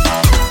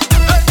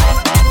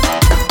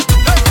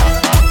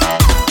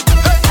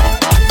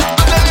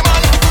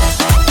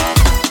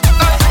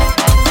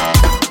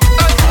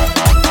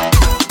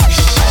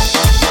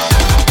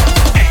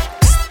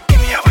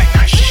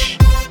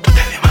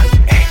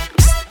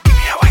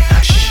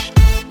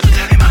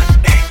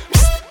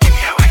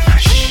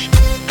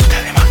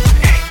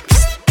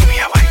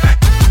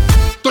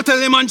 Don't tell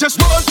him, man,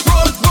 just roll,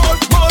 roll, roll,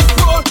 roll,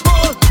 roll,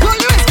 roll. Roll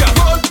your waist, girl.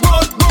 Roll,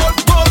 roll, roll,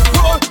 roll,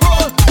 roll,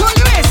 roll. Roll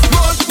your waist.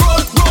 Roll,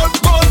 roll, roll,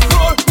 roll,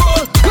 roll,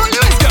 roll. Roll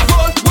your waist, girl.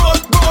 Roll, roll,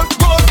 roll,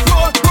 roll,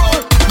 roll, roll.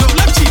 No,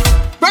 left cheek,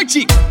 right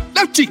cheek,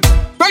 left cheek,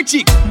 right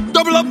cheek.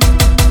 Double up.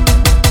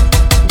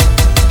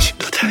 Shh,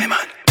 don't tell him,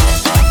 man.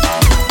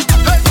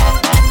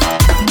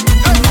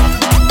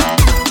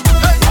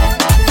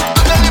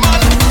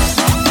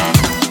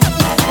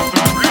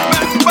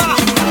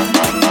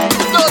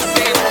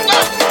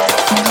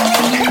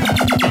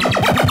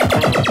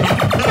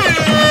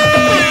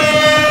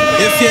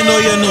 You know,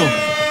 you know.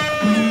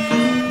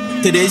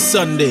 Today's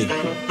Sunday.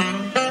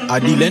 I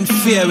dealing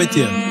fair with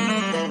you.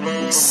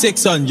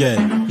 600.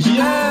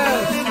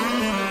 Yeah.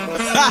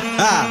 Ha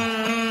ha.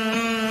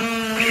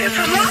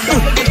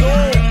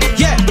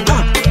 Yeah.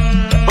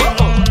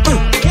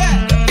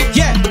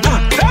 Yeah.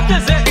 That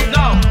is it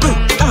now.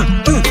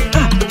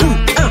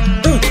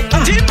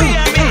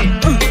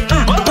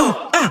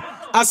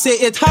 I say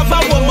it have a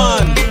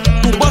woman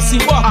who bossy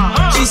walk.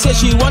 She said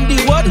she want the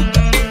wood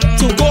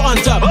to go on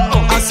top.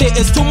 I say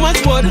it's too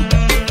much wood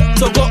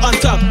to go on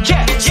top.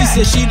 She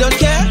said she don't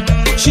care,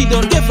 she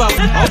don't give up.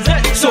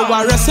 So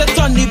I rest it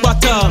on the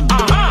bottom.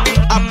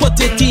 I put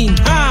it in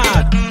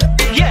hard.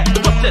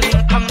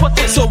 I put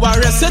it. So I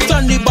rest it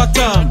on the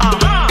bottom.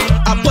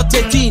 I put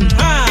it in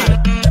hard.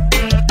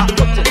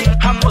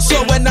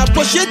 So when I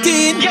push it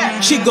in,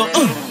 she go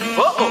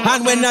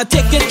and when I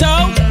take it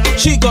out,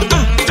 she go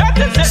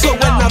So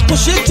when I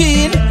push it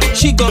in,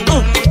 she go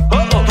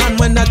and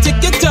when I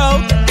take it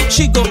out,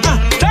 she go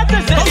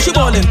How she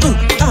ballin'?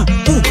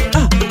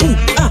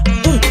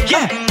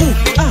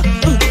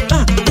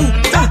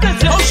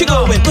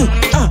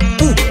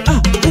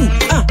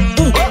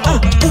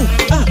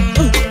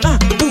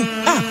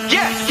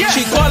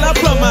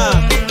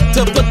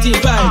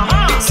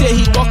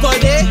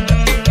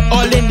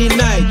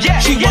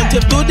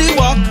 put him to the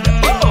walk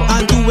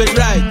and do it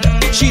right.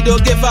 She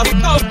don't give a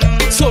fuck,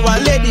 so I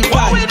let it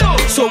ride.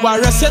 So I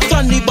rest it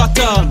on the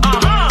bottom.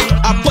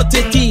 I put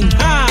it in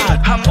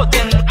hard.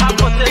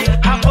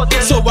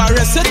 So I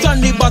rest it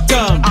on the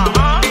bottom.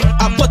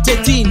 I put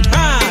it in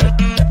hard.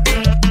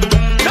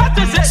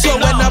 So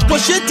when I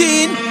push it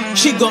in,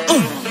 she go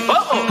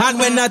and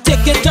when I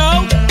take it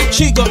out,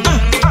 she go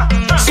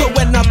So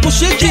when I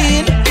push it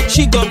in,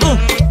 she go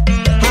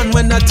and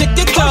when I take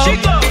it out,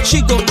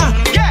 she go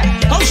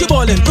How she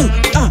ballin'?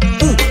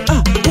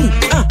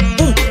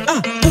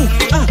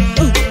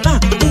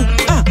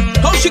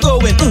 How she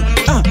going?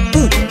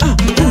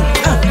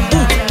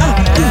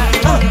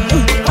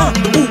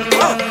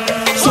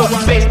 So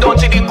face down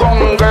to the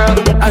ground,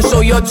 girl, and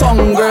show your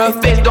tongue, girl.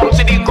 Face down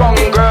to the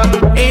ground, girl.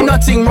 Ain't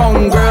nothing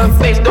wrong, girl.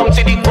 Face down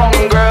to the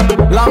ground, girl.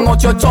 Long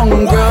out your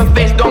tongue, girl.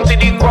 Face down to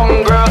the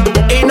ground, girl.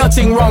 Ain't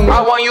nothing wrong.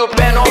 I want you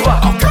bend over.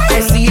 I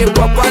see it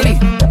properly.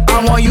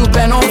 I want you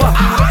bend over.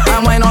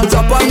 I wine on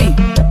top of me.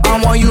 I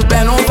want you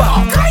bend over.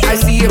 I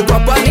see it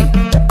properly.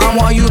 I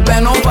want you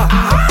bend over.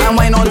 I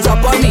wine on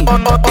top of me.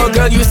 Oh,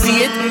 girl, you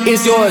see it?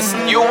 It's yours.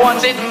 You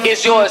want it?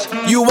 It's yours.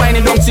 You whine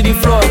it down to the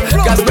floor.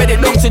 Girl, spread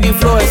it down to the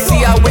floor.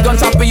 See how wig on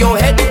top of your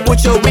head?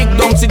 Put your wig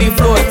down to the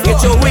floor.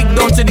 Get your wig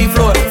down to the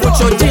floor. Put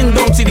your chin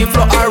down to the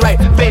floor. Alright,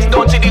 face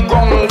down to the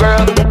ground,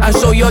 girl. And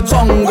show your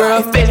tongue,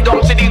 girl. Face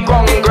down to the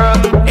ground, girl.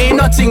 Ain't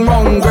nothing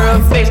wrong,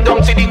 girl. Face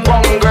down to the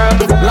ground, girl.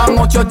 Long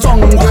out your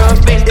tongue, girl.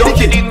 Face down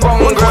to the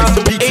ground, girl.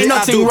 Ain't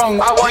nothing wrong.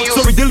 I want you.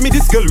 So riddle me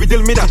this, girl.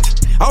 Riddle me that.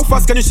 How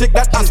fast can you shake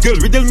that ass, girl?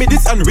 Riddle me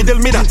this and riddle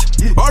me that.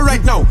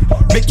 Alright now,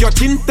 make your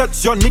chin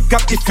touch your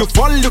kneecap. If you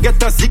fall, you get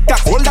a zika.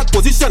 Hold that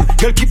position,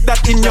 girl, keep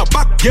that in your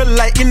back. Girl,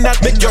 lie in that.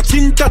 Make your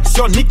chin touch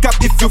your kneecap.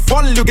 If you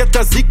fall, you get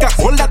a zika.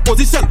 Hold that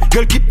position,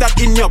 girl, keep that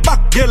in your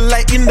back. Girl,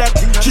 lie in that.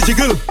 She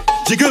jiggle,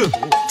 jiggle,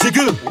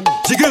 jiggle,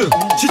 jiggle.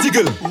 She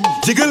jiggle,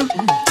 jiggle,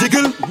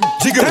 jiggle,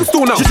 jiggle. Times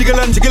two now. She jiggle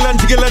and jiggle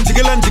and jiggle and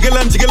jiggle and jiggle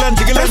and jiggle and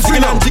jiggle and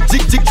jiggle and jig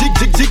jig jig jig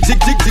jig jig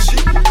jig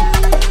jig.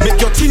 Make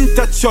your chin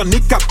touch your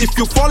kneecap. If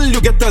you fall, you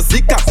get a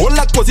zika. Hold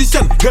that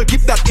position, girl,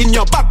 keep that in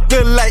your back.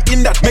 Girl, lie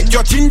in that. Make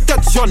your chin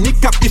touch your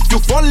kneecap. If you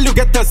fall, you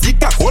get a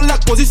zika. Hold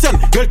that position,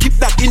 girl, keep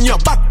that in your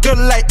back. Girl,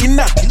 lie in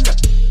that.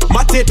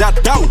 Mate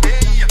that down,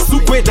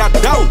 soupe that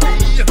down,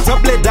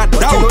 table that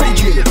down,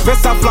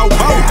 vesa flow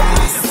bow.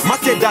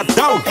 Mate that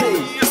down,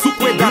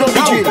 soupe that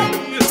down,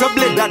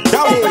 table that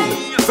down,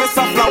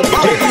 vesa flow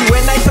bow. Baby,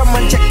 when I come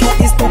and check you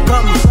is to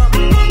come,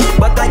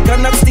 but I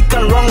cannot stick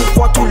around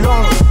for too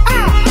long.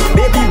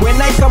 Baby,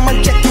 when I come and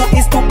check you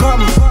is to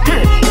come,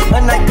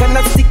 and I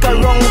cannot stick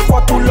around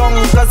for too long,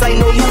 cause I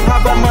know you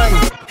have a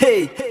man.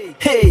 Hey,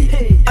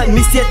 hey, I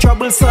miss your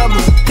troublesome.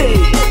 Hey,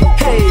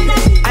 hey,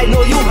 I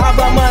know you have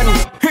a man.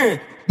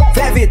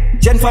 Velvet,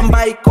 Jen from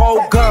bike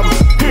or gum.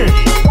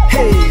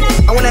 Hey,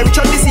 and when I reach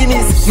on the scene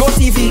is no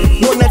TV,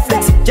 no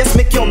Netflix. Just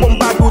make your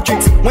bumper do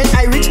tricks. When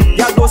I reach,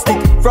 y'all go stick.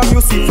 From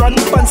you see front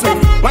pants leg.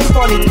 Wine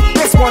on it,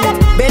 press on it,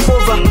 bend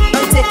over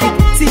and take it.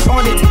 Sit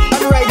on it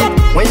and ride it.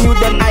 When you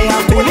done, I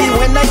have to leave.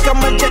 When I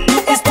come and check you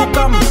is to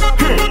come,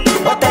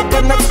 but I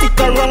cannot stick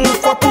around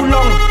for too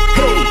long.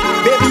 Hey,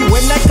 baby,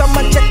 when I come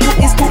and check you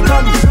is to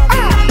come,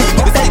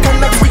 but I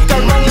cannot stick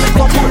around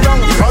for too long,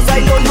 cause I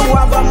know you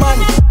have a man.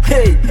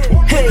 Hey,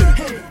 hey,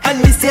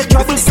 and me say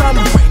troublesome.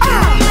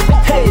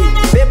 Hey,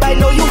 babe, I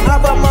know you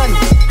have a man.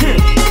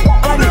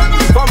 And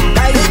from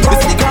die to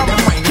come.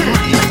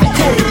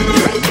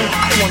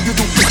 I want you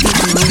to breathe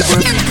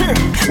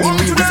in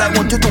reverse. I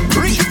want you to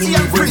breathe in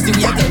reverse.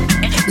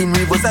 In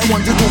reverse, I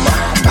want you to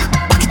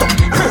back it up.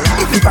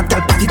 If you fat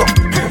girl, back it up.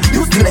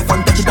 Use the left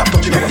hand, touch it up.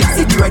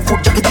 See the right foot,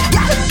 jack it up.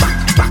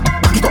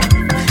 Back it up.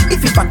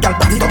 If you fat girl,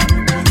 back it up.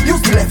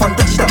 Use the left hand,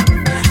 touch it up.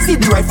 See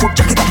the right foot,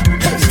 jack it up.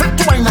 Start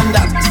to wine on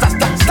that.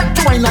 Start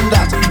to wine on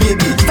that,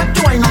 baby. Start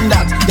to wine on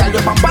that. Girl,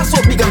 your bumper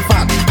so big and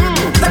fat.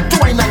 Start to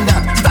wine on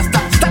that.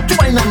 Start to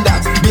wine on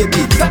that,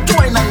 baby. Start to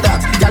wine on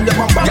that. Girl, your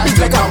bumper big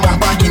like a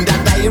bumper in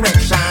that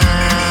direction,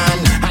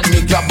 and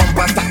make your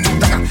bumper start to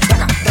taka.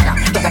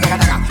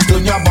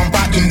 Turn your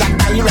bumper in that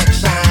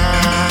direction,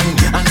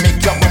 and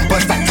make your bumper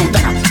start to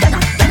taka.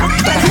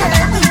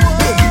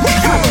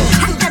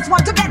 I just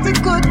want to get it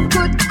good. I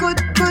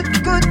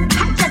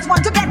just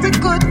want to get it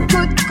good.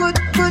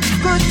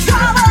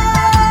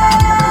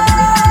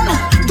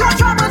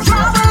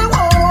 Trouble,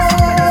 whoa.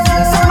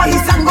 Somebody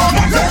sang go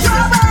get it.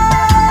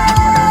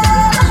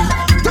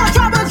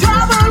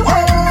 Trouble, whoa.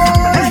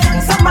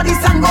 Somebody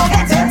sang go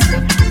get it.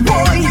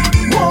 Boy.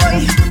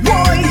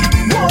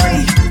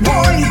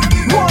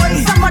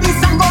 Somebody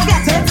sang go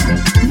get it.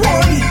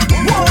 Boy.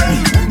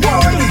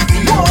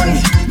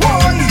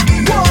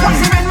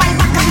 What's in my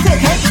back and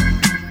take it?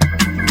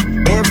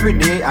 Every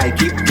day I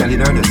keep telling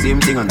her the same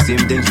thing and the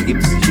same thing. She keep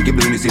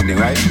doing the same thing,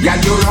 right? Girl,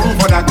 you wrong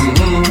for that.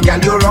 Girl,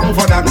 you wrong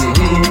for that.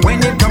 When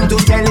it comes to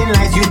telling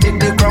lies, you take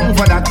the crown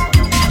for that.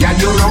 Girl,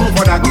 you wrong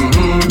for that.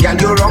 Girl,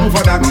 you wrong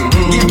for that.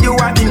 Give you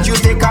a inch, you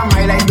take a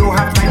mile. I don't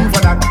have time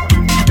for that.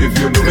 If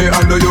you do me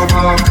under your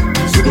mark,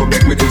 so don't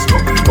beg me to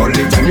stop. All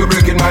the time you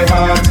breaking my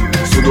heart,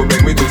 so don't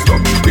beg me to stop.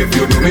 If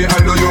you do me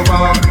under your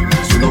mark,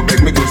 so don't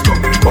beg me to stop.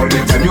 All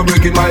the time you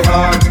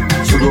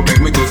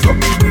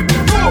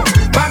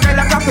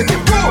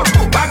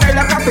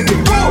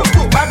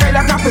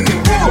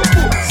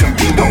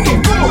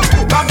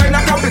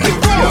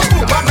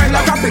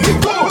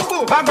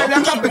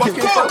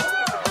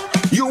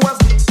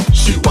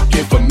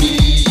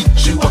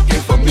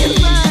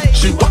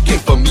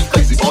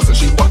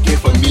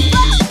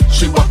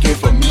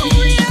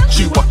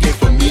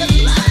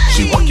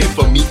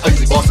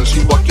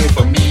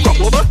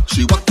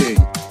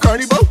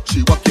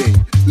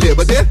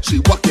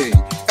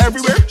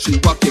She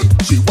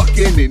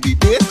walking in the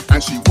day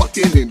and she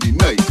walking in the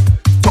night.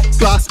 Top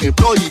class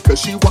employee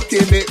cause she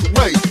walking it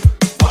right.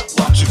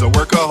 She's a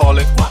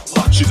workaholic.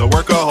 She's a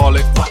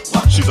workaholic.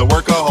 She's a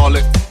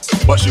workaholic.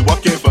 But she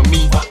walking for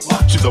me.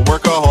 She's a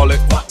workaholic.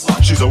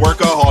 She's a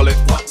workaholic.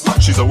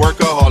 She's a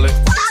workaholic.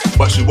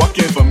 But she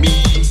walking for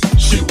me.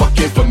 She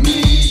walking for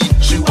me.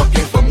 She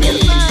walking for me.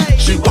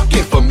 She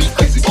walking for me.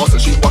 Crazy boss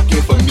and she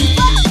walking for me.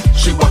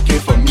 She walking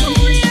for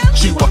me.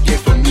 She walking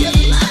for me.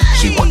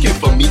 She walking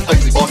for me.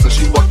 Crazy boss and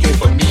she walking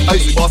for me.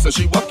 Crazy boss and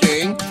she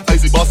walking.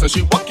 Crazy boss and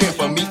she walking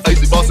for me.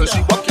 Crazy boss and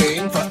she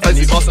walking.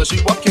 Crazy boss and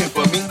she walking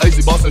for me.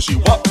 Crazy boss and she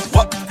walk.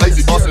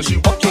 Crazy boss and she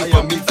walking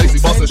for me. Crazy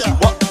boss and she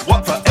walk.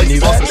 Crazy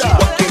boss and she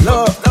walking for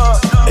me.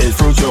 It's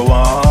fruit you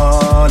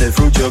want, it's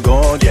fruit you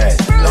gon' get.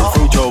 It's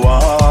fruit you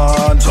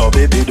want, so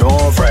baby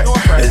don't fret.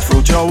 It's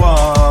fruit you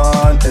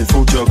want, it's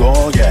fruit you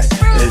gon' get.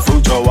 It's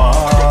fruit you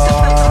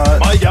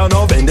want. My girl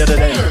no bend it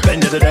then,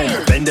 bend it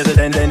then, bend it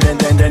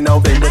then, no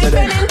bend it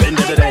then, bend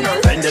it then,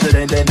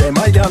 bend it then.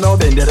 My girl no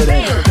bend it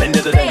then, bend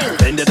it then,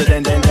 bend it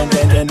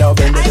then, no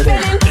bend it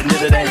then,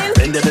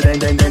 bend it then,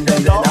 bend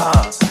it then.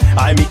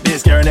 I meet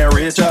this girl named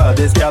Rachel.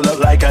 This girl look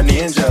like an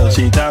angel.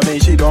 She tell me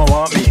she don't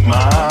want me,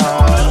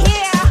 man.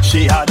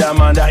 She had a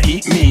man that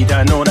eat meat.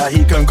 I know that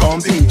he can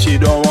compete. She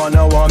don't want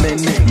no woman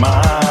in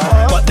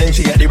man. But then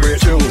she get the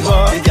breakthrough.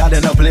 The girl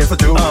in a play for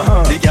two.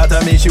 The girl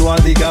tell me she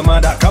want the girl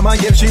man that come and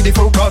give she the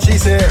fruit. Cause she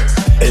say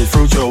it's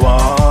fruit you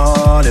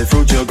want, it's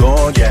fruit you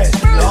gon' get.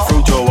 It's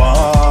fruit you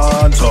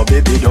want, so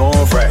baby don't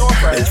fret.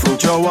 It's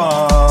fruit you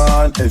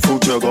want, it's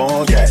fruit you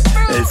gon' get.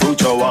 It's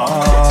fruit you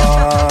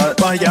want.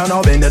 My girl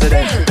no bend it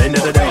then, bend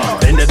it then,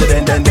 bend it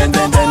then,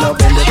 no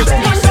bend it then,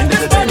 bend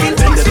it then,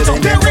 bend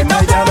it then.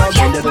 My girl no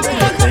bend it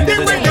then.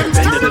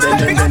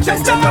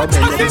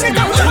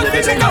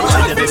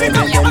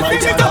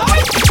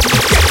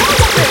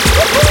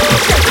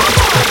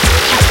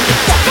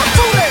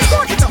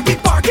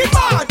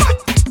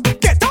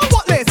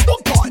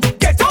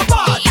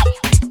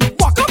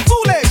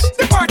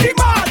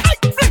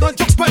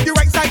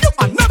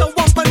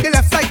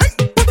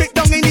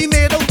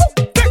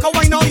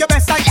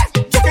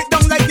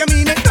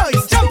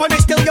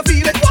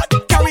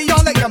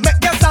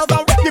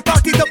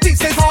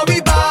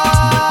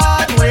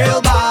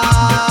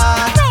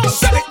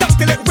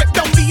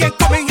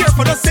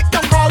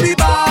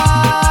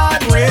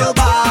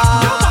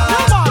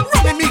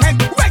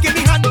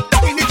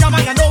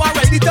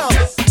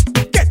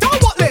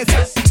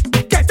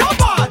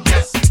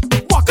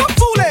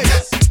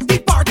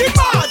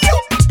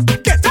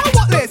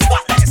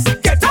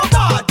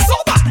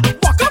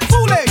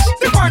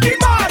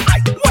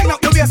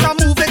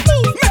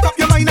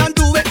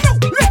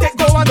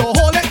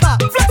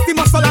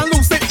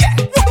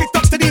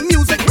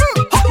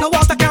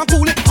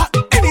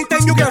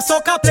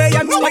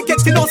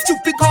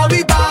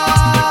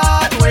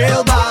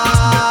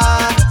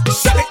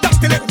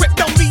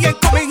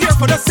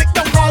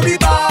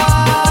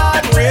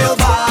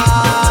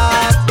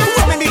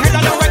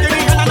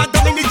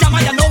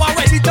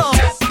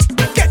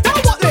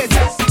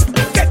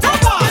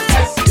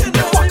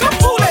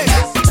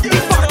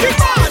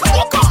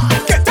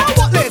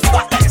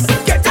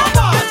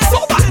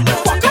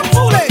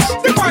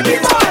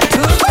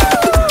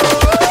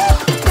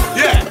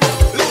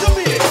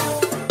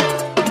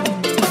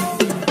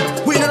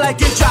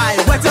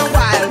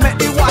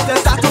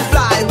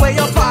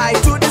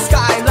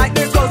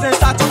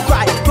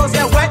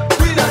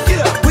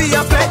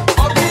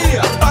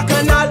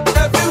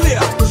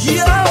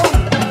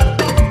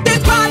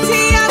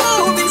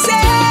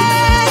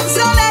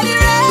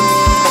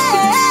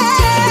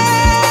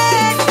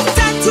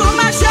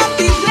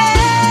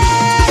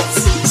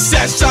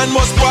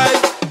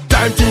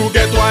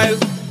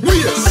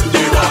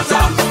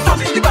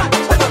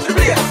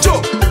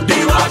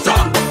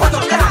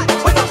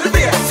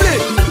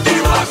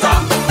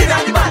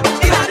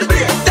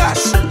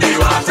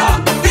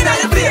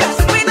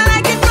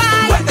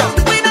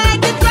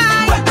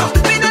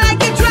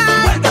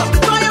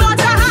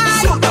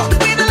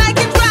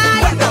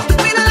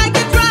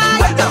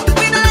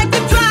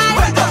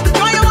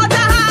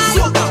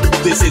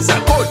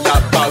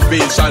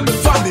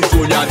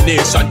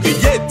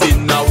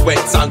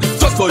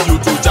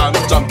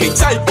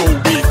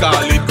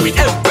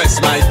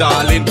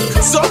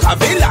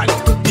 Socavivor,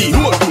 the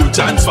whole crew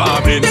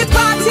transforming. The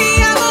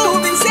party a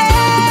moving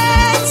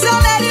set, so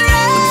let it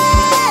rain.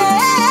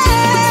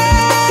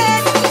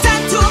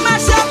 Time to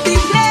mash up the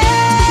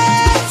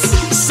place.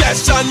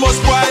 Session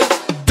must wild,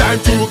 time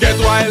to get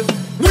wild.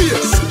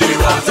 Waste the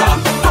water,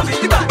 pump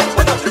in the back,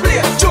 put up the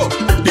blaze. Choke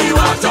the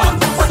water,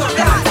 put up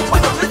the hand,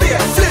 put up the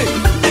bass. Fling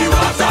the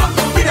water,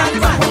 in the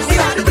back, in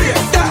the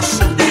blaze. Dash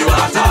the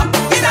water,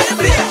 in the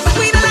blaze.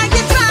 We don't like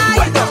it dry,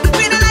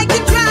 we don't like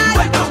it dry,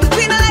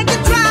 we don't like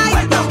it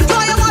dry.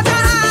 Throw your water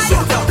high.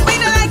 We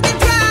don't like it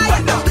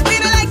dry, we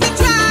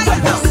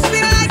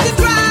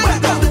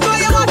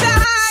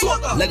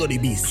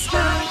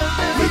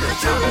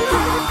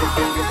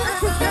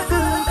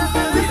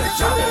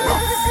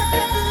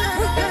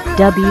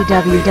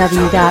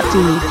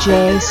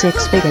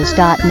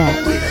www.dj6figures.net.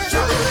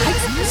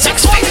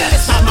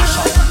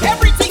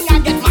 Everything I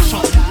get mash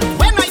up.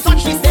 When I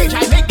touch the stage,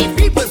 I make the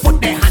people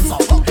put their hands up.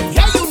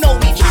 Yeah, you know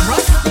we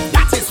cameras.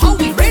 That is how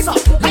we raise up.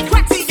 Like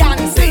Ratty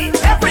and say,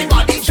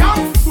 everybody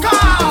jump.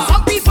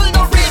 Some people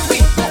don't rate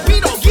me, but we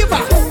don't give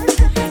up.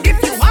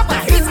 If you have a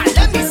hater,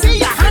 let me see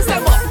your hands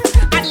them up.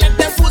 And let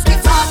them fools be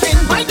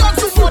talking. My dogs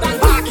do more than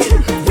barking.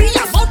 We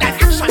about that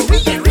action, we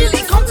ain't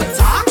really come to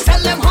talk. Tell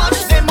them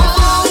hush them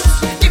out.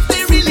 If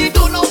they really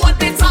don't know what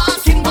they're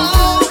talking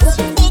about.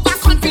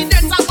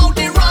 Overconfident about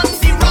they run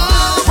the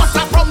wrong. But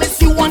I promise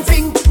you one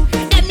thing.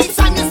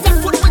 Anytime you step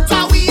foot with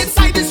our we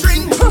inside this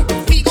ring,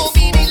 we go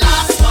be the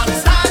last one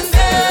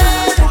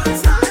standing.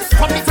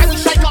 From the time we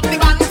strike up the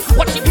band,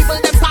 watch the people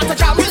them start to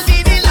jam, we'll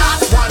be the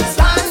last one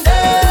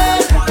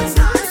standing.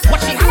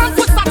 Watch the hand and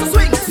foot start to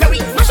swing, now we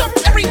mash up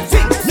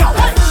everything. Now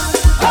hey,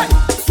 hey,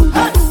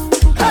 hey,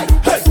 hey, hey,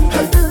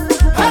 hey,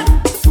 hey,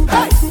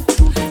 hey.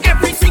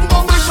 Everything go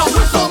mash up,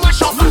 go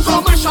mash up,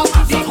 go mash up.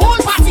 The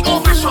whole party go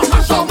mash up, go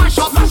mash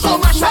up, go mash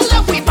up. Tell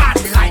them we bad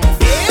like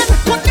them,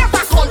 but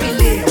never call me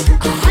lame.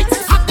 Alright,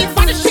 have the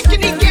body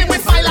shaking the game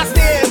with my last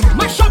name.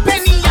 Mash up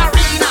any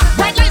arena,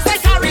 bright lights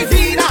like a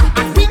Ravina,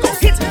 and we go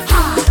hit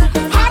hard,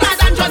 harder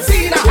than John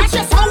Cena. That's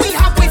just how we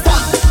have we fun.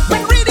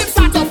 When rhythm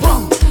start to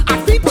bum, and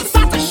people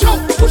start to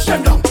shout, push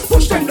them down,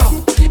 push them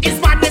down. It's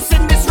madness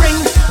in this ring,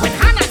 when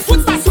hand and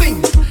foot start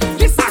swing.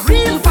 This a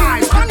real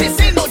vibe, and this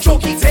ain't no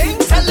jokey thing.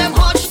 Tell them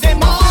hush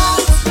them out,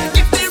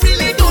 if they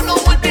really don't know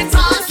what they're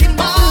talking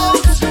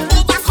about.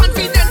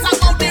 Overconfident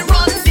about they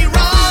run the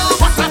wrong.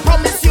 But I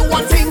promise you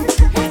one thing,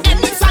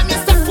 anytime you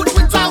step foot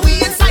with our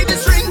we inside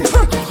this ring,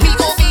 we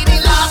go be the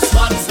last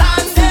one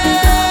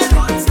standing.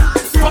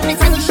 From the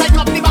time we strike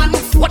up the band,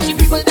 watch the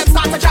people them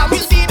start to jam,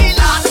 we'll be the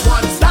last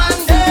one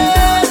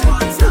standing.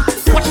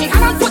 Watch the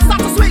hand and foot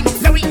start to swing,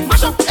 now we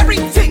mash up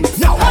everything.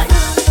 Now hey,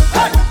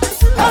 hey,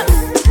 hey, hey,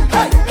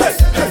 hey, hey,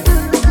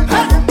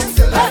 hey,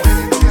 hey.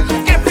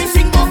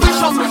 Everything go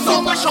mash up,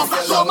 so mash up,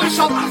 so mash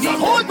up. The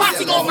whole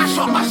party go mash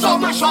up, so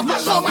mash up,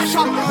 so mash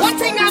up. One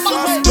thing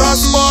about it,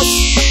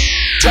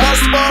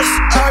 Just bust,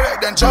 alright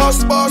then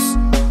just bust,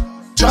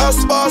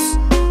 just bust,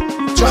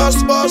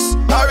 just bust,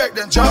 alright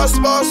then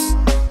just bust,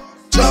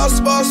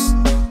 just bust.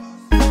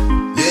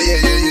 Yeah, yeah,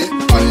 yeah, yeah.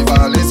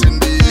 Carnival is in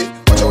the air.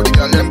 Watch how the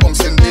girl them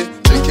bounce in the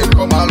drinking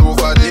come all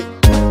over the.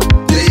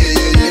 Yeah, yeah,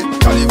 yeah, yeah.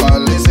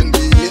 Carnival is in the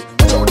air.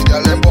 Watch how the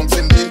girl them bounce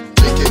in the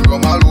drinking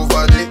come all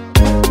over the.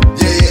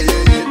 Yeah, yeah,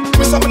 yeah, yeah. Give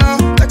me some now,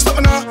 take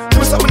some now, give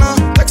me some now,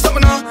 take some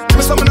now, give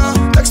me some now,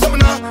 take some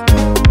now.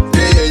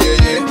 Yeah, yeah,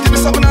 yeah, yeah. Give me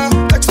some now,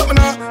 take some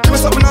now, give me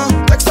some now,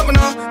 take some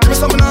now, give me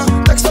some now,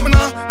 take some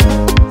now.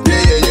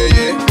 Yeah, yeah, yeah,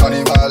 yeah.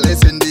 Carnival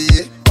is in the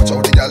air. Watch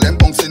how the girl them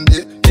bounce in the.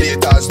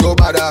 Haters don't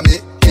bother me,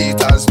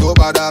 haters don't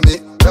bother me.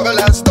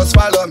 Revelers just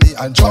follow me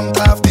and drunk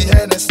off the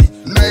Hennessy.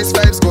 Nice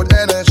vibes, good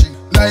energy.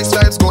 Nice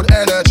vibes, good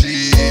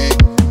energy.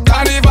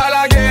 Carnival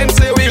again,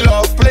 say we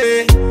love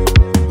play.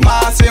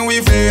 Martin we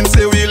vain,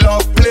 say we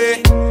love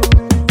play.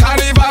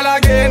 Carnival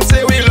again,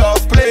 say we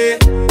love play.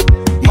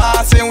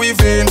 Martin we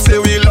vain, say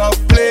we love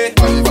play.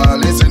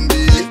 Carnival is in the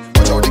air.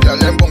 Watch how the girl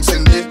them bounce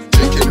in the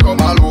drinking come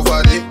all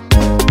over the.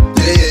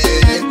 Yeah, yeah,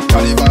 yeah, yeah.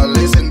 Carnival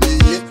is in the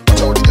air. Watch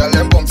how the girl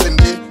them bounce in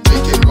the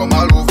drinking come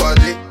all over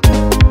the.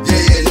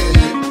 Yeah, yeah, yeah,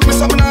 yeah. Give me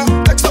some now,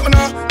 take some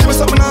now, give me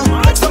some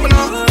now, take some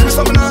now, give me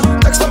some now,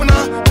 take some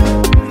now.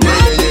 Yeah,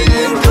 yeah, yeah,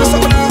 yeah. Give me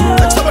some now,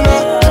 take some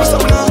now, give me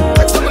some now,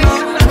 take some now,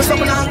 give me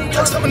some now,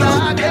 take some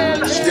now. Yeah,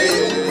 yeah,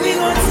 yeah. We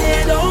gon'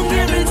 tear down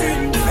everything,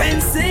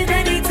 fencing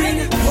anything,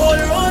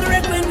 whole road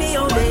wreck with me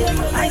all day.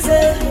 I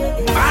said,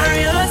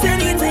 barriers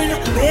anything,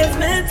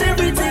 pavement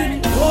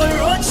everything, whole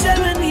road shell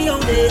with me all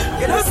day.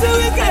 You know see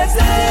we crazy,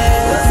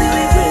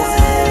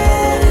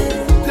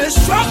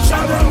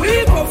 destruction when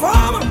we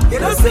perform. You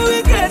know see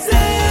we crazy,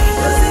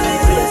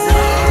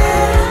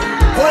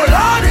 Hold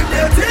on, if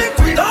they think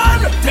we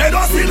done, they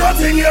don't see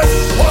nothing yet.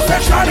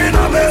 Perfection in a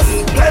mess,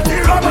 plenty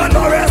rum and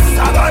no rest.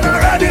 I'm gonna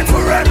ready to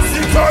rest.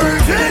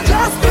 Security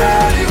just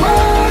play the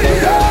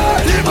way,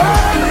 yeah. The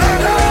band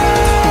ready.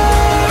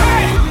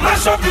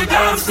 mash up the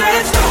damn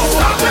stage now.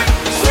 Stop it,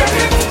 shake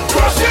it,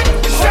 crush it,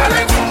 shell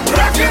it,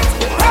 wreck it.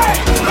 Hey,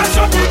 mash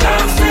up the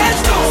damn stage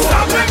now.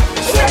 Stop it,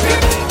 shake it,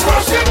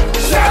 crush it,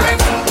 shell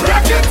it,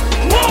 wreck it.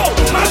 Whoa,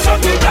 mash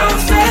up the damn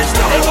stage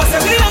now. It was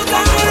a bit out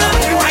of the road,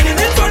 winding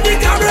in front of the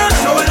camera,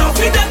 showing off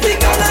with the big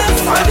colors.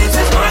 And this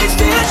is my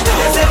stage now.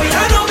 They say we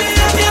are no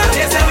behavior,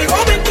 they say we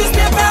coming to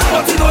step up,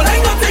 but you don't like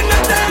nothing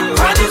like that.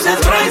 And this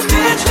is my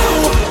stage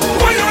now.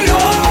 Why yo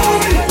yo?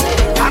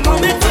 I'm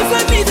coming to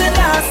set me the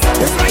last.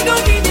 It's like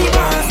don't need the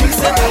boss. We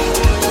say,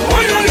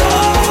 why yo yo?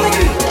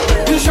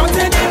 You shot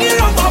it in the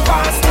rubber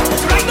pass.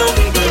 It's like don't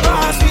need the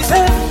boss. We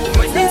say,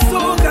 when this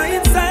soca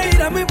inside,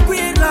 I'm in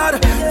brain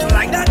lad.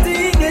 Like that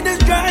thing, it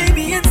just drive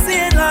me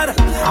insane lad.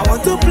 I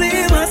want to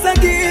play once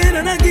again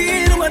and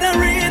again. What I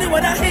rain and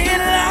what I hate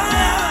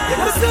lad. You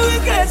know so we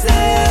crazy.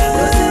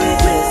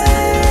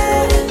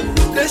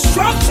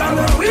 Destruction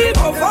when we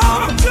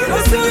perform. You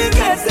know so we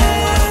crazy.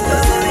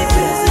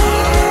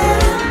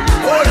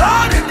 Hold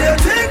on, if they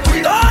think we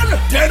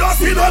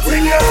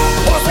here.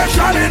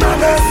 Possession in a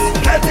mess.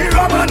 Let the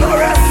rubber no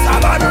rest.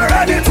 I'm not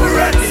ready to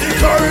rest.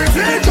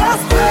 Security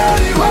just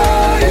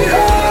anyway.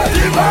 Yeah,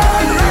 the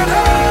man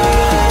ready.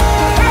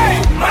 Hey,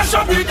 mash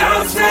up the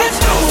dance stage.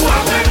 No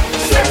woman.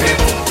 Shake it,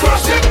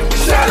 crush it,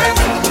 shell it,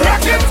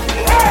 rock it.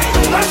 Hey,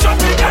 mash up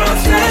the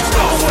dance stage.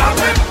 No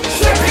woman.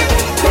 Shake it,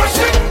 crush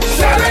it,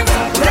 shell it,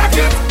 rock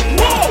it.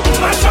 Whoa,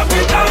 mash up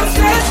the dance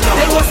stage.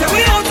 They will say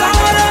we out of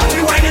order. We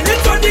winding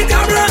it on the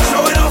camera,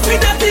 showing off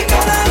with the big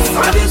colors.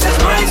 And this is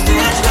my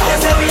stage. They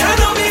say we are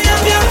no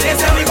behavior. They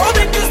say we go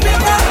make this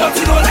paper, but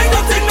you don't like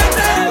nothing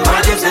better.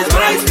 And this is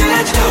my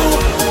stage now.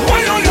 Why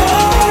yo yo?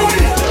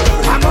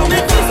 I'm gonna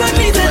make this and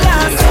leave the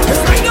last.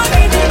 It's like no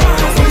lady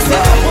mask. We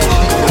say,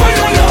 why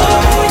yo yo?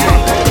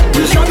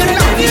 We show them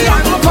that we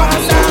are no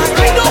pass.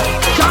 I know.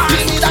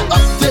 Give me that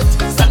update,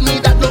 send me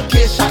that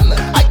location.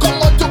 I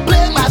come out to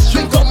play mass,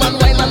 drink rum and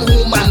wine and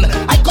woman.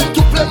 I come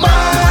to play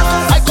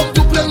mass, I come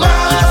to play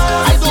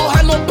mass. I don't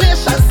have no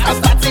patience, I'm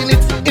starting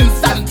it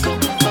instant.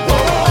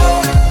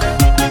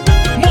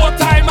 More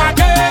time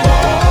again.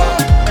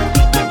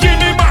 Give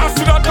me mass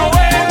without no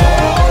way.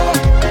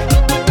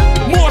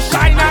 More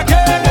shine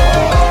again.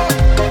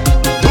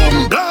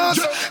 Boom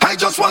blast. I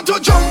just want to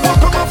jump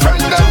up with my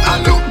friend them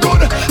and look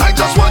good. I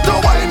just want to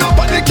wind up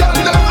on the girl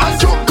them and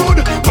look good.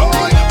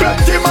 Boy,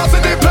 plenty mass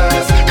in the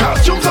place.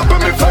 Costumes up in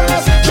my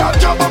face.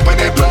 Job up in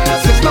the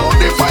place. It's now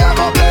the fire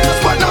go blaze.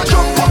 When I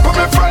jump up with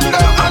my friend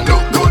them and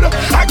look good.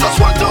 I just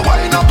want to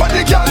wind up on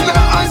the girl them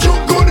and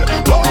look good.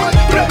 Boy,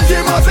 plenty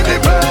mass in the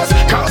place.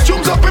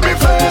 Costumes up in my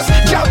face.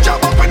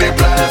 Job up in the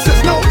place.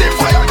 It's now the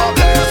fire go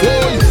blaze.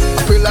 Boy,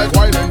 I feel like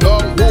winding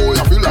down. Boy,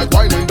 I feel like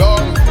winding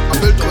down. I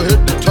feel to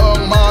hit the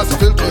tongue, mass. I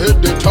feel to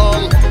hit the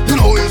tongue. You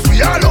know it's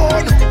we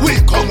alone. We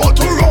come out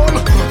to run.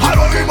 I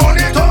don't need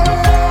money done.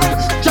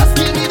 Just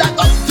give me that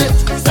update,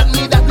 send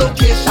me that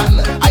location.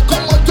 I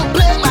come out to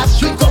play mass,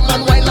 drink rum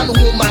and wine and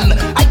woman.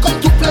 I come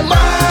to play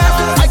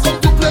mass, I come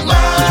to play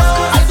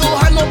mass. I don't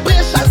have no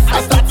patience,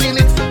 I'm starting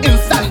it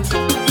instant.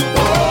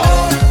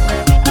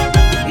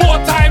 More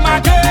time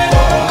again.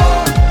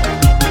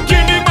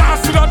 Give me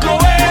mass without no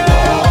way.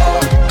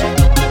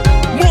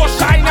 More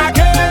shine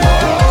again.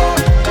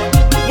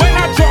 When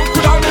I jump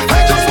without the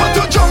I just want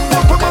to jump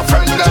up with my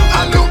friend them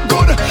and look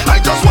good. I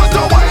just want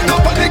to wind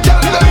up on the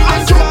girl them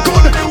and look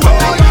good.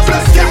 Boy,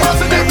 bless the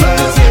mass in the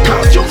place.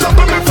 Costumes up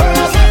in my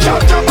face.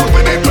 Job up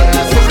in the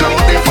place. It's now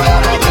the fire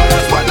go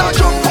blaze. When I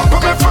jump up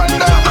with my friend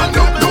them and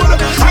look good.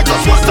 I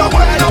just want to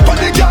wind up on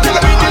the girl them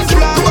and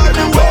look good.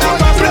 Boy,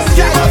 bless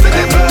the mass in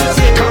the place.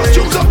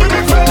 Costumes up in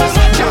my face.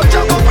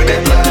 Job up in the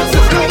place.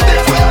 It's now the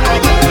fire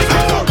go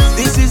blaze.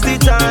 This is the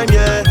time,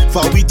 yeah,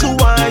 for we to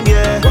wine,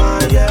 yeah.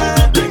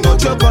 Bring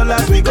out your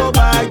colors, we go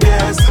by,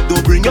 yes.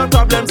 Don't bring your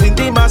problems in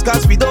the mask,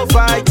 cause we don't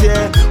fight,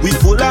 yeah. We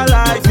full of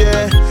life,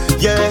 yeah.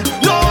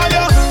 No,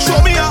 yeah,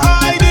 show me your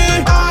ID.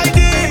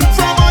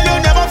 From all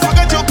you never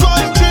forget your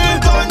country.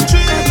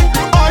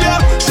 Oh, yeah,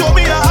 show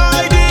me your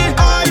ID.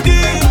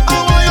 I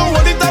want you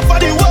hold it up for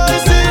the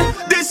world, see.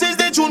 This is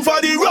the tune for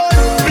the road.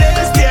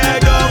 Place tear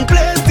down.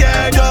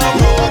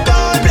 Road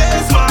on,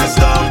 place smash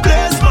down.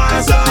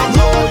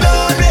 Road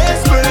on,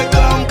 place break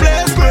down.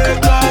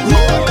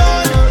 Road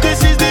on, this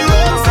is the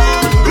road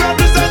song.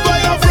 Represent where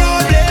you're from.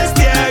 Place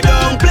tear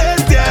down.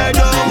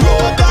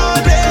 Road on,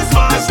 place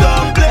smash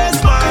down.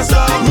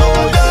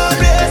 Road on,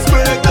 place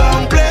break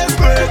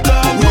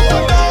down.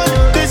 Road on,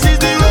 this is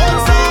the road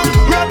song.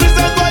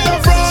 Represent where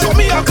you're from. Show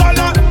me a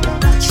color.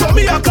 Show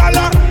me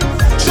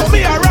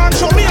a rank.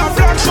 Show me a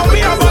flag. Show me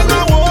a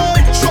banner.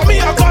 Show me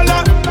a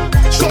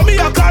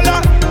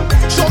color.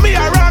 Show me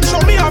a rank.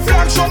 Show me a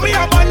flag. Show me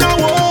a banner.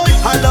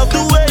 I love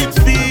the way it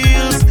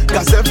feels,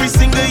 cause every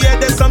single year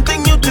there's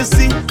something new to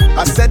see.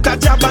 I set a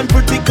job and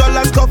pretty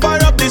colors cover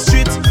up the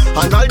streets,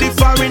 and all the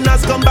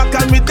foreigners come back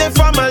and meet their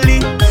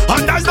family.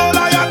 And there's no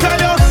lie, I tell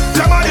you,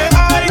 them are the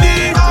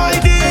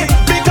ID,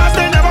 because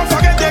they never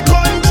forget their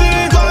country.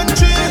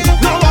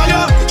 No, why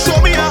you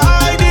show me a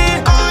ID.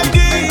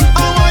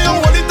 I want you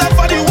hold it up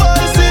for the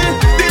world, see.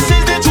 This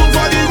is the tune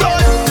for the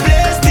road.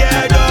 Place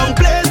tear down.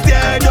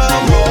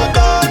 Road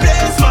on,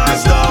 place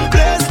smash down.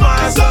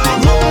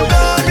 Road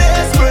on,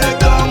 place break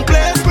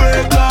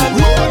down.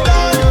 Road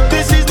on,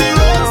 this is the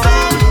road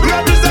song.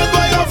 Represent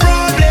where you're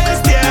from.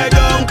 Place tear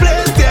down.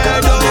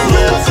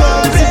 Road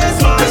on, place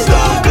smash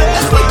down.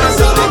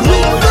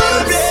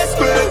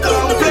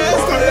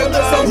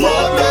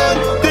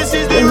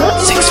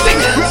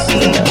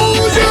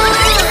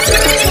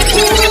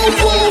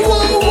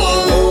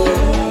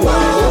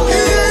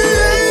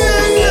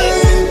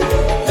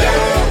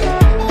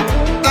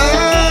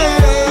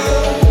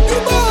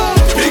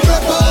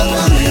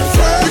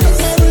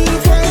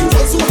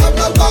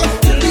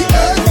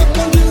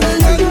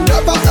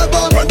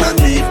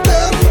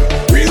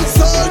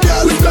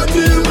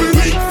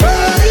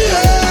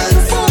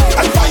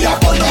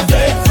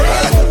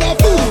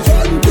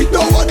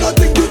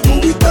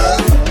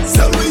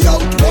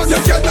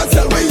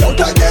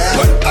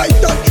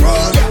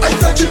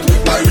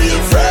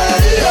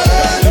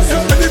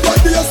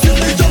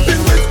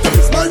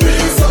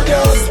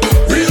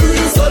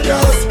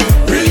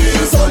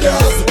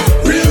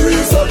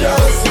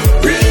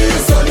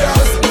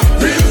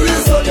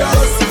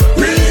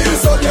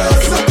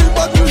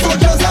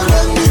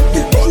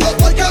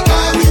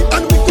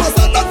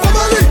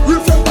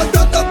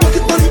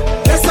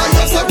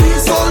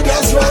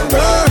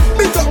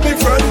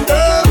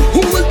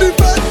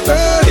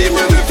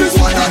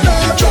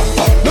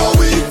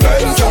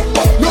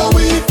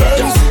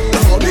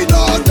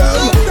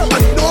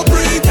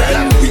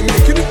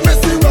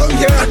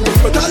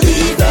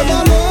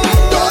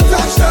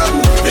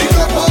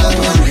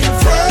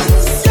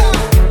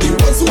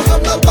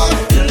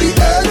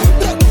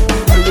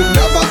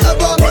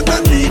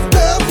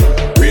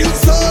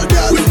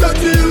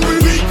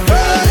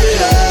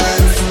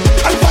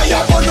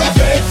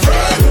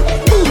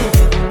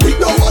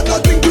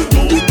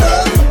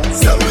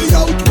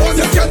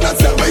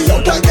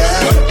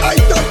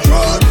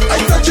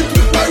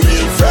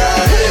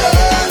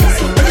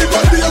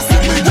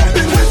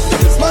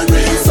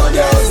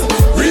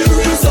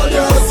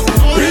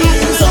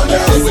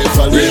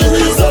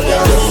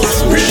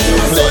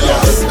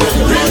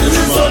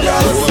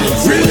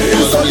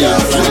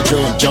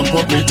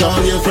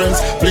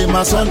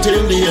 mass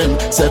until the end.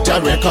 Set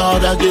a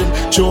record again,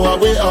 throw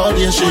away all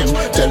the shame.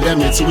 Tell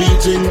them it's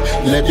waiting,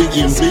 let the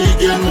game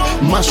begin.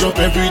 Mash up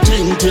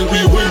everything till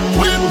we win,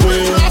 win,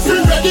 win. We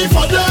ready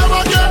for them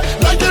again,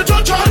 like the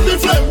touch on the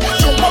flame.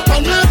 Jump up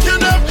and making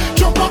them,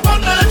 jump up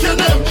and making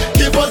them.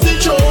 Give us the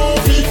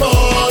trophy for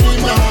the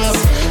mass.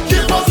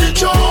 Give us the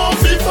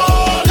trophy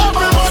for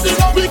everybody.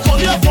 Now we come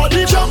here for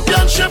the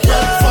championship.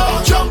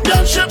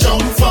 Championship,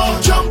 jump for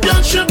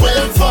championship,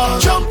 wait for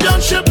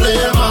championship, play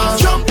man.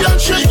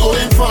 Championship, we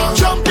going for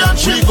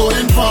championship, we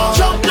going for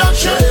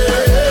championship.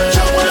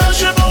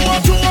 Championship, I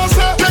want to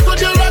say, take out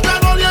your rag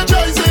and all your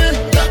jersey.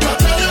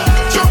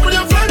 Jump with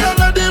your flag and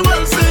let the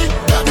world see.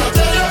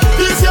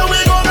 This year we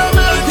gonna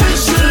make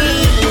history.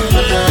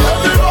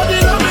 Everybody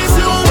let me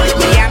see who we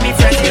Me and me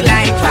friends we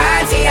like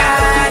party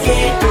hard,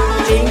 yeah.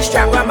 Drink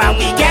strong rum and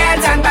we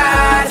get on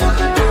bad.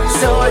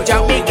 So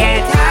jump we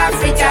get half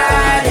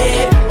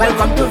retarded.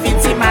 Welcome to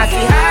Vincy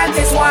Massey,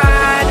 hottest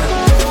one.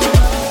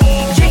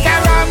 Chica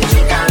rum,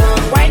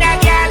 wine a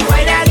girl,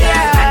 we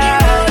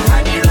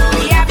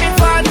having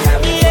fun.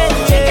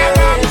 Chica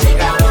rum,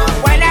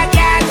 wine a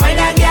girl,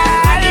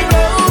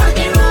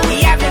 we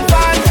having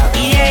fun.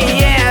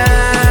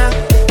 Yeah.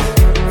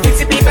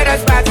 Vincy people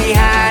just party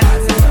hard.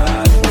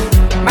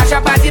 Mash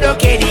up party, don't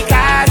care the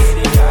cars.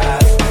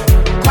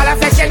 Call a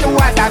flesh and do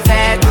what I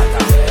fed.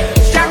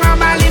 Strong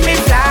rum and leave me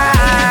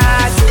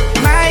flat.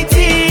 My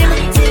team,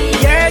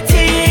 your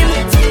team,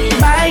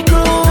 my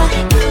crew,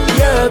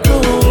 your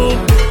crew.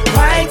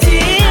 My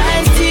team,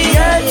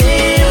 your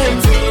team,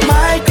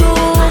 my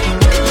crew,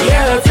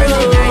 your crew.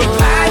 Like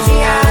party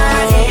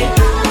hard,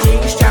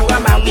 drink strong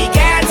rum and we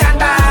get on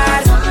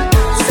bad.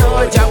 So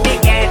jump we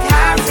get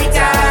half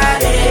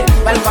retarded.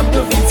 Welcome to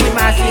Vincy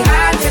Massey,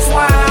 hottest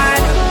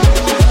one.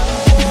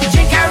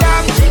 Drink a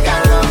rum,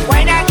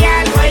 wine a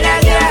girl,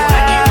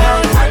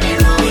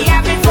 we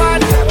having fun.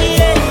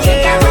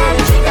 Drink a rum,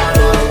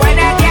 wine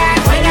a girl,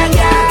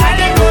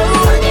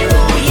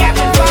 we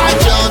having fun. I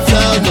can't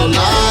tell no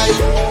lie,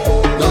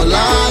 no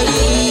lie.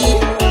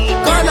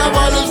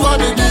 Carnival is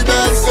one of the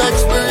best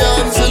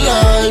experience in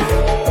life.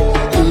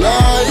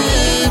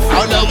 I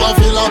never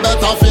feel a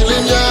better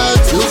feeling yet.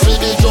 You see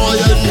the joy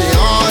in my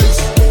eyes,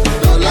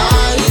 no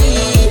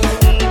lie.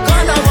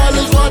 Carnival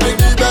is one of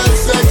the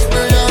best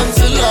experience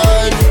in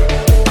life.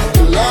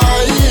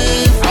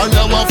 I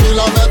never feel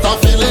a better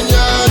feeling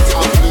yet. I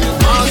feel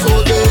mass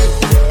all day,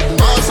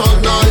 mass all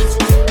night.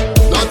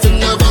 Nothing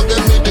never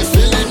gave me this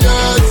feeling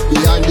yet.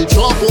 Behind the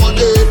truck one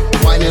day,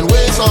 whining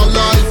ways all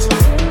night.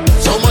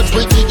 So much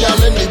pretty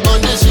girl in the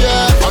band this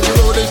year. On the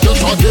road is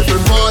just a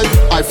different vibe.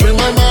 I free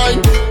my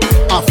mind,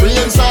 I free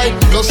inside.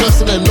 No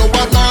stressing and no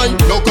bad line,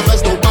 no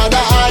comments, no bad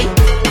eye.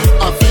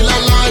 I feel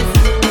alive,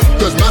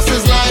 cause mass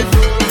is life,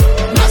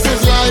 mass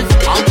is life.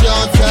 I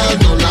can't tell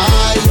no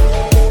lie,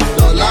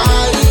 no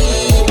lie.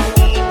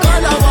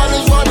 Carnival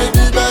is one of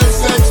the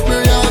best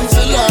experience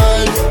in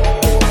life.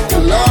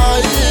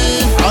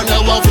 I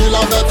never feel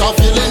a better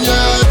feeling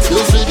yet. You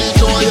see the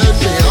joy in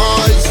my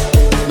eyes,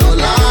 no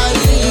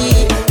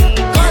lie.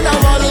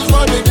 Carnival is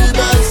one of the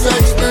best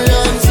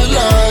experience in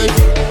life.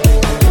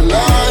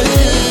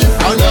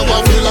 I never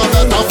feel a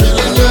better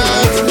feeling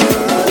yet.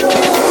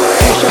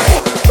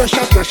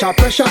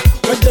 Pressure,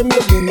 let them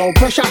know you no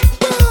pressure.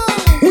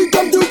 We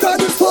come to turn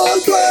this whole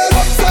place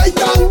upside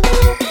down.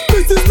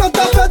 This is not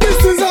a bed,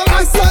 this is an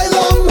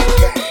asylum.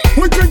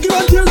 We drinking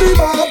until the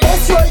bar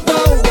bust right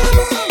now.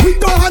 We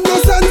don't have no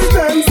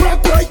sense,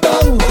 rock right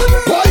down.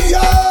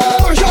 Fire,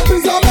 mash up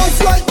is a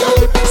bust right now.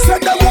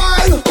 Set them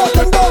wild, but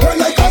them don't hurt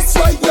like us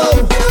right now.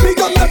 Big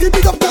up Natty,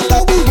 big up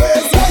Thunder, we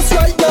waste us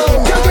right now.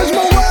 Can't catch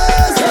my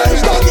waist,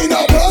 change dog in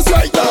a bus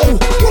right now.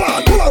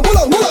 Pull on.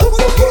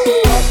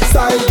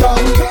 Upside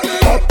down,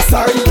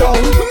 upside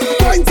down.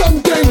 Find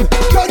something,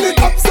 turn it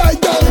upside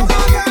down.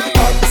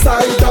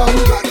 Upside down,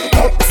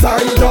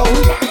 upside down.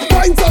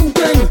 Find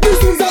something,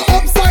 this is an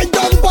upside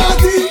down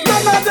party.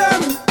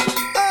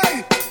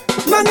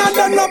 None of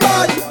them no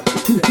bad.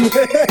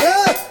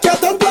 Can't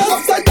turn plus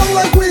upside down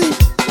like we.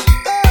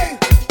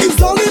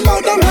 It's only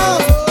about them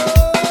half.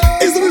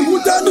 It's we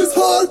who turn this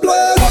whole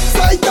place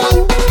upside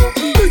down.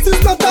 This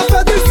is not a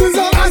bed, this is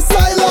an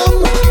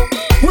asylum.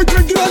 We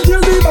drinking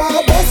until the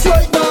bar bust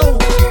right now.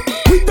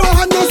 We don't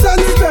have no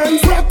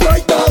sense, rock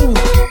right down.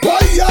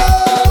 Fire,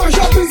 mash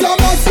up is a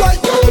must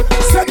right now.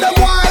 Set them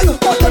wild,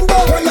 but them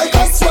don't hurt like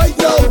us right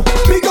now.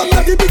 Big up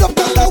Natty, big up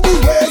Thunder, we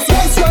waste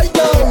us right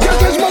now. Can't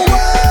catch my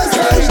waist,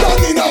 change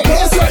dog in a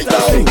bus right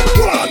now.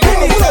 Pull on.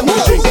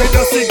 We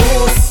don't see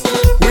ghosts,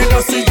 we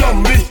don't see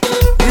zombie.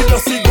 We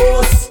don't see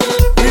ghosts,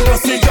 we don't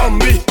see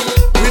zombie.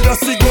 We don't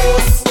see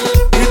ghosts,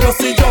 we don't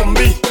see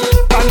zombie.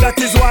 And that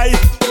is why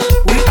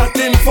we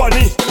acting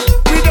funny.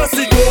 We don't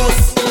see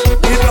ghosts,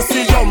 we don't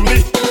see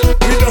zombie.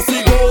 We don't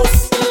see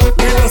ghosts,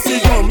 we don't see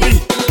zombie.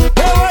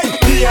 Hey,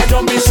 he a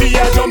zombie, she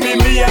a zombie,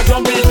 me a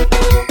zombie.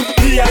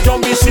 He a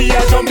zombie, she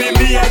a zombie,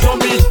 me a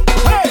zombie.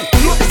 Hey,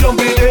 look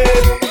zombie there,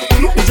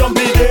 look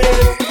zombie there.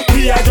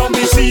 He a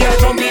zombie, she a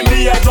zombie,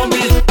 me a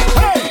zombie.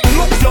 Hey,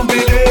 look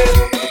zombie there,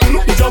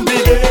 look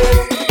zombie there.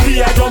 He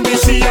a zombie,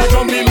 she a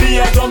zombie, me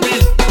a zombie.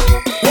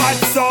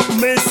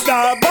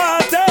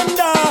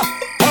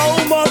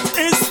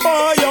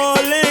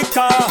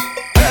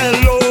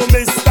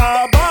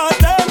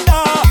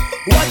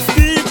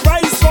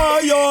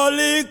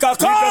 We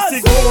just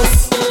see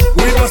ghosts,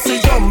 we just see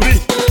zombie.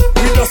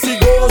 We just see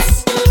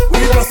ghosts, we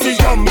just see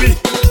zombie.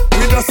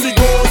 We just see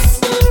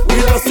ghosts,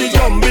 we just see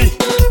zombie.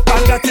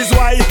 And that is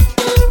why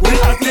we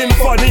acting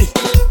funny.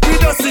 We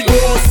just see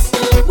ghosts,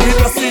 we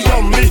just see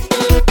zombie.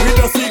 We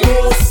just see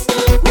ghosts,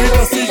 we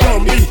just see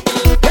zombie.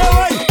 Hey,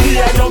 why? He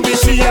a zombie,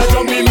 she a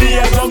zombie, me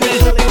a zombie.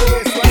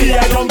 He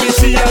a zombie,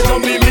 she a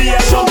zombie, me a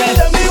zombie. Show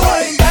them the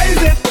wine, that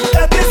is it,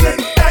 that is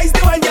it. That is the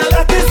wine, girl,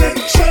 that is it.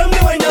 Show them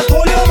the wine, you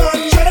told your man.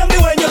 Show them the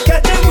wine, you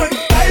catch him with.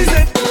 That is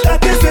it,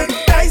 that is it.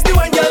 That is the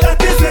wine, girl,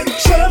 that is it.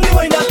 Show them the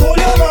wine, you told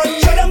your man.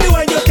 Show them the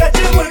wine, you catch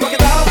him with. Rock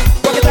it out,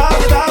 rock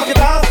it out, rock it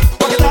out,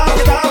 rock it out,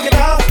 rock it out, rock it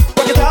out,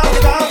 rock it out, rock it out, rock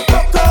it out,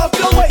 rock off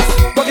your waist.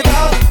 Rock it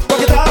out,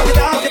 rock it out,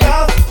 rock it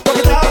out, rock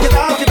it out, rock it out, rock it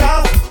out, rock it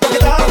out, rock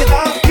it out, rock it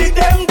out. Hit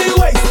them the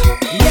waist.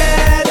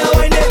 Yeah, the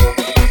wine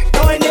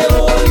they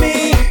hold me.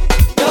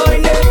 The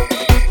wine they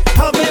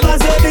help me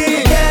Mazadi.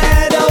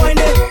 Yeah, the wine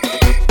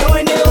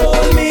they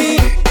hold me.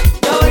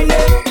 The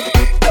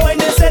wine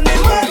they send me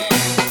mad.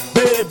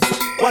 Babes,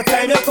 what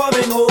time you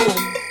coming home?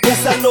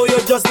 Yes, I know you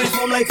just leave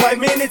home like 5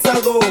 minutes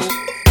ago.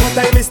 But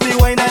I miss the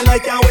wine and I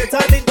can't wait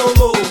and it don't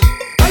go.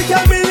 I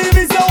can't believe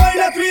it's the wine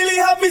that really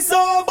have me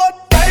so.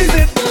 But that is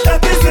it,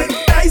 that is it.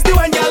 That is the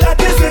wine, girl,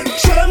 that is it.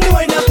 Show them the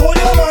wine you told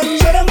your man.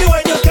 Show them the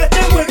wine you catch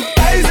him with.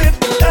 That is it,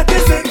 that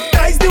is it.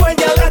 That is the wine,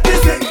 girl, that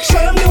is it. Show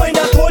them the wine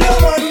you told your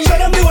man. Show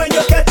them the wine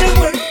you catch him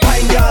with.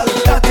 Wine, girl,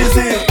 that is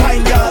it.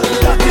 Wine, girl,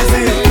 that is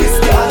it. This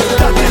girl,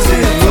 that is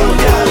it. Wine,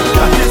 girl,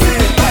 that is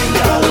it. Wine,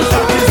 girl,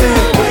 that is it.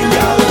 Wine,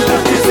 girl,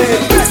 that is it.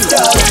 This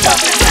girl,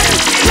 that is it.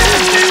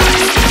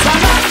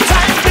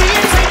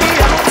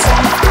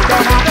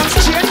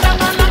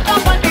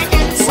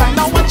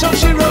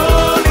 She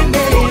rolling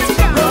it,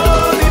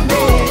 rolling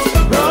it,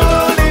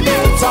 rolling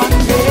it on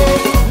me.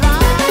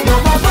 No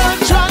more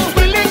virtual,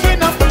 we live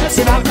in a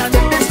personal.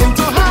 Take this thing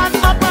to heart,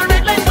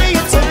 operate like we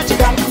in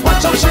surgical.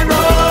 Watch how she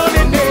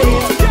rolling it,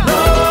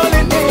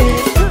 rolling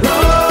it,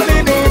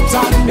 rolling it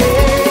on me.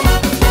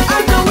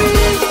 I know we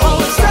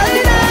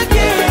outside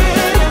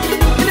again.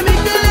 Gonna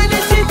make the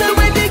ladies see the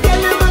way they get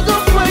them and go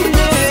find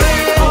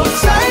it.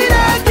 Outside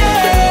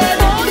again.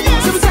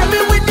 So tell me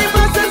with the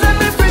bosses and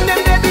my friend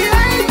and they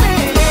behind me.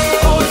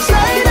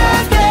 Outside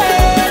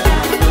again.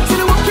 See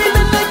the walking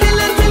and the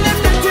killing till them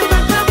dirty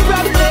but no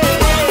problem.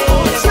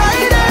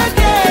 Outside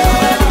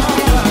again.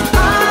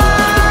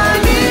 On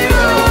the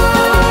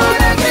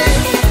road again.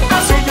 I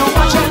see you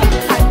watching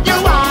and you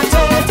want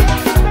it.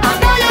 I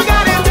know you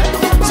got it,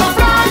 so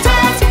flaunt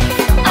it.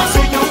 I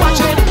see you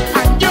watching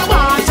and you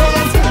want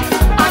it.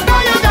 I know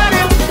you got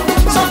it,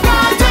 so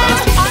flaunt it.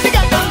 All the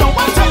girls don't know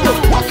what to tell you.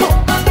 Walk up,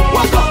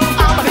 walk up.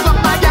 I'm gonna go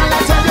my girl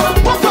and tell you.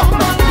 Walk up,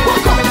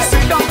 walk up.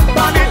 Sit down,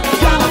 on it,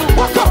 girl.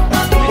 Walk up,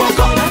 walk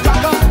up.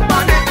 Cock up,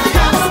 on it,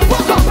 girl.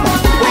 Walk up,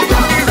 walk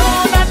up. The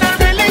road and I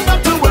really got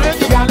to work,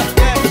 girl.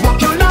 Walk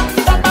you long,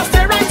 up and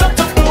stay right up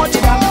to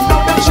Portugal.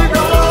 Now that she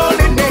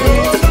rolling it,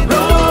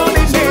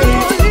 rolling it,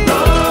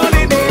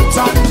 rolling it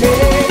on me.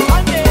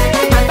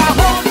 And I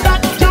hope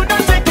that you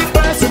don't take it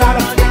personal.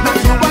 Not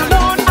you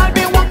alone, I'll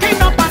be walking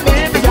up and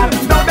in, girl.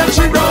 Now that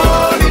she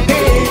rolling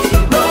it,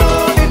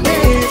 rolling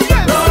it,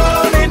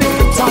 rolling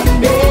it on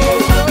me.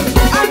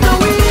 I know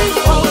we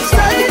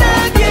outside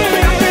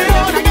again.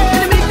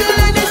 Gonna make the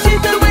ladies see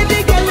the way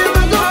they get them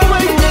and go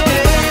find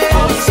it.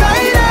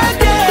 Outside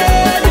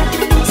again.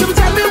 So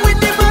tell me with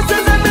the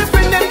bosses and my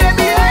friend and they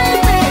behind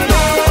me.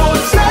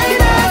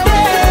 Outside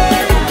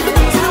again.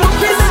 So the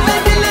walking and the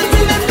killing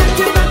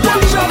till them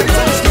dirty but watch out.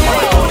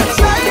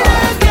 Outside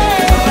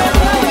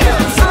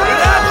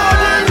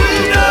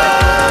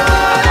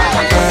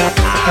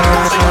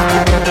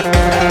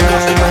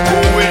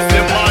Who is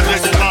the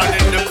maddest man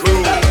in the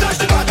crew?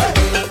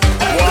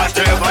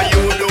 Whatever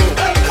you do,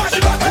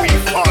 we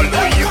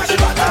follow you.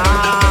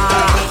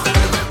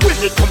 When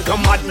it comes to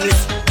madness,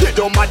 they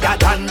don't matter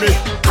than me.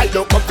 I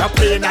don't come to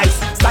play nice,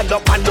 stand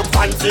up and look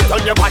fancy.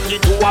 Turn your body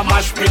to a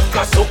mash pit,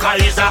 cause Soca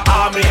is a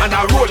army. And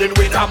I'm rolling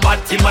with a mad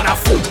team and a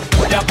fool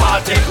with a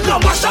party. No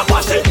mash up,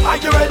 pass it. Are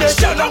you ready?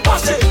 Shell and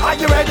pass it. Are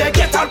you ready?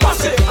 Get on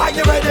pass it. Are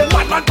you ready?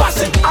 Madman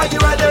pass it. Are you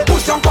ready?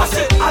 Push and pass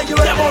it. Are you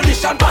ready?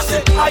 Demolition pass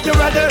it. Are you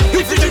ready?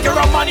 If you drink your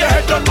rum on your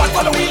head, don't man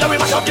follow me, let me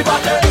mash up the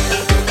party.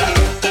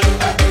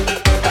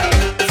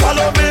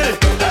 Follow me.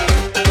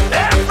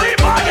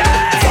 Everybody.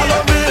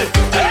 Follow me.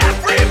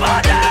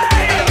 Everybody.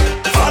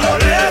 Follow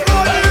me.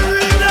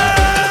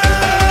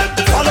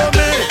 Follow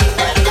me.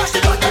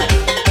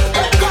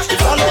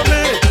 Follow me.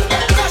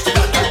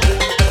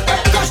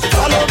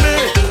 Follow me.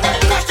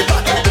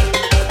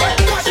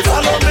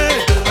 Follow me.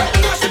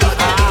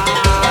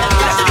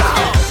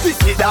 This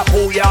is the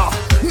booyah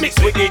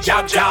mixed with the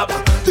jab jab.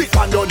 This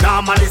one don't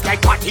normal, it's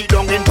like party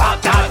down in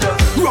Baghdad.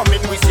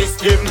 Rumming with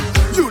system,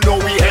 you know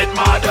we head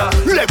mad.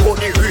 Lego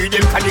the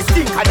rhythm, can the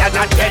stinker than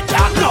a dead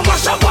dog. No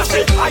mash up, pass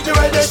it. Are you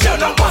ready?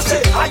 Shell and pass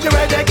it. Are you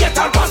ready? Get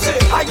on pass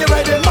it. Are you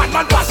ready?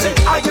 Madman pass it.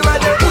 Are you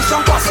ready? Push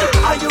and pass it.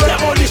 Are you ready?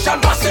 Demolition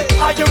pass it.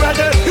 Are you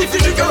ready? If you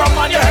drink your rum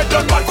on your head,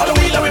 don't man follow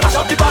me, let me mash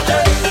up the party.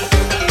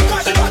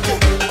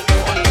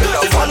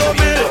 Follow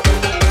me.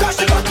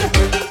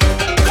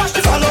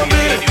 Follow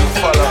me.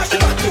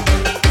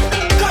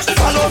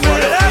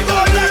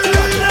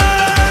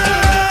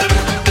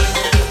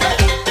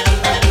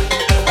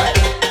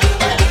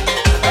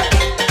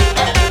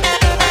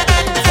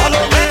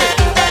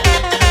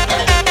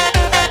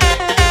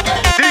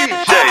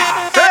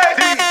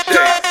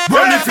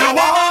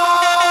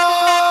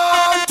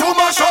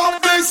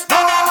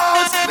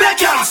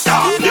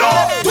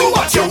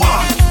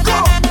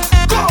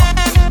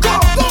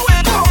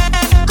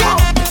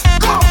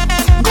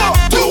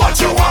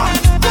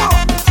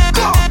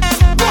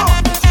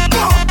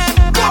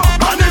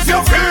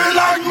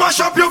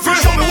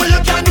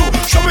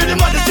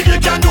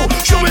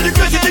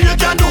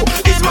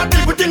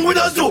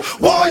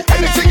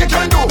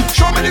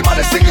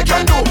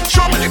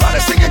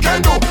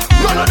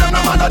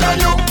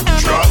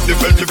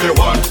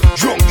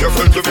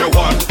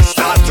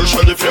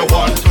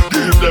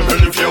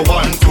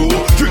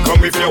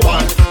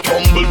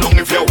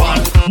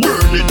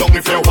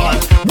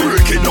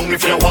 wine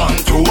if you want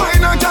to.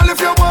 Wine a girl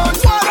if you want.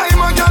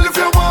 Climb a girl if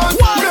you want.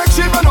 Make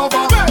she bend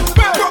over.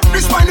 Drop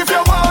this wine if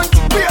you want.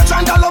 Beach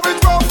and girl love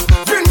it rough.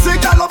 Vincy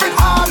girl love it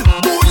all.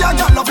 Booyah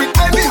girl love it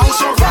anyhow.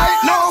 So right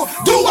now,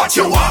 do what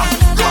you want.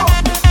 Go,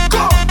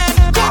 go,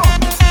 go,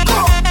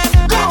 go,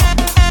 go,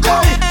 go,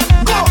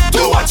 go.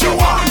 Do what you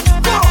want.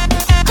 Go,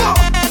 go,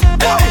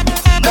 hey,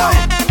 hey,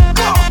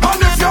 go.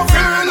 And if you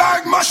feel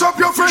like mash up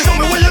your friend, show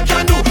me what you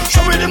can do.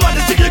 Show me the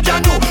maddest thing you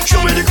can do.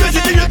 Show me the crazy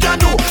thing you can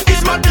do.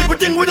 It's mad people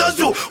thing with us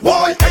do.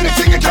 Why?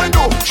 Anything you can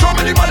do. Show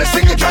me the baddest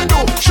thing you can do.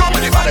 Show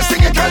me the baddest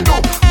thing you can do.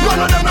 None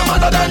of them no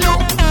matter than you.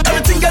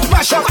 Everything get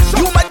mashed up.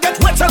 You might get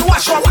wet and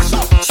wash up.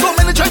 So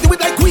many try to do it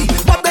like we,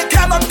 but they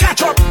cannot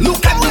catch up.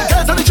 Look at the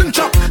girls on the chin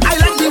chop. I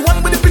like the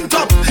one with the pink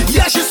top.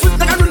 Yeah, she's sweet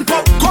like a ring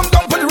pop. Come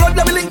down for the road,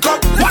 let me link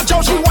up. Watch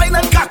how she whine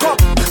and cock up.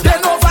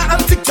 Then over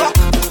and TikTok.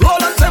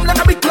 Roll on time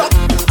like a big clock.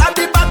 At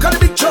the back of the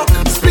big truck.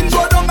 Spin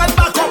go down and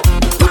back up.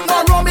 Put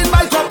more rum in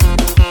my cup.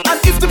 And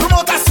if the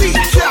promoter see,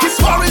 he's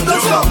pouring the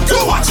stuff. Do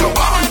what you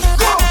want.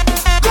 Go,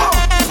 go,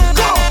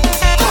 go,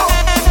 go,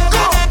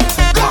 go,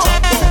 go,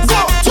 go.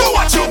 Do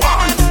what you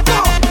want. Go,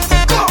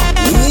 go,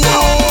 go.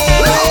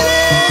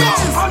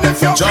 And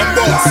if you Jump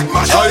boss,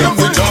 I am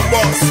the jump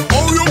boss.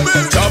 Oh, you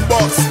mean jump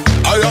boss?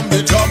 I am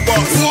the jump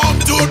boss. Walk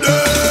to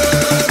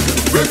them.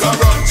 Break a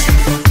branch,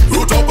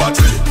 root up a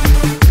tree,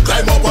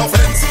 climb up a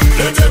fence,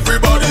 let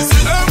everybody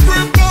see.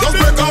 Just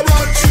break a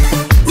branch,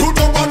 root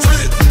up a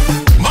tree,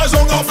 mash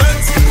on a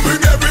fence,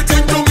 bring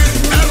everything to me.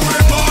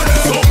 Everybody,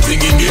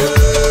 something in the air,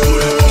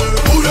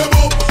 put them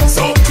up,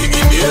 something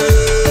in the air,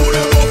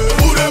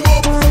 put them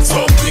up,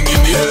 something in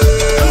the air,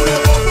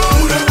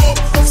 put them up,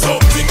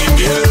 something in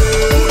the air.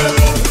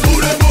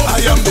 I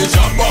am the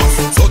jump boss.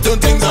 Certain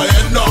things I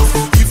end off.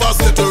 If I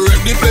say to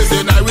wreck the place,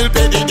 then I will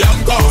pay the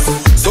damn cost.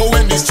 So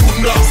when this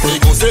tune blast, they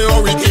go say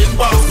hurricane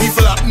pass. We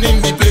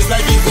flattening the place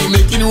like this, we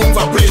making room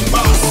for plane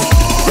pass.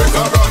 Break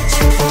a branch,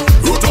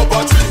 root up a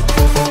tree,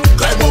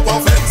 climb up a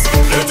fence,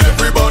 let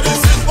everybody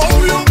see. Oh,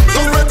 you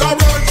just break a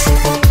branch,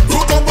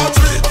 root up a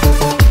tree,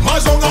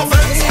 mash on a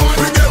fence,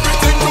 bring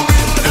everything to me.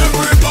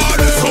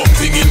 Everybody,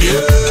 something in the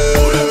air,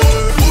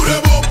 put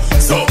them up,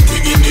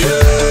 something in the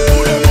air.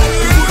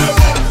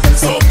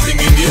 Something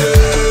in the air,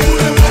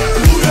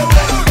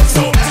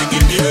 something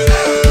in the air.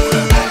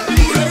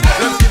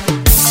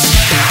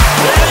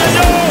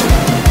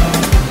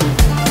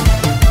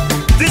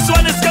 This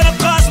one is gonna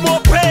cause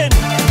more pain.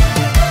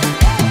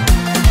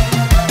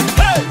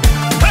 Hey,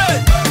 hey,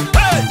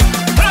 hey,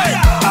 hey.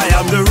 I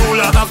am the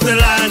ruler of the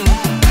land,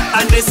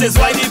 and this is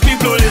why the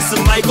people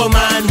listen my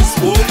commands.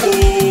 Oh,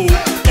 oh.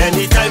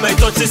 Anytime I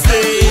touch the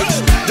stage,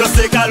 just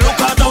take a look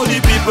at how the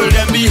people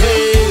them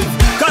behave.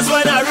 Cause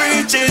when I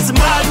reach it's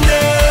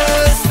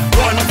madness.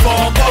 Run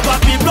for cover,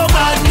 people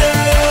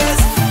madness.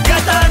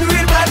 Get on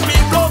real bad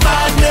people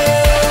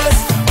madness.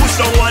 Push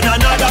on one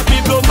another,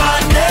 people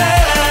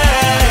madness.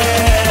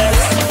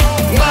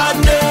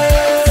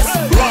 Madness.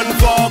 Run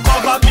for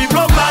cover,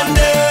 people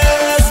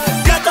madness.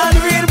 Get on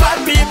real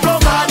bad people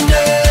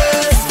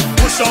madness.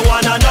 Push on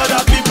one another,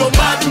 people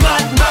mad,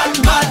 mad, mad,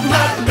 mad,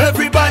 mad.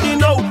 Everybody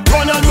know.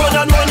 Run and run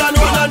and run and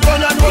run and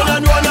run and run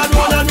and run and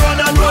run and run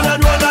and run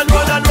and run and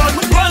run and run.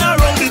 Run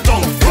around the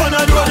town. Run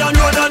and run and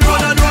run and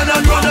run and run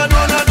and run and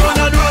run and run and run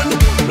and run.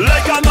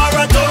 Like a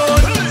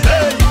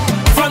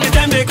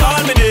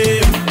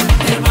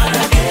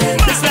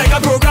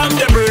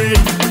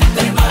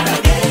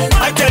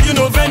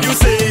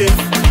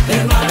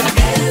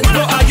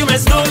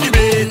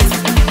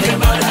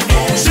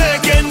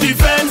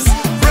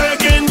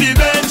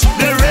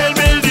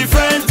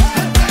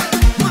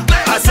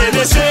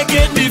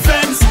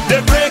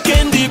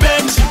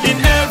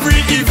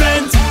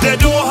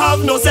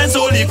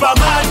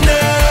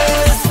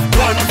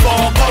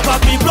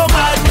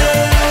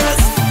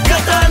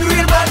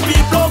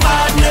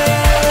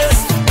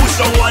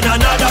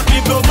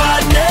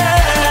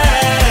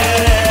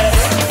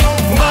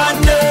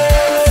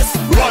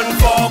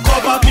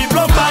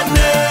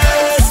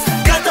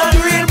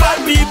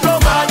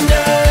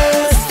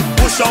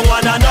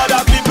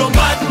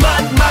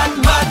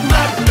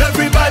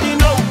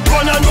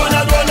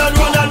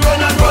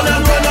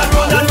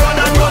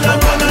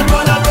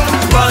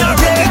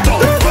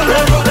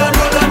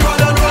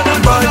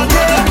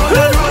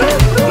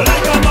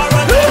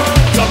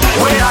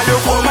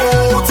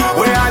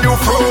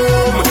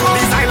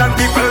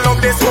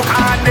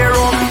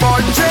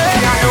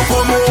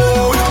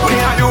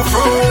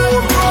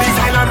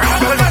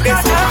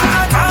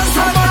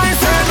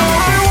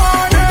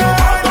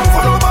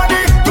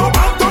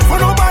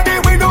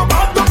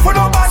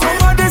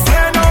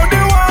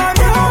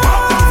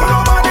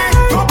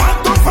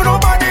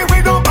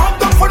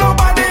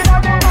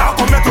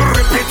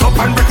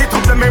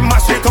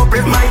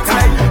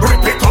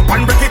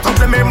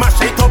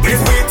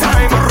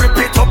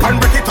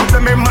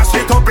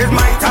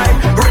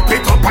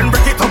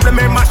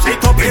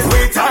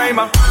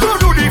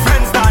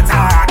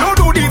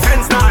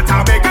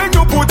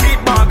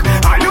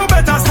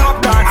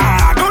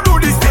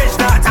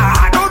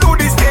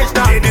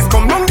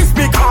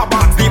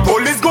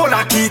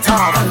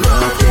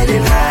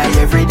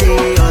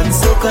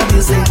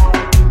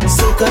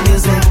soca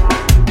music.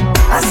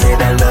 I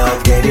said I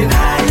love getting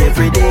high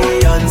every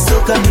day on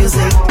soca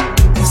music.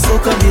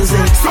 Soca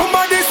music.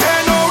 Somebody say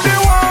no, they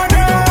want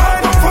it. Don't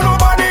back up for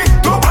nobody.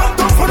 Don't back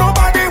up for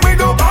nobody. We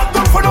don't back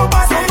up for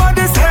nobody.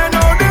 Somebody say no,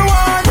 they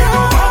want it.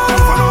 Don't back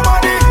up for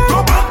nobody.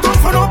 Don't back up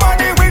for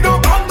nobody. We don't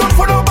back up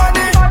for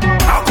nobody.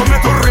 Now come here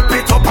to rip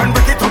it up and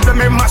break it up. Let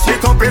me mash it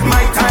up. It's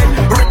my time.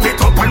 Rip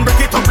it up and break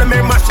it up. Let me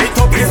mash it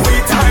up. It's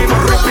my time.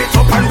 Rip it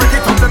up and break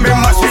it up. Let me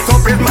mash it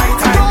up. It's my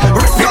time.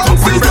 Rip it up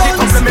and break it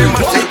up. Let me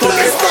mash it up.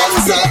 It's my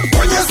time.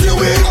 When you see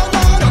we,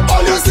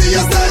 all you see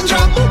is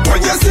danger.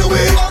 When you see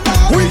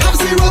we have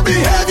zero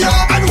behavior.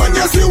 And when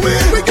you see we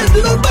get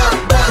it on bad.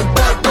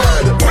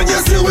 When you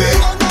see we,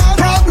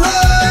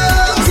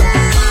 problems.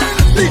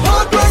 The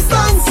hardest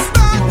dance.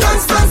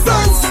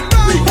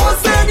 The whole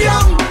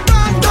stadium,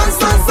 dance.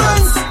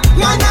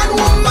 Man and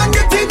woman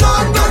getting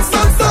on, dance.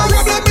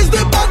 Problem is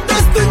the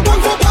baddest thing,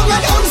 one for ball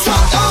like ounce.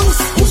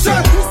 Who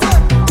said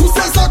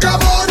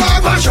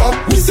Socavivor, mash up?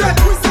 Who said,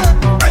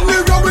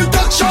 anywhere we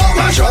touch up,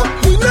 mash up?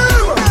 We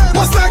know,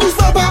 what's like we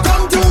stop back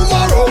come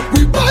tomorrow.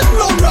 We bad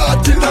no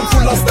rod, till them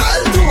full of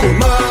style. To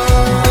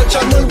march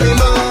and when we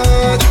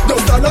march,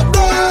 don't stand up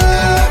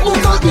there,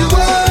 move out the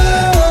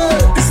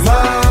way. It's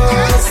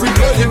mass, we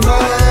playing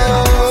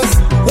mass.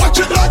 Watch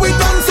it how we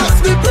dance off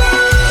the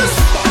press.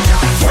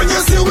 When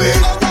you see we,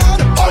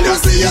 all you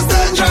see is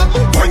danger.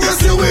 When you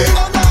see we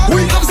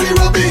have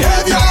zero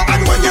behavior.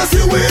 And when you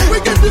see we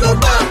get it on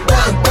bad.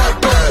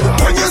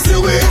 When you see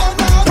we,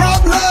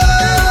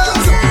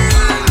 problems.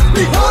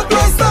 The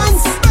hardest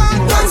dance.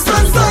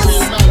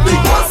 The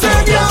whole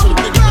stadium,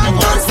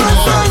 dance.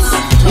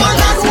 Man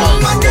and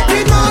woman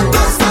getting on,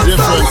 dance.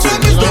 Problem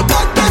is the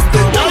baddest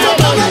thing.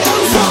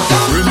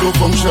 Window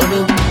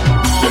functioning.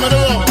 Give me the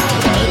room.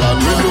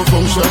 Window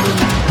functioning.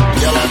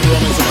 Girl, I do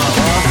it now.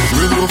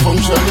 Window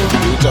functioning.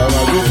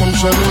 Window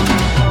functioning.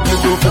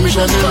 Window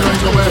functioning.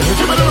 Right away.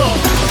 Give me the room.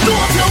 Do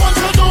what you want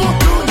to do.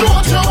 Do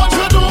what you want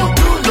to do.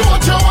 Do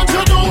what you want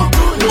to do.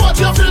 Do what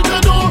you feel to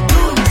do.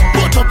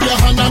 Put up your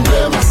hand and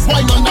blame us.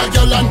 Why not that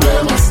girl and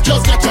blame us?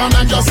 Just get on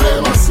and just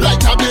blame us.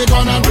 Like a big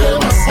gun and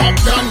blame us. Up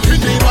down in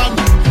the van.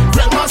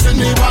 Red mass in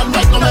the van.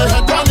 Right now my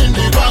head down in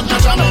the van. A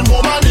jamming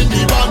woman in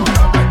the van.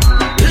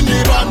 In the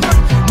van.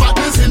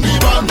 Madness in the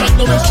van. Right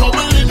now it's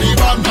trouble in the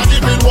van. Not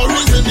even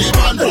worries in the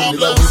van.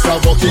 Problems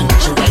provoking.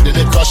 She riding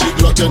it cause she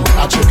glutton.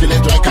 I choking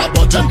it like a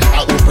button.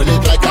 I open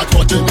it like a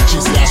cotton. She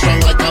see her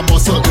strong like a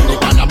muscle. In the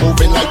van I'm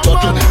moving like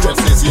turtle. Tell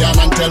Cecian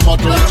and tell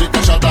Mottle. Take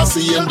a shot at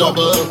seeing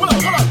double.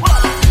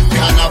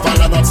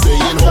 Carnival and not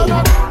staying home.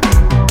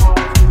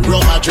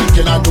 Rum and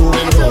drinking and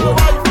doing home.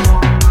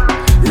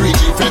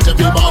 Reggie fed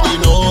everybody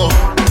know.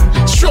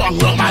 Strong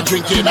rum and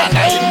drinking and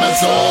I in my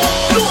soul.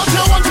 Do what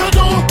you want to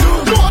do.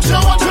 Do what you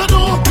want to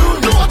do.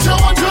 Do what you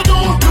want to do.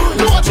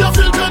 Do what you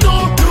feel to do.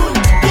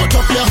 Put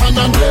up your hand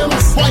and blame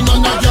us. Why not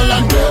that girl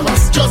and blame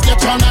us? Just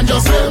get on and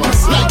just blame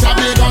us. Like a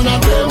big gun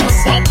and blame us.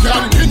 Pop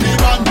girl in the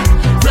van.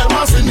 Red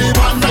mass in the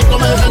van. Like no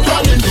man head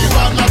girl in the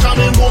van. Like a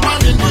big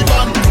woman in the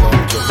van.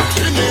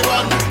 In the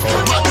van.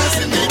 Madness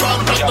in the van.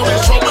 Like no man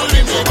trouble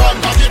in the van.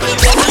 I give it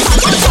worries in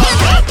the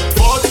van.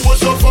 40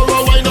 push up for a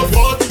wine up.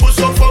 40 push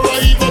up for a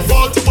even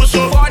 40 push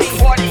up.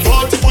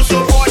 40 push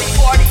up.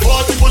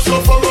 40 push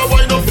up for a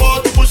wine up.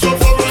 40 push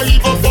up.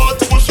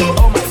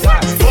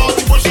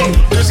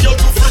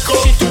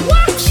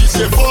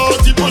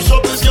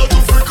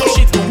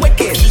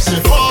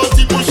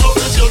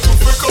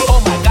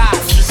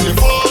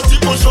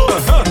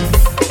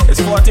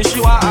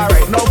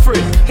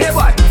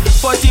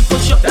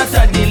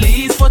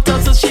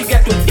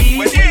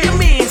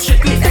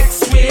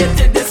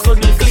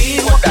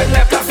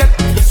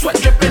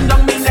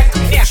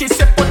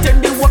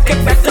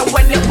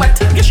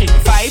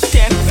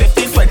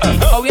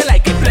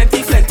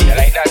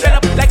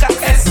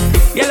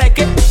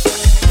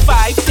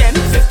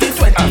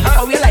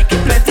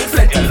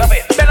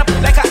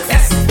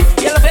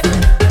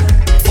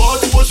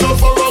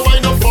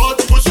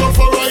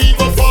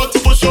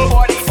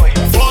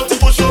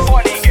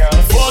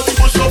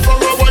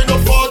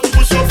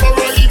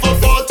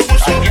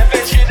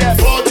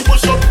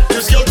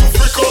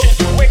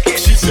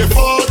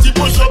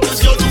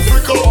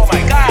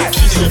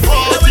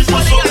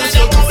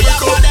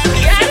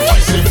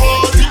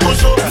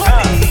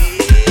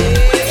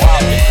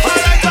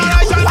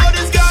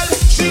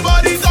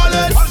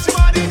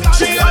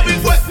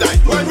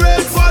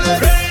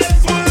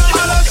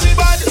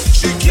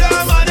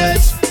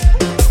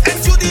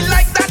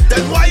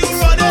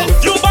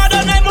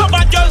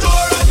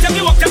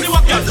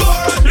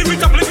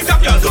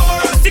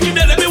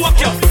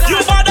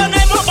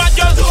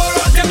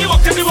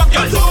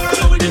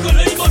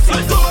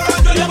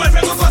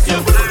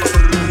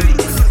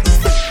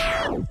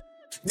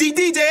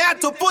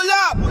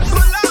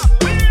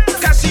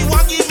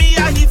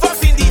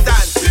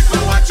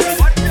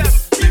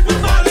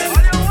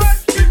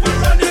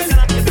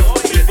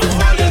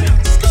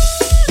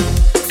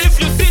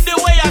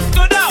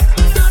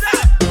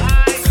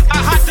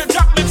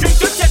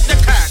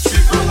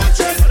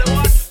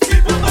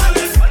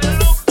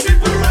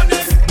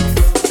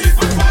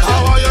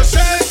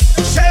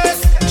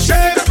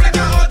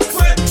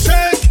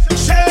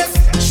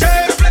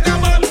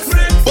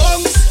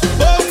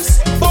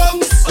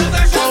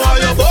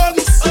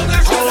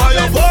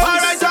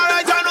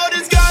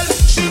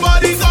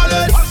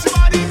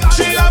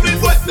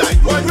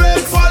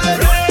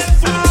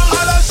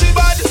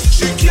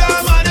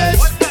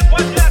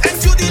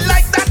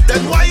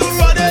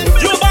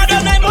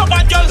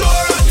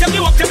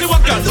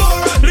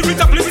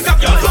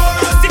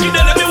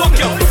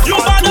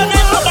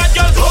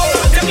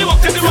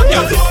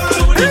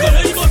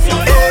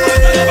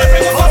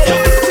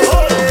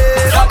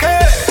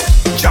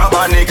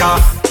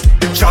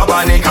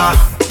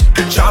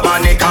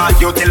 Jabanica,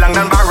 you tilang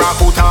dan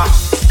Barracuda.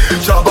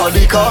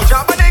 Jabanica,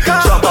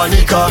 Jabanica,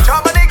 Jabanica,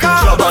 Jabanica,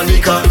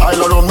 Jabanica. I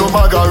love no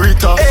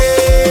margarita.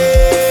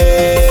 Hey,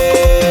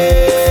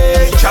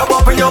 jab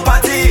up in your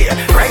party,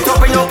 right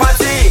up in your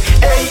party.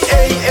 Hey,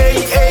 hey, hey,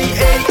 hey,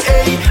 hey,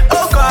 hey.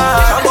 Oh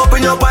God, jab up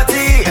in your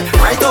party,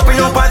 right up in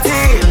your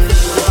party.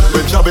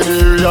 When jab in the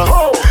area,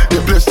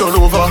 the place turn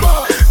over.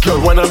 Girl,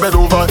 when I bend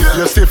over,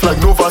 you're stiff like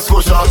Nova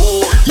Scotia.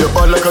 You're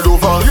bad like a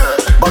Dover,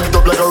 back it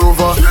up like a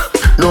Rover.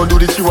 No do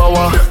the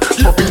Chihuahua,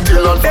 puppy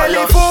tail on fire.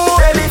 Belly full,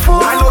 belly full.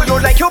 I know you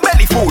like your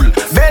belly full,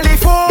 belly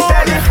full,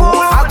 belly full.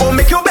 I gon'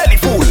 make your belly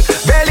full,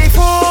 belly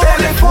full,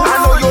 belly full. I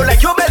know you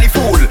like your belly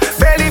full,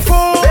 belly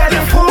full,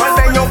 belly full. And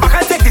then your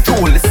back and take the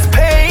tool.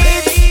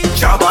 Spade,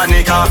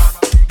 Jabanica,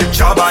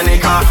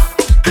 Jabanica,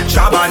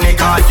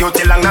 Jabanica. You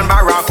tilang dan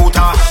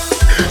Barracuda.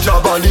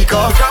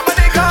 Jabanica,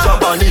 Jabanica,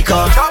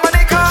 Jabanica,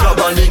 Jabanica,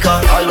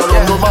 Jabanica. I love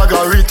no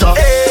margarita.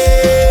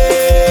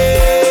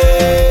 Hey,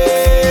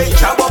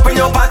 jab up in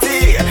your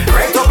party,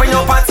 right up in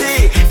your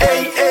party.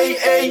 Hey, hey,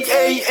 hey,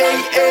 hey,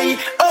 hey, hey.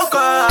 Oh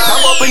God,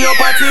 jab up in your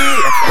party,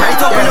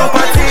 right up in your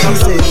party. She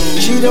said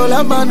she don't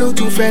love man who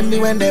too friendly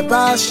when they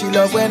pass. She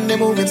love when they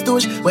moving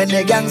stoosh. When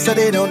they gangster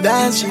they don't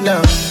dance. She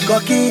love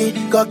cocky,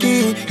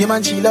 cocky. The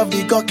man she love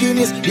the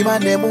cockiness. The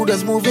man them who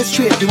does move it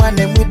straight. The one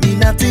them with the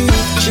natty.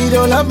 She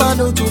don't love man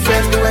who too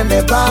friendly when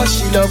they pass.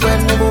 She love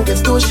when they moving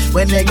stoosh.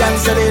 When they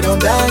gangster they don't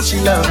dance. She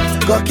love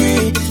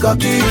cocky,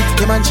 cocky.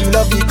 The man she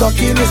love the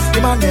cockiness.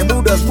 The man them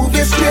who does move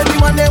it straight. The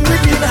one them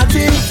with the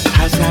natty.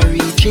 As I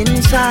reach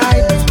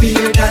inside,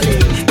 weirdly,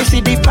 you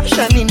see the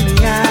passion in the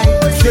eye.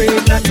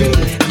 Afraid nothing,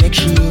 make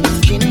she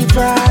engine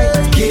fry.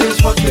 Gaze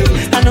for kill,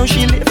 I know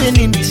she living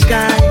in the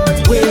sky.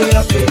 Way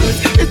up there,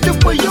 it's the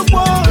way you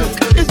walk,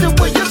 it's the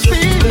way you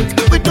speak.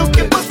 We don't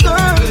give a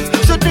girl,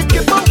 so they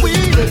give a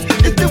wheel.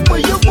 It's the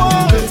way you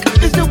walk,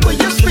 it's the way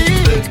you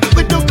speak.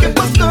 We don't give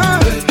a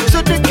girl,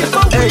 so they give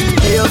a wheel.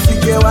 Hey,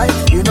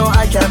 AOCKY, you know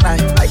I can lie.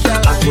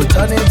 I could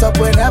turn it up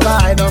whenever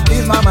I don't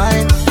please my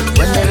mind.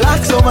 When they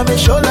locks over my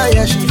shoulder,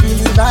 yeah, she feel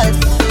the vibe.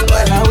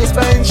 When I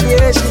whisper in she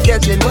ear, she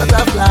catching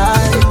butterfly.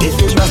 If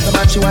it's Rasta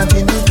man, she want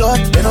in the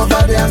cut. Then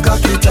over there and cock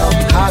it up.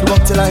 Hard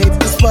work till I hit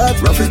the spot.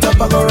 Rough it up,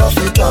 I go rough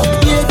it up.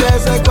 Yeah,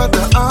 guys like what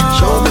the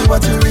show me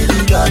what you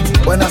really got.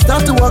 When I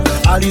start to walk,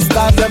 all these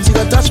stars them she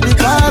go touch me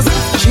cause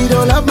she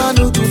don't love man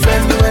who too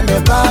friendly when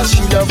they pass.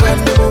 She love when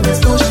they move it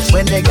stoosh.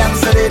 When they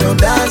gangster they don't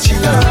dance. She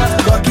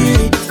love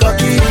cocky,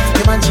 cocky.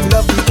 The man she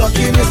love the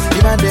cockiness. The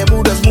man they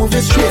move just move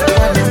it straight. The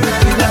one they with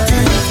the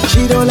natty.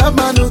 She don't love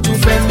man who too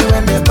friendly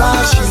when they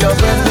pass. She love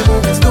when they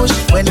move it stoosh.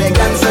 When they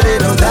gangster they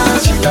don't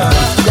dance. She love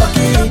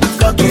cocky,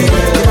 cocky.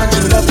 The man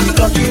she love the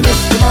cockiness.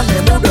 The man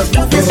they move just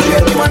move it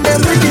straight. The one they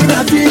with the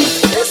natty.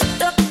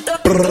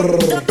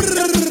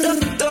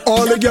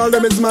 All the girl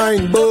them is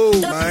mine, boo,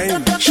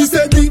 mine. She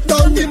said deep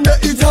down in the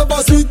it have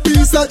a sweet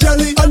piece of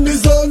jelly, and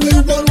there's only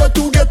one way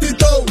to get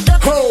it out.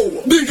 How?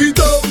 Dig it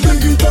out,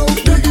 dig it out,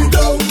 dig it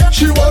out.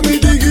 She want me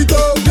dig it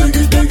out, dig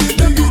it, dig it,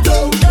 dig it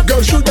out.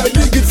 Girl, should I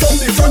dig it from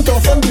the front or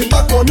from the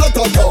back or not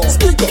at all?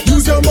 Speak up,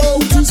 use your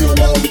mouth, use your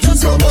mouth,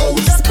 use your mouth.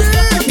 Speak.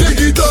 Dig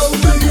it out,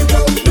 dig it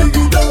out, dig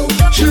it out.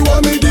 She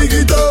want me dig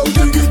it out,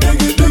 dig it,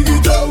 dig it, dig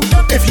it out.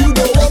 If you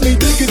don't want me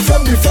dig it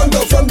from the front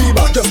or from the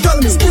back, just tell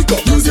me. Speak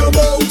up, use your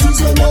mouth,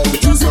 use your mouth.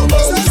 Use your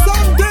mouth. Say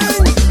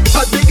something.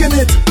 I'm digging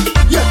it.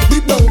 Yeah,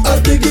 deep down,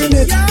 I'm digging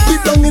it.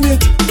 Deep down in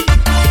it.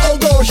 Oh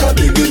gosh, I'm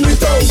digging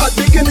it out. I'm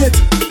digging it.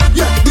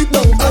 Yeah, deep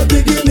down, I'm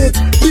digging it.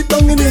 Deep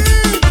down in it.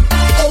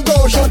 Oh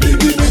gosh, I'm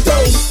digging it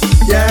out.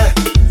 Yeah,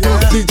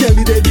 the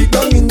jelly they deep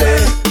down in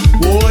there.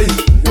 Boy,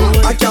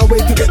 I can't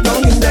wait to get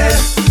down in there.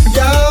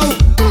 Yeah,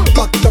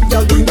 back it up,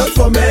 y'all bring that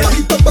for me. Back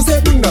it up, I say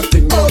bring that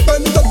thing.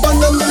 Open it up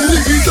and then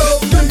dig it out,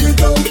 dig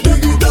it out,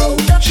 dig it out.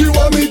 She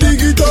want me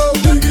dig it out.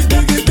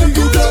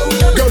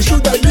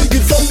 Should I dig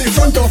it from the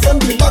front or from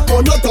the back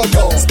or not at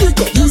all?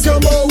 Speak up, use your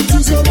mouth,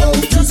 use your mouth,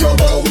 use your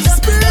mouth.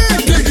 Speak.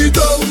 Dig it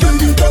out,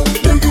 dig it out,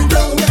 dig it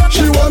out.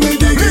 She want me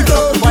dig it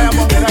out, dig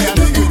it,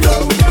 dig it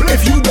out.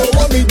 If you don't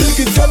want me dig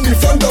it from the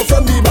front or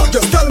from the back,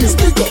 just tell me.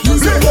 Speak up,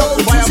 use your mouth,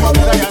 use your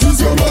mouth,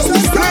 use your mouth.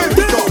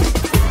 Speak up.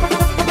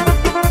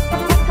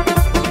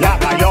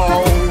 Yaka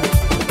yo,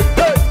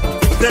 hey,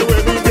 say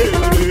where we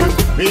live.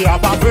 Me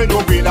have a friend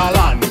up in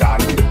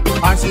London,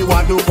 and she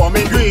want to come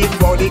and greet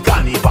for the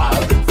carnival.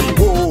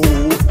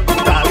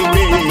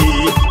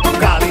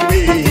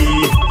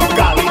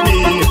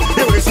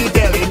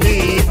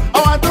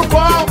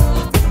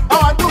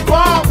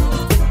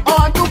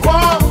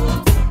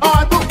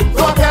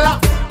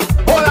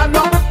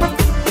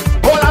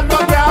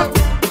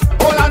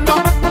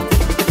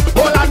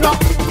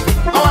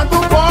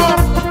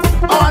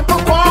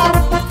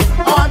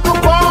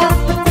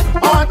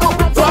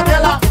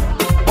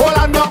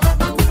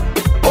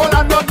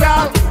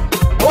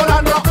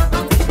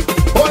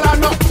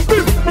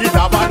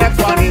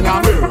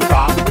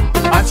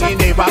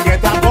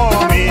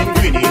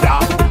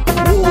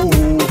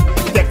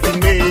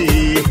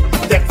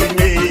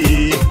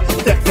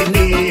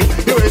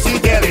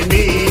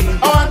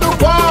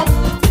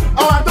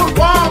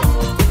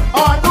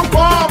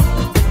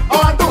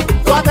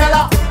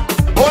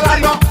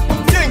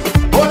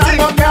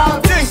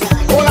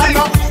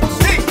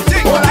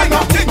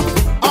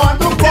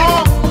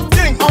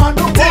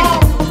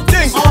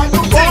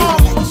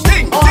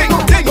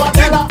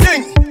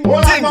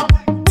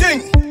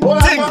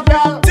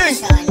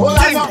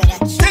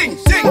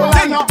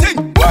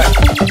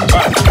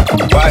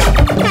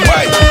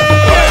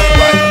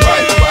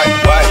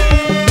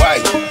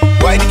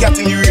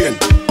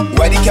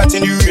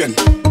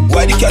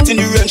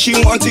 she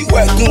want it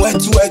wet,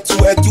 wet, wet,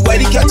 wet. Why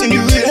the cat in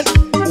the rain?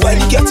 Why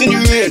the cat in the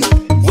rain?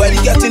 Why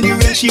the cat in the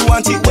rain? She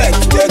want it wet,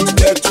 wet,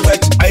 wet, wet.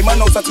 I'm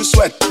an out to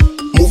sweat,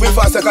 moving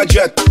fast like a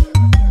jet.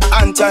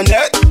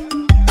 Antoinette,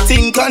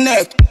 think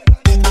connect.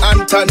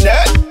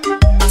 Antoinette,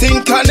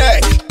 think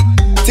connect.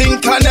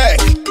 Think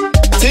connect,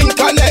 think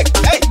connect.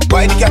 Hey,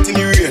 why the cat in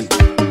the rain?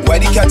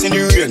 Why the cat in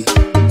the rain?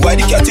 Why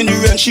the cat in the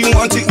rain? She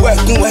want it wet,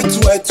 wet,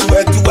 wet,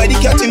 wet. Why the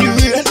cat in the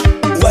rain?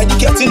 Why the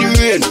cat in the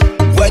rain?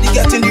 Why the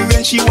cat in the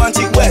rain? She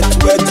want it wet,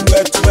 wet,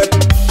 wet, wet.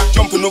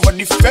 Jumping over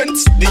the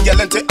fence, the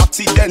girl into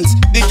accident.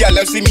 The girl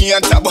see me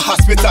and tap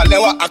hospital,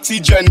 now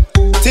oxygen.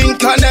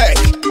 Think connect,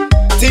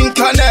 think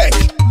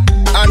connect.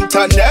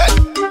 Antoinette,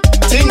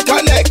 think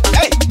connect.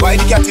 Hey, why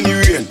the cat in the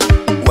rain?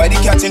 Why the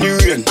cat in the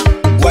rain?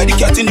 Why the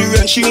cat in the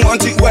rain? She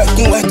want it wet,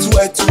 wet,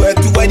 wet, wet.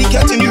 Why the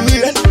cat in the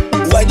rain?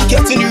 Why the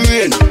cat in the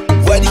rain?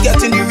 Why the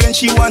cat in the rain?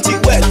 She want it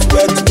wet,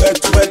 wet,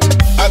 wet, wet.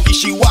 I give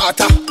she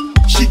water,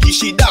 she give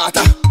she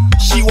data.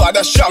 She want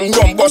a strong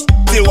rum bus,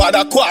 they want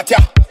a quarter.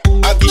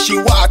 I give she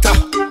water,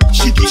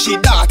 she give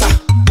she data.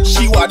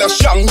 She want a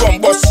strong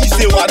rum bus, she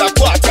say want a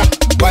quarter.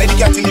 Why the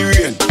cat in the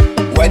rain?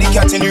 Why the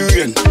cat in the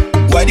rain?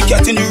 Why the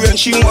cat in the rain?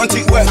 She want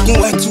it wet,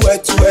 wet,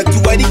 wet, wet.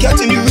 Why the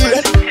cat in the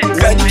rain?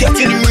 Why the cat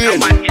in the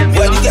rain?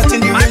 Why the cat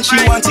in the rain? She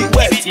want it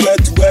wet,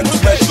 wet, wet,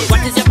 wet.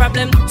 What is your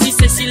problem? She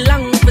says she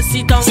long for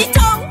sit down.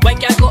 Why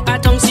can't go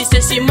at tongue? She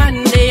says she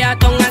man they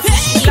at tongue. I say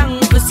she long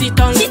for sit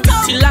down. She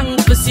long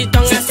for sit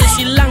down. I say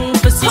she long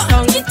for sit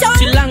down.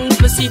 She long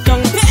for sit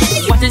down.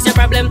 What is your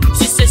problem?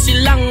 She says she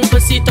long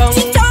for sit down.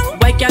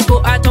 Why can't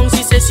go at tongue?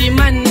 She says she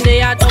man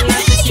they at tongue.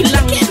 I say she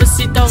long for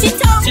sit down.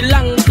 She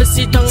long for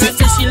sit down. I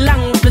say she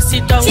long for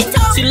sit down.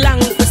 She long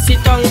for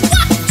sit down.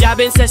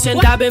 Jabbing session,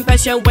 dabbing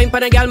passion, wine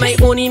pan a gal, my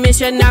only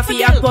mission. Now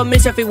fi ask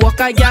permission fi walk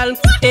a gal.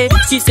 Eh,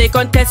 she say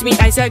contest me,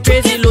 I say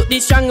crazy. Look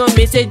this strong on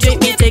me, say drink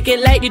me, take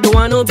it lightly, don't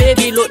want no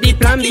baby. Look the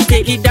plan, be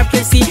take it that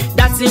pussy.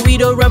 That's it, we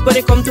don't run, but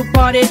they come to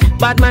party.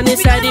 Bad man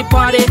inside the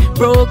party,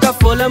 broke up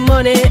full of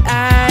money.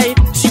 Aye,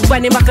 she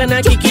whining back and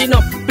kicking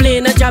up,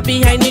 playing a job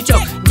behind the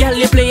truck. Girl,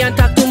 you play and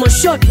talk too much,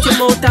 shut your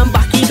mouth and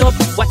back it up.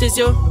 What is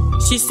your?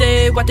 She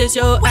say, what is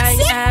your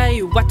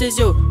eye? What is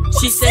your?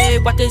 She say,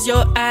 what is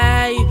your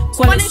eye?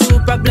 ¿Cuál es su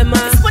problema?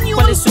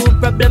 ¿Cuál es su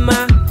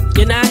problema?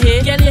 You're not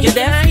here, you're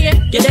deaf,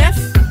 you're deaf.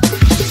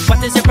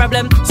 What is your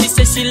problem? She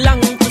say she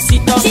long for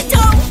sit down.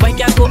 Why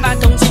can't go at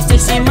tongue? She say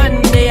she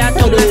man they at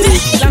tongue.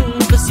 She long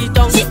for sit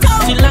down. She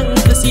long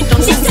for sit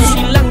down. She say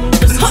she long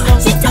for sit down.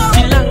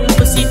 She long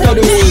for sit down.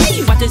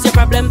 What is your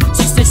problem?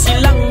 She say she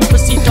long for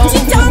sit down.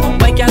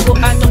 Why can't go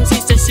at tongue? She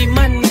say she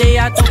man they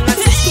at tongue. I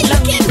say she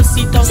long for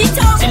sit down. She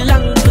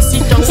long for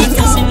sit down. She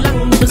say she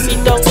long for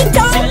sit down. She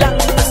long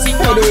for sit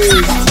down.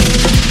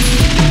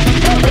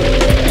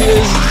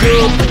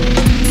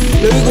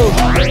 Let me go.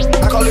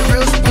 I call it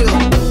real spill.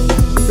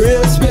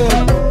 Real spill.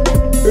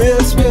 Real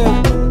spill.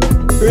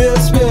 Real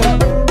spill.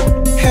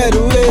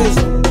 Headways.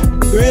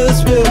 Real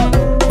spill.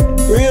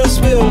 Real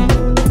spill.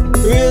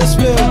 Real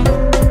spill.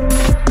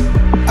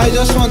 I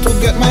just want to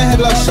get my head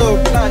lashed up.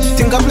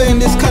 Think I'm playing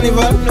this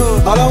carnival?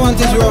 All I want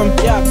is rum.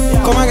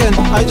 Come again.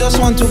 I just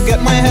want to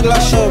get my head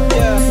lashed up.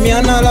 Me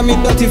and all of me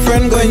dirty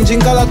friend going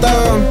drink a lot of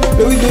rum.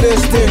 Let me do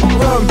this thing.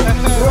 Rum,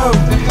 rum,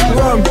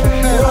 rum,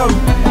 rum,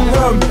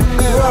 rum,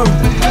 rum,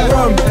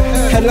 rum.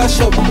 Head lash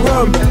up.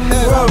 Rum,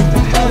 rum,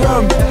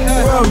 rum,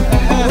 rum,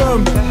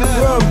 rum,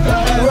 rum,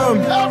 rum.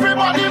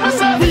 Everybody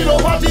listen. We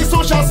don't party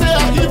social say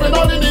I even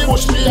on in the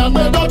bush. Me and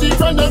my dirty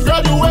friend them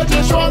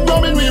graduated strong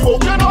rum in we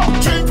book. You know,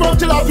 drink rum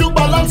till I feel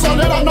balance on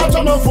it and not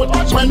on the foot.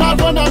 When I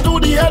run and do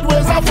the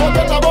headways, I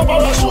forget about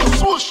parachute.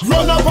 Swoosh.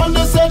 Run up on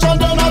the stage and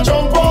then I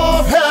jump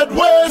off.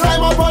 Headways.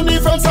 Climb up on the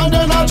fence and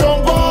then I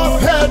jump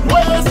off.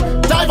 Headways.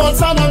 Dive on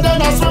sand and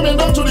then I swimming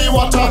down to the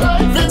water.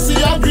 Vinci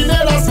and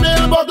Grenada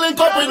snail bubbling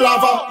up with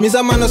lava. Me's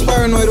a man that's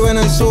paranoid when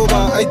I'm sober.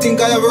 I think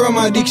I have a rum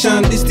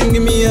addiction. This thing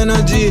give me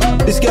energy.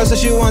 This girl says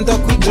she want a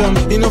quick jump.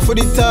 Enough for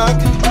the talk.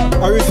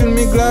 I refill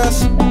me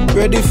glass.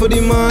 Ready for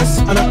the mass.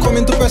 And I'm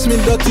coming to press me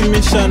dirty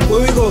mission.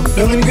 Where we go?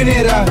 Down in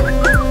Grenada.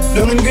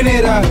 Down in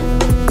Grenada.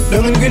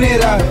 Down in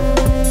Grenada.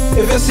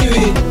 If you see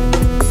me.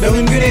 Down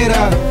in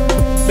Grenada.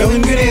 Down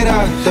in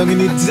Grenada. Down in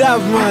the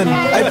job, man.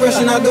 I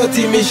press in a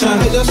dirty mission.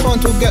 I just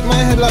want to get my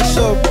head lashed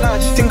up.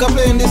 Think I'm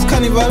playing this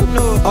carnival?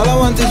 All I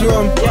want is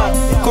rum.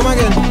 Come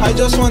again. I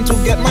just want to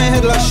get my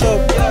head lashed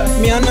up.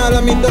 Me and all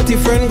of me dirty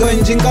friend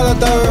going drink a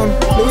lot of rum.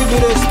 Let me do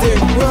this thing.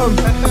 Rum,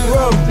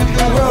 rum,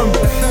 rum,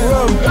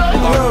 rum,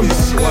 rum,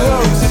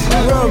 rum,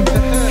 rum.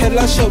 Head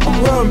lash up.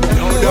 Rum, rum,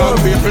 rum,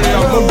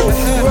 rum, rum,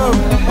 rum.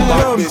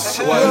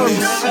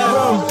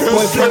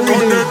 Boy, play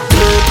with it.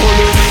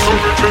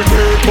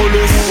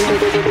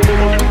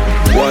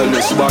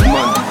 Wildest bad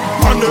man.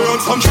 And they on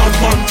some shot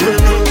man thing,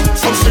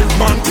 some sick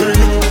man thing,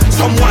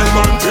 some wild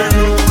man thing,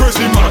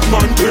 crazy mad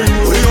man thing.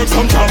 We on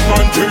some top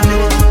man thing,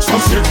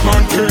 some sick man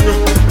thing,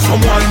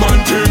 some wild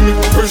man thing,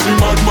 crazy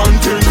mad man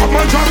thing. Top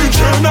man driving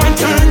chain and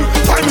thing,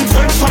 timing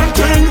fence and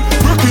thing,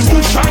 breaking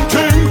bush and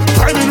thing,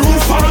 timing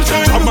roof and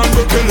thing. Top man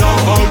breaking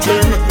all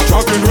thing,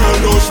 jogging real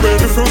no speed.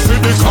 If you see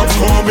the cops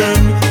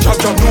coming, chop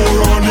chop no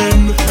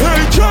running.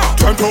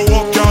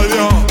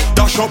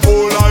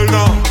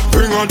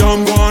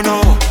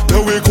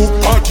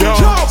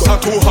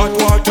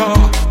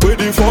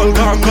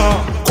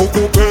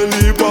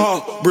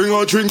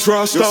 no drinks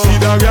rasta. You see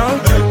that girl?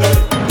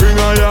 Bring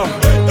her here.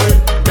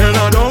 Bend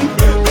her down.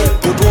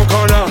 Put walk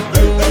on her.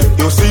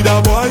 You see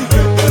that boy?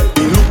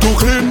 He look too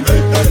clean.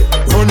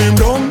 Run him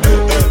down.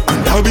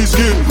 And have his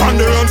skin.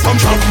 Man, they on some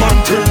sharp man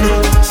thing.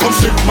 Some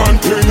sick man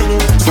thing.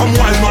 Some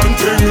wild man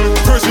thing.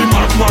 Crazy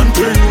madman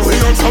thing. We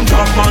on some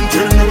sharp man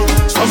thing.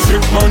 Some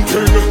sick man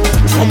thing.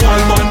 Some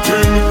wild man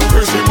thing.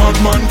 Crazy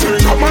madman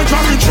thing. Some man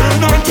driving chain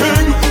and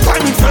thing.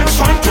 Climbing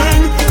fence and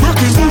thing.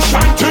 Working bush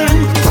and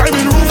thing.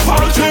 Climbing roof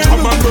and thing.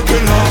 Some man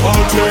working lava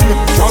and thing.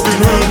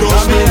 Driving hell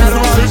dusting.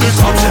 See the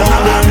cops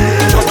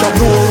running. Just up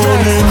no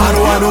running. I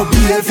don't want no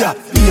behavior.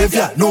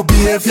 No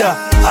behavior.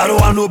 I don't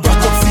want no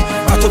bratopsy,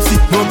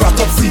 no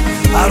bratopsy.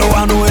 I don't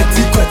want no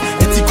etiquette,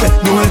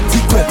 no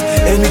etiquette.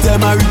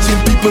 Anytime I reach in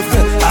people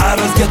fed, I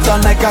just get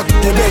on like a.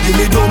 They begging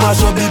me don't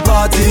mash up the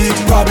party.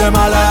 Problem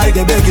I like.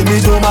 They begging me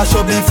don't mash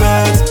up the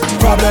fence.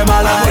 Problem I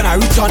like. When I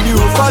reach on the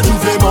road for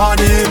Juve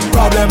money.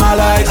 Problem I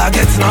like. I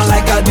get on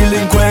like a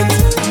delinquent.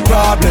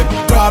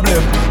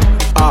 Problem.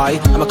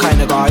 I'm a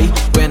kind of guy.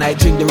 When I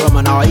drink the rum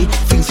and I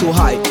feel so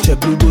high.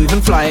 JetBlue do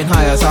even flying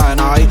high as I and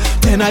I.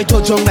 Then I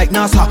touch on like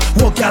NASA.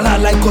 Walk gal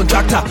like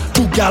contractor.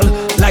 Two gal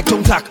like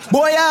tongue tack.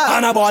 Boy yeah.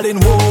 And a ballin'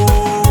 whoa.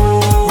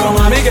 Rum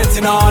and me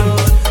getting on.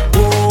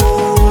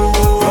 Whoa.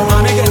 Rum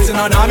and me getting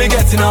on. I'm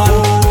getting on.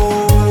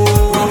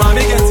 Rum and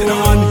me getting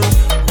on.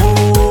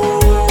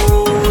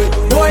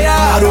 Boy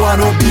yeah. I don't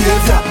want no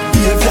behavior,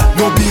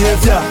 no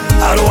behavior.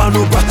 I don't want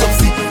no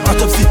bratopsy,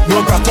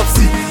 no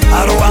bratopsy.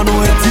 I don't want no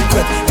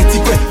etiquette,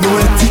 no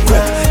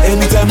etiquette.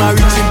 Anytime I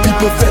reach in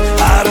people fed,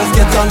 I just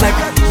get on like.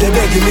 They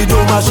begging me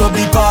don't mash up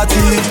the party.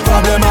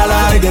 Problem I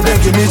like. They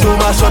begging me don't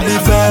mash up the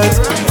fence.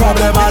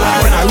 Problem I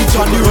like. When I reach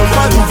on the road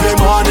for Juve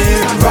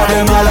money.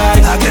 Problem I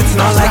like. I get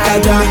on like a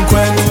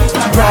delinquent.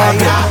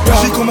 Problem.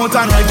 She come out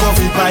and ride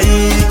coffee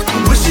bike.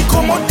 When she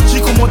come out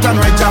and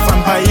ride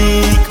Jaffan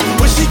bike.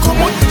 When she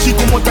come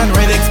out and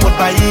ride export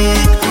bike.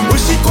 When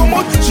she come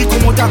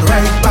out and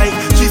ride bike.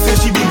 She says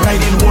she been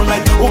riding all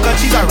night. Oh God,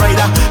 she's a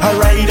rider.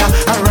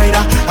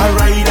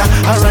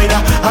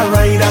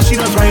 She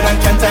does ride and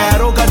can't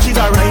tire. Oh God, she's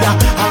a rider.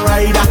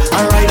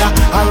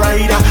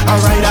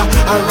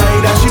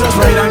 She does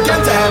ride and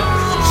can't tire.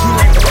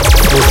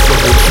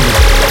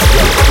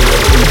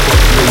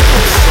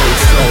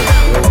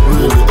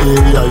 Real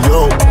area,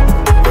 yo.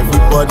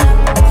 Everybody,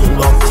 get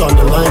locked on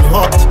the line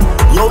hot.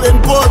 Yo,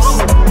 inputs.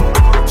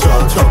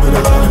 Chop in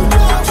the line.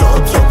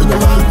 Chop in the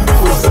line.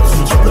 Full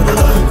section, chop in the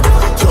line.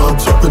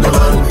 Chop in the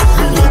line.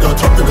 Really got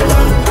chop in the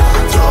line.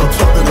 Chop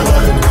in the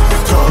line.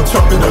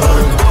 Chop in the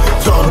line.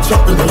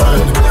 Chop in the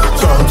line.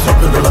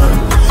 Chop in the line.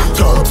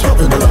 Chop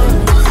in the line.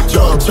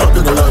 Chop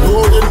in the line.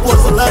 Oh,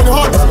 inputs the line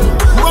hot.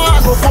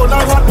 My phone I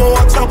hot, my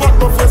WhatsApp hot,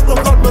 my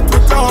Facebook hot, my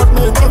Twitter hot, my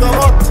Instagram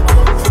hot.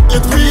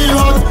 It's real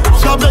hot.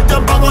 Shall make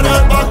them bang on the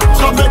head back.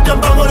 Shall make them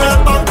bang on the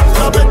head back.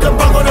 Shall make them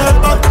bang on the head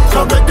back.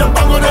 Shall make them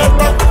bang on the head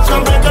back.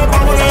 Shall make them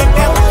bang on the head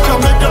back. Shall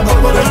make them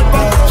bang on the head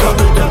back. Shall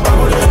make them bang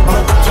on the head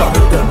back. Shall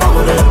make them bang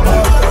on the head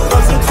back.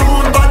 Cause it's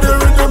tuned by the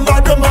rhythm, by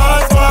the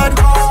mass bad.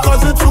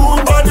 Cause it's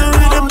tuned by the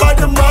rhythm, by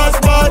the mass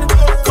bad.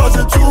 Cause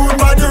it's tuned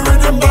by the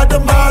rhythm, by the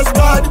mass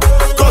bad.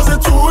 Cause it's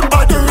tuned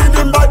by the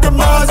rhythm, by the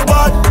mass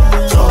bad.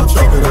 Chop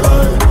in the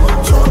line.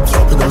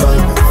 Chop in the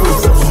line. Full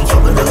section,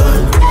 chop in the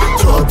line.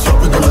 Chop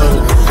in the line.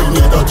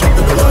 Chop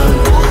in the line.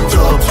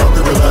 Chop in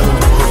the line.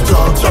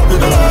 Chop in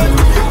the line.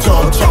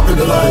 Chop in the line. Chop in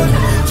the line.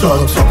 Chop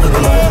in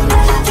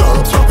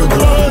the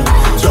line.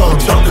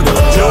 Chop in the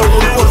line.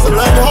 What's the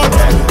line hot?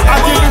 I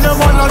give them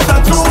one last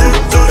shot too.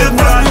 It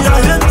must be a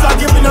hit. I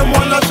give them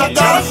one last shot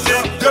gas.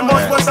 Them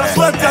must was a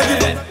sweat. I give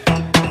them.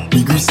 Be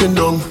greasing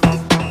down,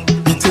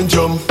 beating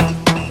drum,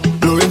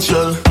 blowing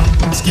shell.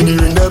 Skinny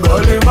ring the bell.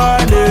 Only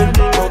morning,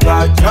 oh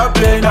God, you're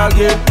playing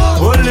again.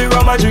 Only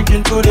rum I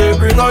drinking today.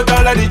 Bring out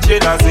all of the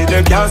chain and say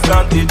they can't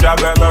stop the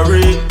job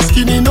memory.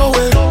 Skinny no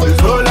way. There's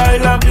no lie,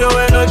 lamp your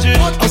energy.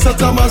 I'm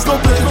set a mask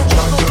up there.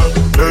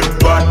 Head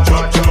back,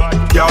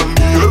 can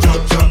be a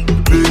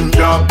bling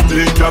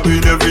job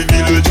in every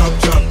village.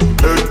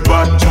 Head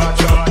back,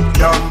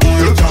 can be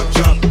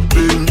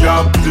a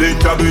bling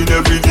job in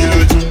every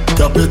village.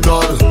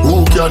 Capital,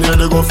 who can hear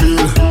they go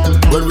feel?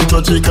 When we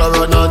touch a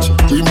carnage,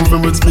 we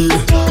moving with speed.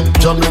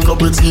 Jam link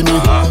up with skinny,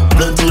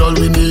 plenty all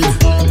we need.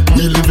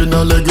 We live in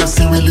a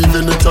legacy, we live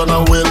in it on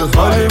a well.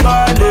 Only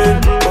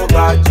morning, oh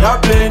God, you're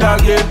playing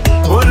again.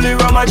 Only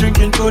rum I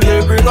drinking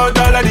today. Bring out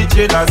all of the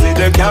chain and say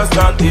they can't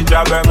stop the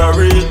job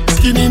memory.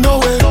 Skinny no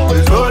way.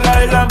 There's no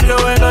lie, lamp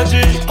your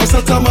energy. I'm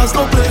set a mask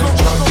up there.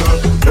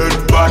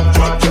 Head back,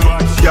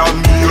 can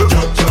be a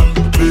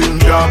bling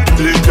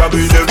job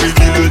in every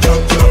village.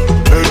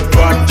 Head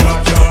back, can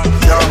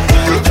be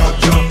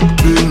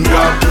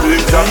a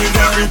bling job in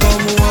every village.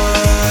 Come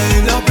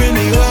wine up in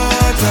the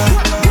water.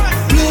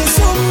 Play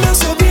some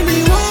mess up in the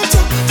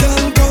water.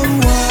 Girl, come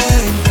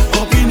wine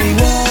up in the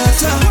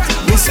water.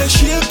 We say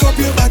shake up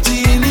your body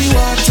in the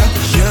water.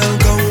 Girl,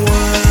 come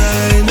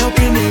wine up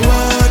in the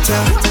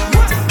water.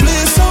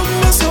 Play some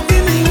mess up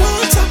in the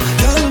water.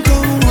 Girl,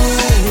 come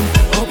wine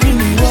up in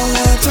the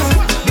water.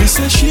 We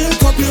say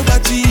shake up your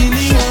body in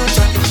the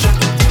water.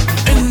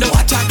 In the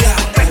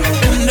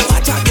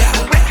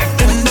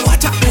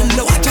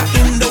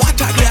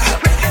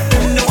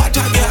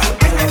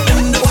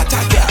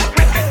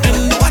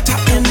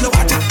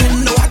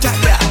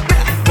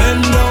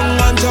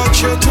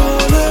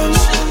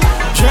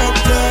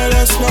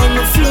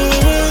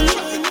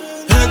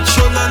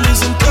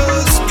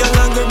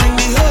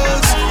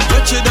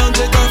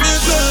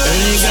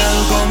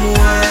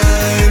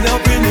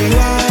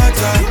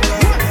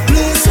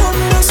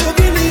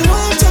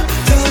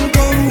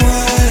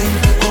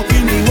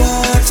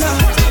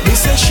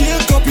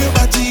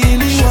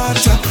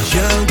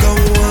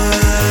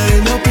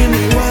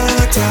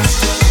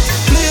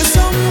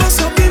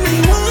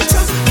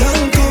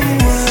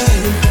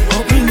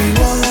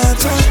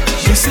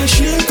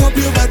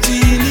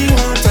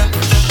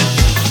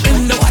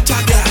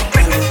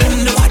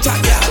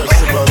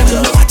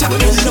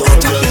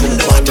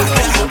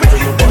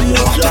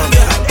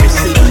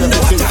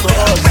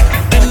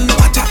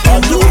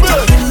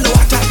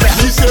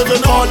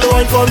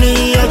for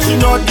me and she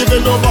not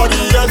giving nobody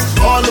else.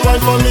 All the wine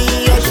for me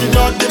and she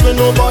not giving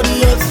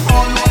nobody else.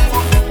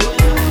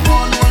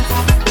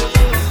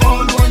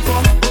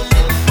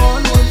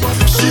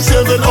 She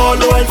saving all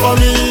the wine for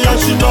me and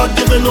she not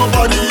giving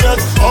nobody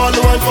else. All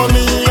the wine for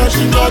me and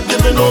she not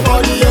giving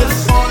nobody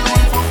else.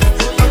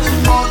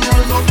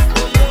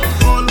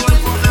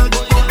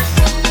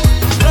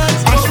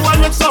 And she want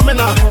with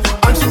stamina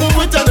and she move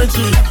with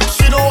energy.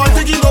 She don't want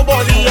to give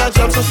nobody a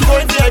job, so she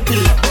going VIP.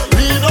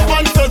 Lean up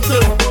on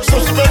fencing, so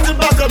she bent it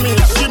back on me.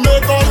 She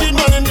make all the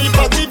money in the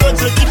party, but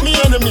she keep me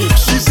enemy.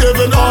 She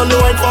saving all the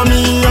wine for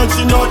me and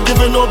she not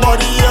giving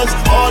nobody else.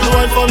 All the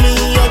wine for me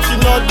and she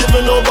not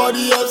giving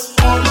nobody else.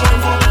 All the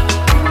wine for,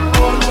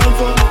 all the wine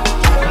for,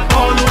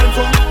 all the wine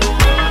for,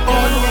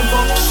 all the wine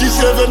for. She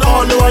saving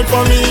all the wine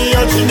for me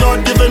and she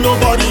not giving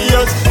nobody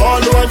else. All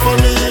the wine for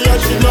me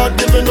and she not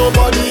giving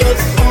nobody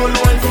else. All the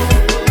wine for,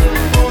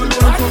 all the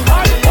wine for,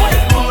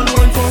 all the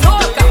wine for,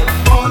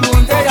 all the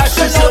wine for.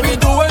 She said we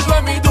do it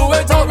when we do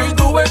it, how we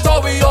do it, how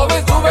we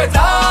always do it.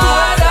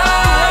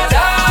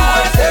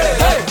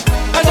 Hey,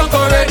 I don't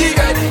already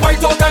ready.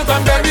 White out and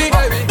cranberry,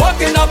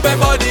 walking up my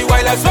body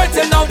while I'm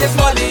sweating out this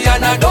money,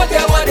 and I don't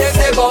care what they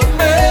say about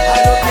me.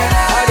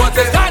 But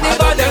it's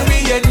carnival and we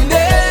in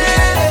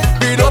there.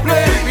 We don't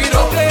play, we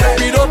don't play,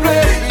 we don't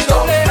play, we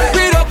don't play,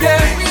 we don't play.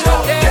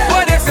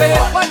 What they say,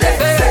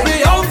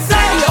 we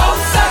outside, we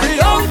outside, we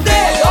out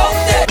there, out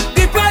there.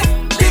 The price,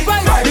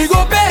 we go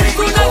pay.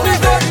 Soon as we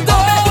go,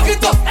 walk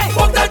it up,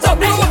 walk that up,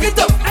 walk it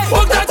up,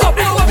 walk that up,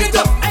 walk it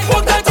up,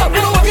 walk that up,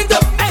 walk it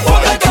up,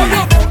 walk that up.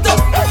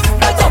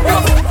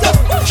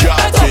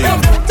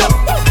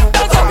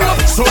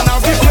 So now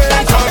we play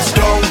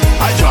touchdown.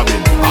 I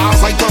jabbing,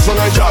 as I touch on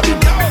I jabbing.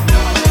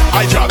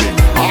 I jabbing,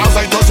 as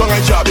I touch on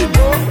I jabbing.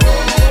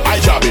 I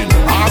jabbing,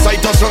 as I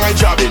touch on I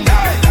jabbing.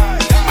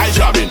 I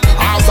jabbing,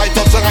 as I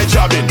touch on I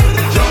jabbing.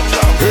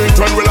 Hate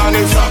when we land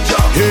is,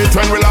 hate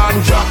when we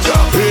land,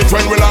 hate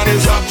when we land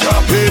is,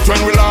 hate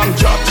when we land,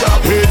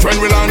 hate when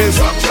we land is,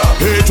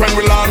 hate when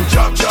we land,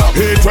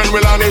 hate when we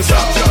land is.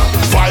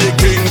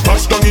 Viking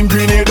touchdown in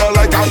Grenada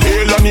like a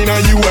alien in a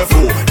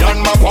UFO.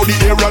 Dan map out the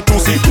area to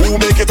see who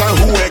make it and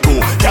who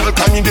echo. Girl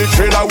come in the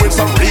trailer with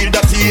some real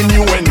dirty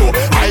innuendo.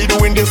 I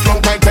doing this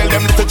long time, tell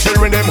them little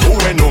children them who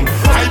I know.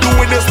 I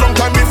doing this long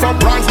time before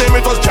brands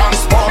name it was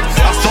transport.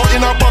 I saw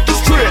in a bottle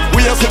straight,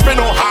 we are sipping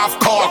on half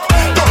cork.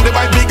 Don't they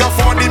buy bigger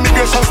for the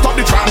immigration, stop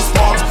the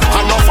transport.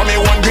 Enough for me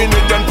one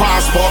Grenadian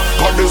passport.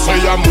 Cause they say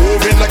I'm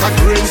moving like a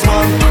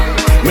greensman.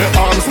 My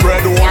arms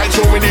spread wide,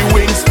 showing the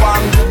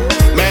wingspan.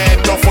 My head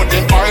the foot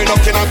in oil,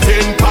 up in a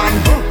tin pan.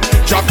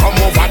 Jack come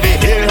over the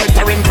hill,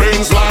 entering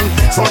Queensland.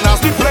 So as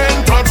the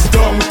plane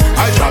touchdown,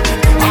 I jab it.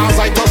 As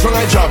I touch on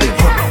I jab it.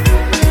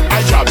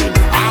 I jab it.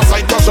 As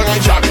I touch on I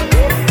jab it.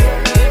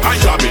 I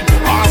jab it.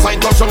 As I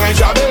touch on I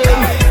jab it.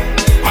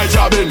 I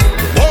jab it.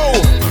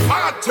 Whoa,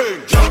 hard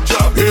thing. Jab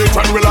jab. Hate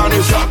when we land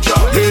is jab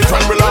jab. Hate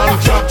when we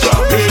land jab jab.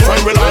 Hate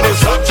when we land is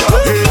jab jab.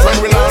 Hate when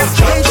we land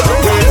jab jab.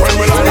 Hate when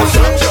we land is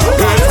jab jab.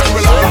 Hate when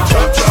we land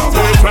jab jab.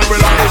 Hate when we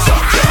land is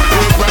jab jab.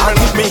 Hate when we land.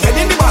 Dip me head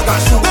in the bag of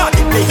sugar.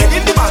 Dip me head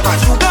in the bag of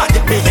sugar.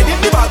 Dip me head in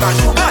the bag of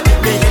sugar. Dip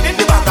me head in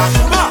the bag of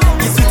sugar.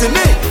 It's sweetin'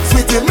 me,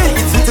 sweetin' me,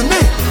 it's sweetin' me,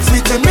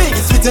 sweetin' me,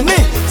 it's sweetin' me,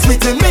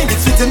 sweetin' me,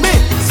 it's sweetin' me,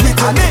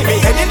 sweetin' me. Dip me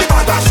head in the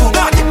bag of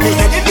sugar. Dip me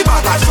head in the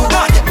bag of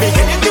sugar. Dip me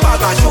head in the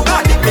bag of sugar.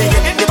 Dip me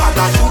head in the bag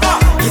of sugar.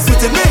 It's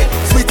sweetin' me,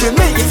 sweetin'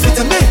 me, it's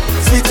sweetin' me,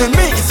 sweetin'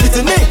 me, it's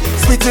sweetin' me,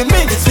 sweetin' me,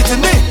 it's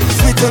sweetin' me,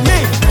 sweetin' me.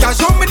 Can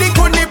show me the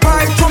coney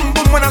pie, boom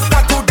boom when I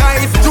start to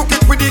dive. You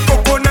get with the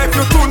cocoa knife,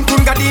 you tune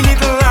got the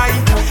needle eye.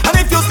 And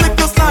if you slip,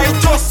 you slide,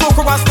 just soak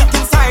or stick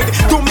inside.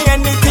 Do me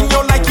anything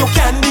you like, you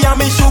can be a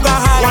me sugar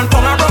high. 1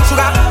 pound of brown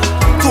sugar,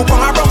 2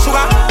 pound of brown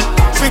sugar,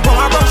 3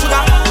 pound of brown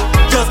sugar.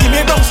 Just give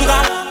me brown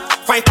sugar.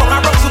 5 pound of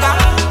brown sugar,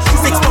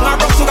 6 pound of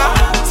brown sugar,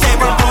 7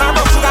 pound of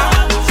brown sugar.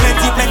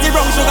 Plenty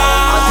brown sugar.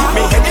 Dip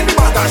me head in the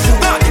bag of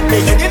sugar. Dip me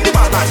head in the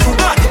bag of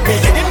sugar. Dip me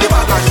head in the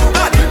bag of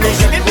sugar. Dip me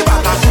head in the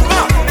bag of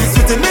sugar. It's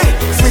sweetin' me,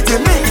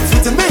 sweetin' me, it's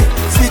sweetin' me,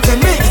 sweetin'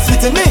 me, it's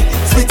sweetin' me,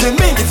 sweetin'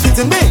 me, it's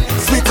sweetin' me,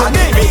 sweetin'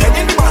 me. Dip me head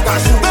in the bag of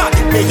sugar.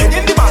 Dip me head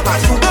in the bag of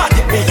sugar.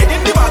 Dip me head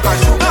in the bag of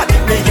sugar.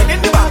 Dip me head in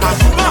the bag of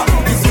sugar.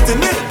 It's sweetin'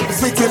 me,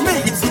 sweetin'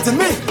 me, it's sweetin'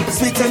 me,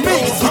 sweetin' me,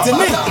 it's sweetin'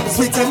 me,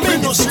 sweetin' me,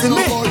 it's sweetin'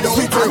 me,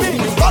 sweetin' me.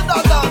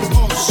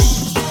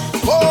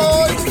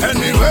 Boy,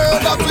 anywhere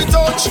that we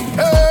touch,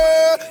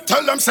 hey,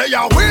 tell them say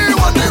yeah, we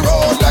on the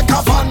road like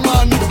a fan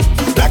man,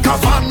 like a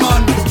fan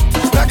man,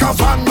 like a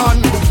fan man.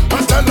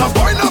 And tell them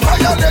boy no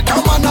violate a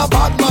man a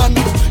bad man.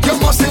 You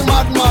must be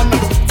mad man.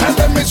 Tell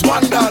them it's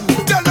one done.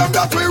 Tell them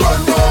that we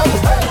run road,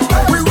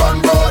 we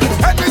run road.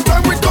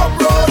 Anytime we come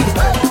road,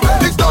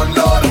 it's done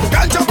load.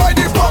 Can't you buy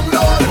the bomb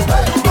load,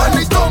 and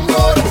it's done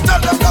road.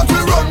 Tell them that we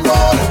run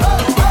road,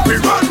 we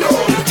run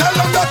road. Tell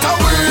them that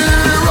we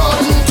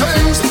run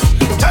things.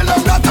 Tell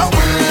them that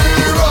we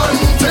run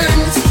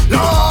things.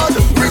 Lord,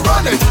 we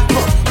run it,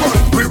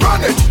 we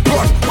run it,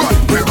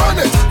 we run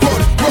it,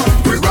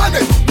 we run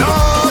it.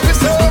 Lord, we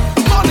say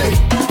money,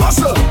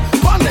 hustle,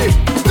 money,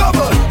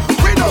 double.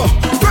 We know,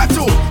 where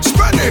to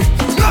spread it,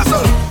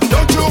 nozzle.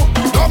 Don't you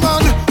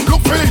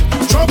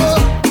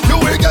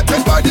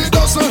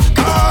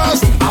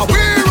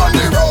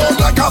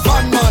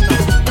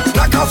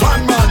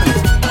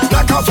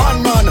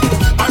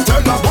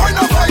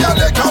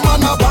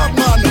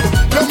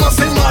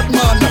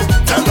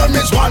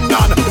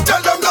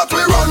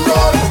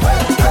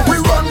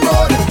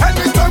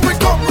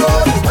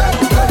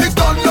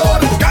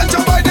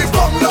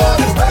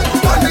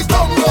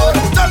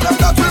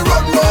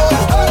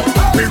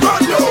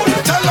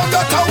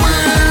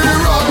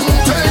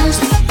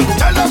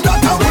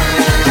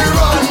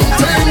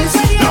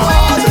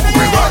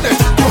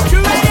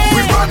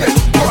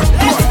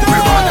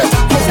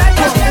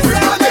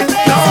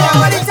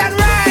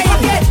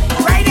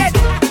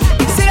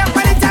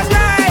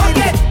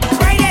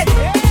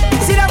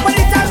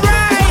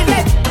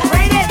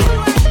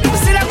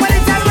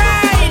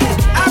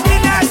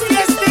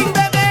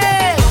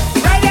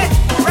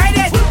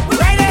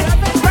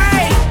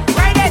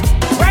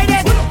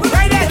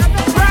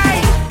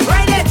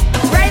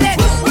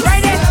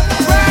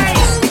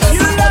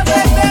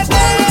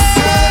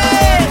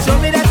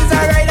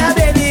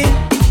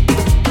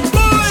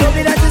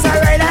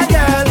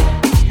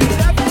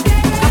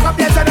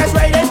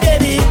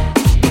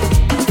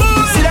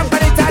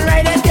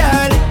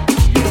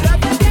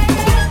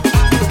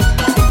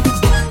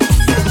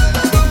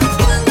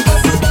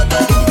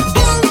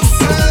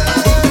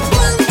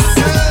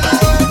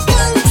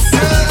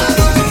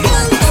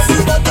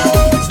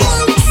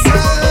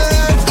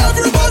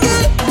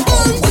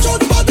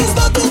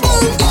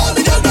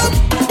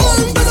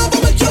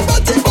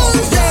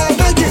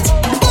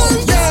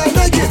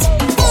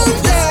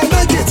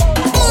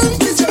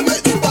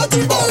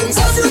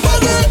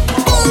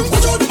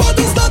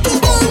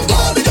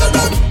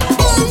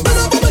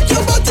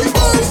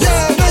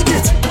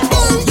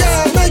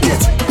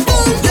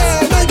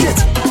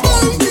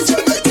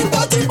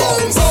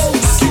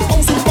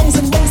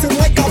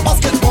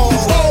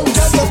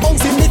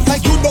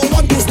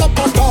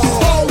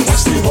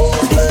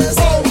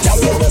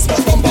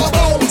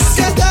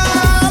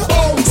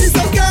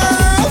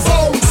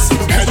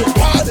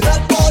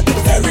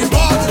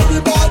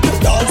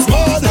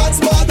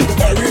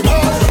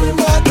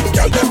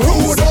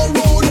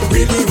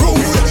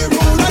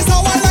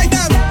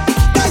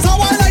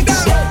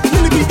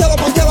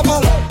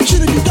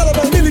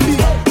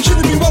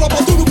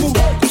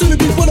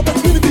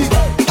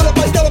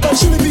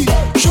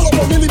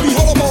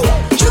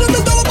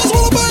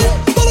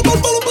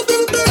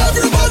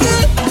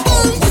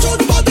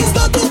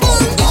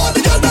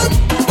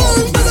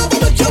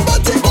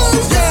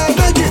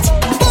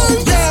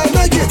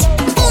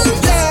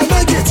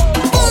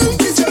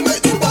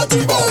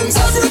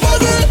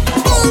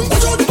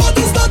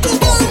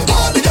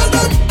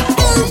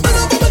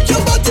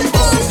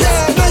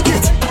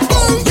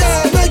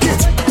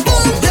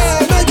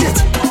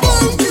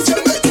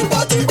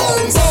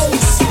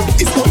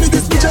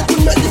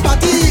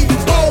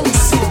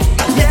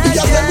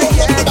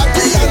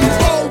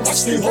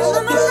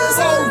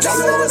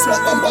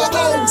bumper,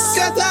 bounce.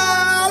 Get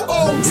out,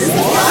 bounce.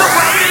 Look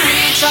where we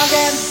reach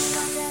again.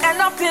 End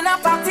up in a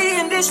party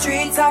in the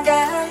streets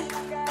again.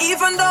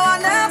 Even though I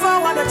never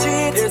wanna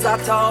cheat, there's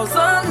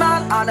 1,000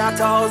 man and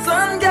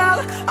 1,000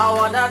 gal I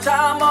wanna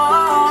jam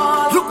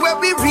on. Look where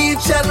we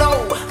reach, you know.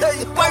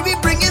 Why we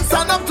bringing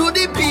sun up to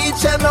the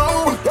beach, you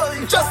know.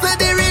 Just let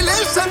the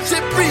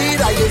relationship breed.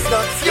 I is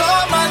not your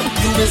man,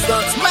 you is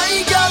not my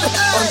girl.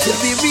 Until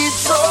we reach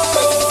so